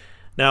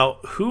 Now,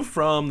 who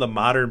from the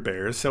modern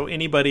Bears, so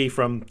anybody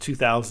from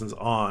 2000s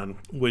on,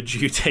 would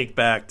you take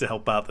back to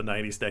help out the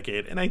 90s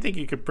decade? And I think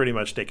you could pretty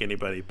much take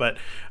anybody, but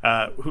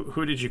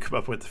who did you come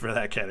up with for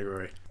that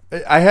category?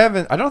 I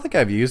don't think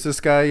I've used this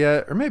guy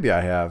yet, or maybe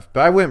I have,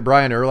 but I went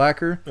Brian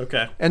Urlacher.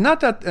 Okay. And not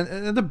that,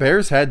 and the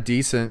Bears had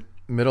decent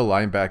middle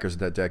linebackers in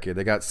that decade.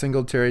 They got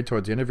Singletary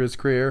towards the end of his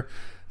career.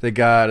 They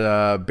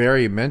got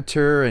Barry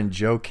Minter and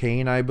Joe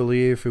Kane, I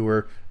believe, who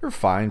were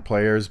fine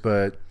players,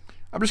 but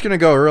I'm just going to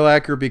go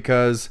Urlacher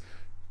because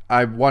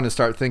I want to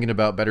start thinking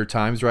about better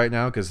times right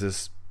now because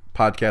this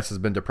podcast has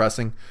been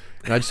depressing.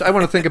 And I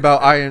want to think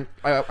about I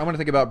want to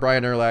think about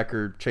Brian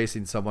Urlacher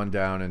chasing someone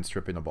down and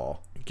stripping the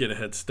ball. Get a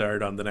head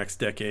start on the next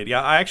decade.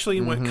 Yeah, I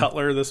actually went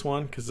Cutler this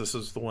one because this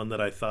is the one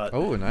that I thought.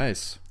 Oh,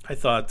 nice. I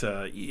thought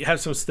you have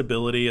some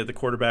stability at the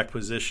quarterback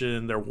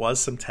position. There was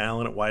some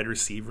talent at wide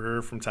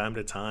receiver from time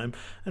to time.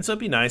 And so it'd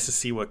be nice to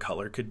see what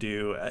Cutler could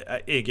do.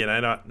 Again, I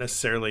don't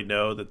necessarily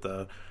know that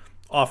the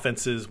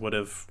offenses would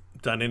have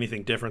done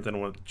anything different than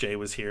when Jay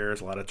was here.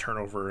 There's a lot of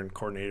turnover in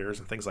coordinators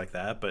and things like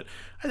that. But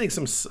I think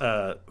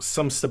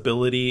some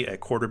stability at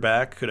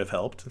quarterback could have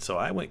helped. And so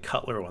I went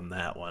Cutler on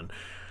that one.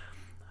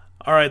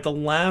 All right, the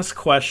last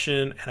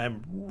question, and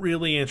I'm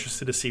really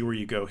interested to see where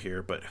you go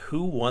here, but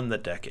who won the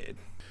decade?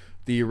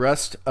 The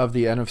rest of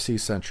the NFC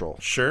Central.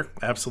 Sure,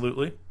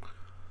 absolutely.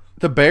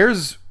 The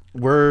Bears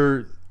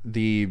were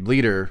the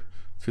leader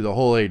through the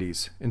whole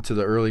 80s into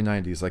the early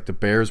 90s. Like the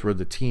Bears were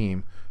the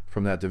team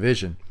from that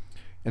division.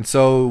 And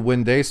so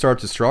when they start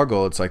to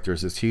struggle, it's like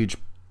there's this huge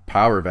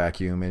power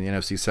vacuum in the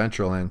NFC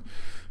Central, and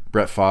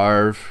Brett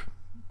Favre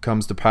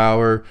comes to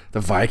power. The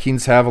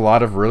Vikings have a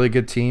lot of really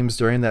good teams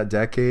during that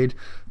decade.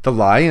 The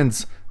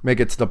Lions make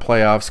it to the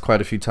playoffs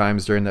quite a few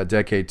times during that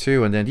decade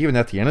too. And then even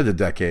at the end of the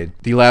decade,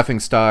 the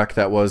laughingstock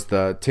that was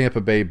the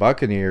Tampa Bay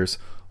Buccaneers,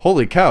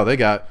 holy cow, they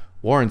got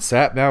Warren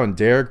Sapp now and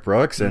Derek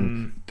Brooks,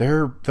 and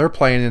they're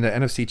playing in the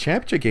NFC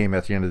Championship game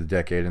at the end of the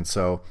decade. And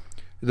so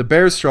the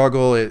Bears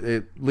struggle.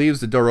 It leaves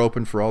the door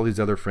open for all these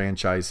other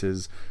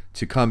franchises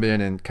to come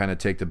in and kind of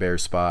take the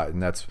Bears spot,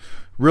 and that's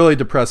really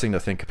depressing to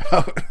think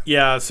about.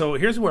 Yeah, so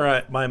here's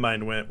where my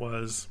mind went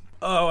was,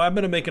 I'm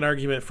going to make an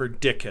argument for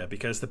Ditka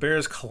because the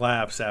Bears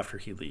collapse after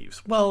he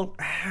leaves. Well,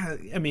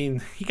 I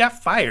mean, he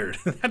got fired.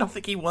 I don't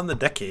think he won the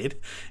decade.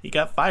 He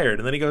got fired,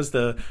 and then he goes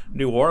to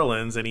New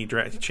Orleans and he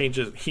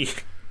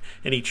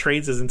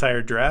trades his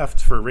entire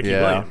draft for Ricky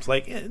Williams.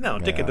 Like, no,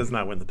 Ditka does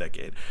not win the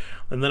decade.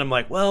 And then I'm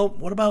like, well,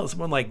 what about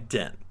someone like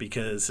Dent?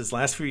 Because his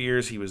last few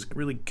years he was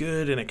really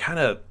good, and it kind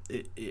of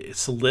it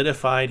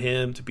solidified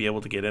him to be able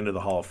to get into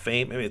the Hall of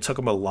Fame. I mean, it took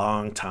him a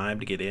long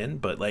time to get in,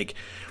 but like,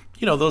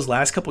 you know, those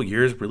last couple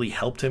years really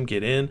helped him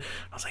get in.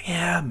 I was like,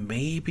 yeah,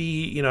 maybe.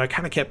 You know, I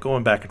kind of kept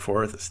going back and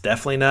forth. It's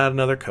definitely not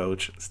another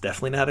coach. It's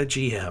definitely not a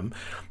GM.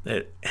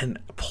 And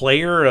a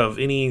player of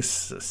any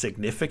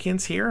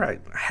significance here, I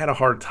had a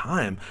hard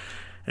time.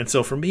 And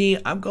so for me,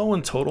 I'm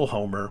going total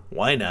homer.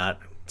 Why not?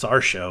 It's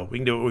our show. We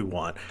can do what we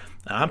want.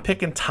 I'm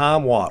picking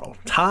Tom Waddle.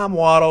 Tom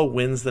Waddle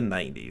wins the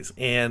 90s.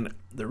 And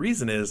the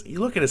reason is, you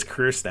look at his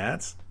career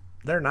stats,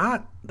 they're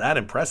not that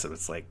impressive.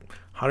 It's like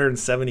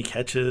 170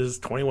 catches,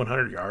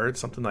 2,100 yards,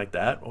 something like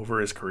that over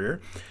his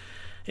career.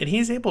 And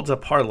he's able to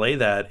parlay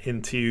that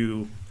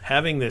into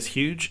having this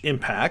huge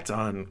impact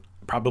on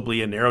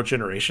probably a narrow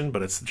generation,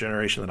 but it's the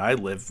generation that I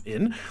live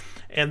in.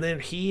 And then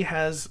he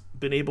has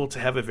been able to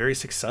have a very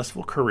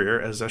successful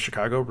career as a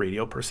Chicago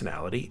radio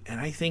personality. And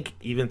I think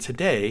even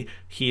today,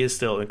 he is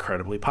still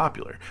incredibly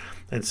popular.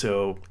 And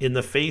so in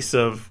the face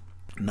of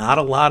not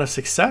a lot of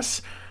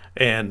success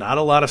and not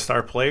a lot of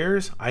star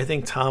players, I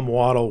think Tom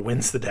Waddle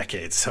wins the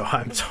decade. So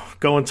I'm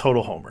going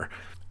total homer.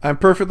 I'm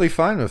perfectly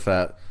fine with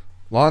that.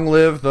 Long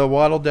live the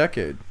Waddle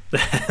decade.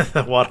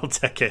 The Waddle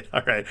decade.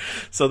 All right.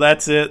 So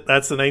that's it.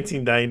 That's the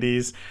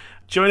 1990s.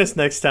 Join us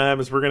next time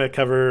as we're going to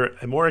cover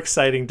a more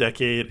exciting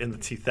decade in the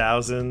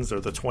 2000s or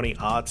the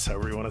 20-aughts,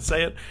 however you want to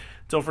say it.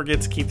 Don't forget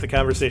to keep the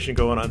conversation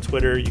going on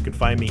Twitter. You can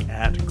find me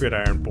at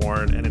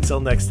GridironBorn. And until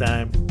next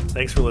time,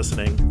 thanks for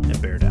listening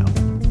and bear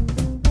down.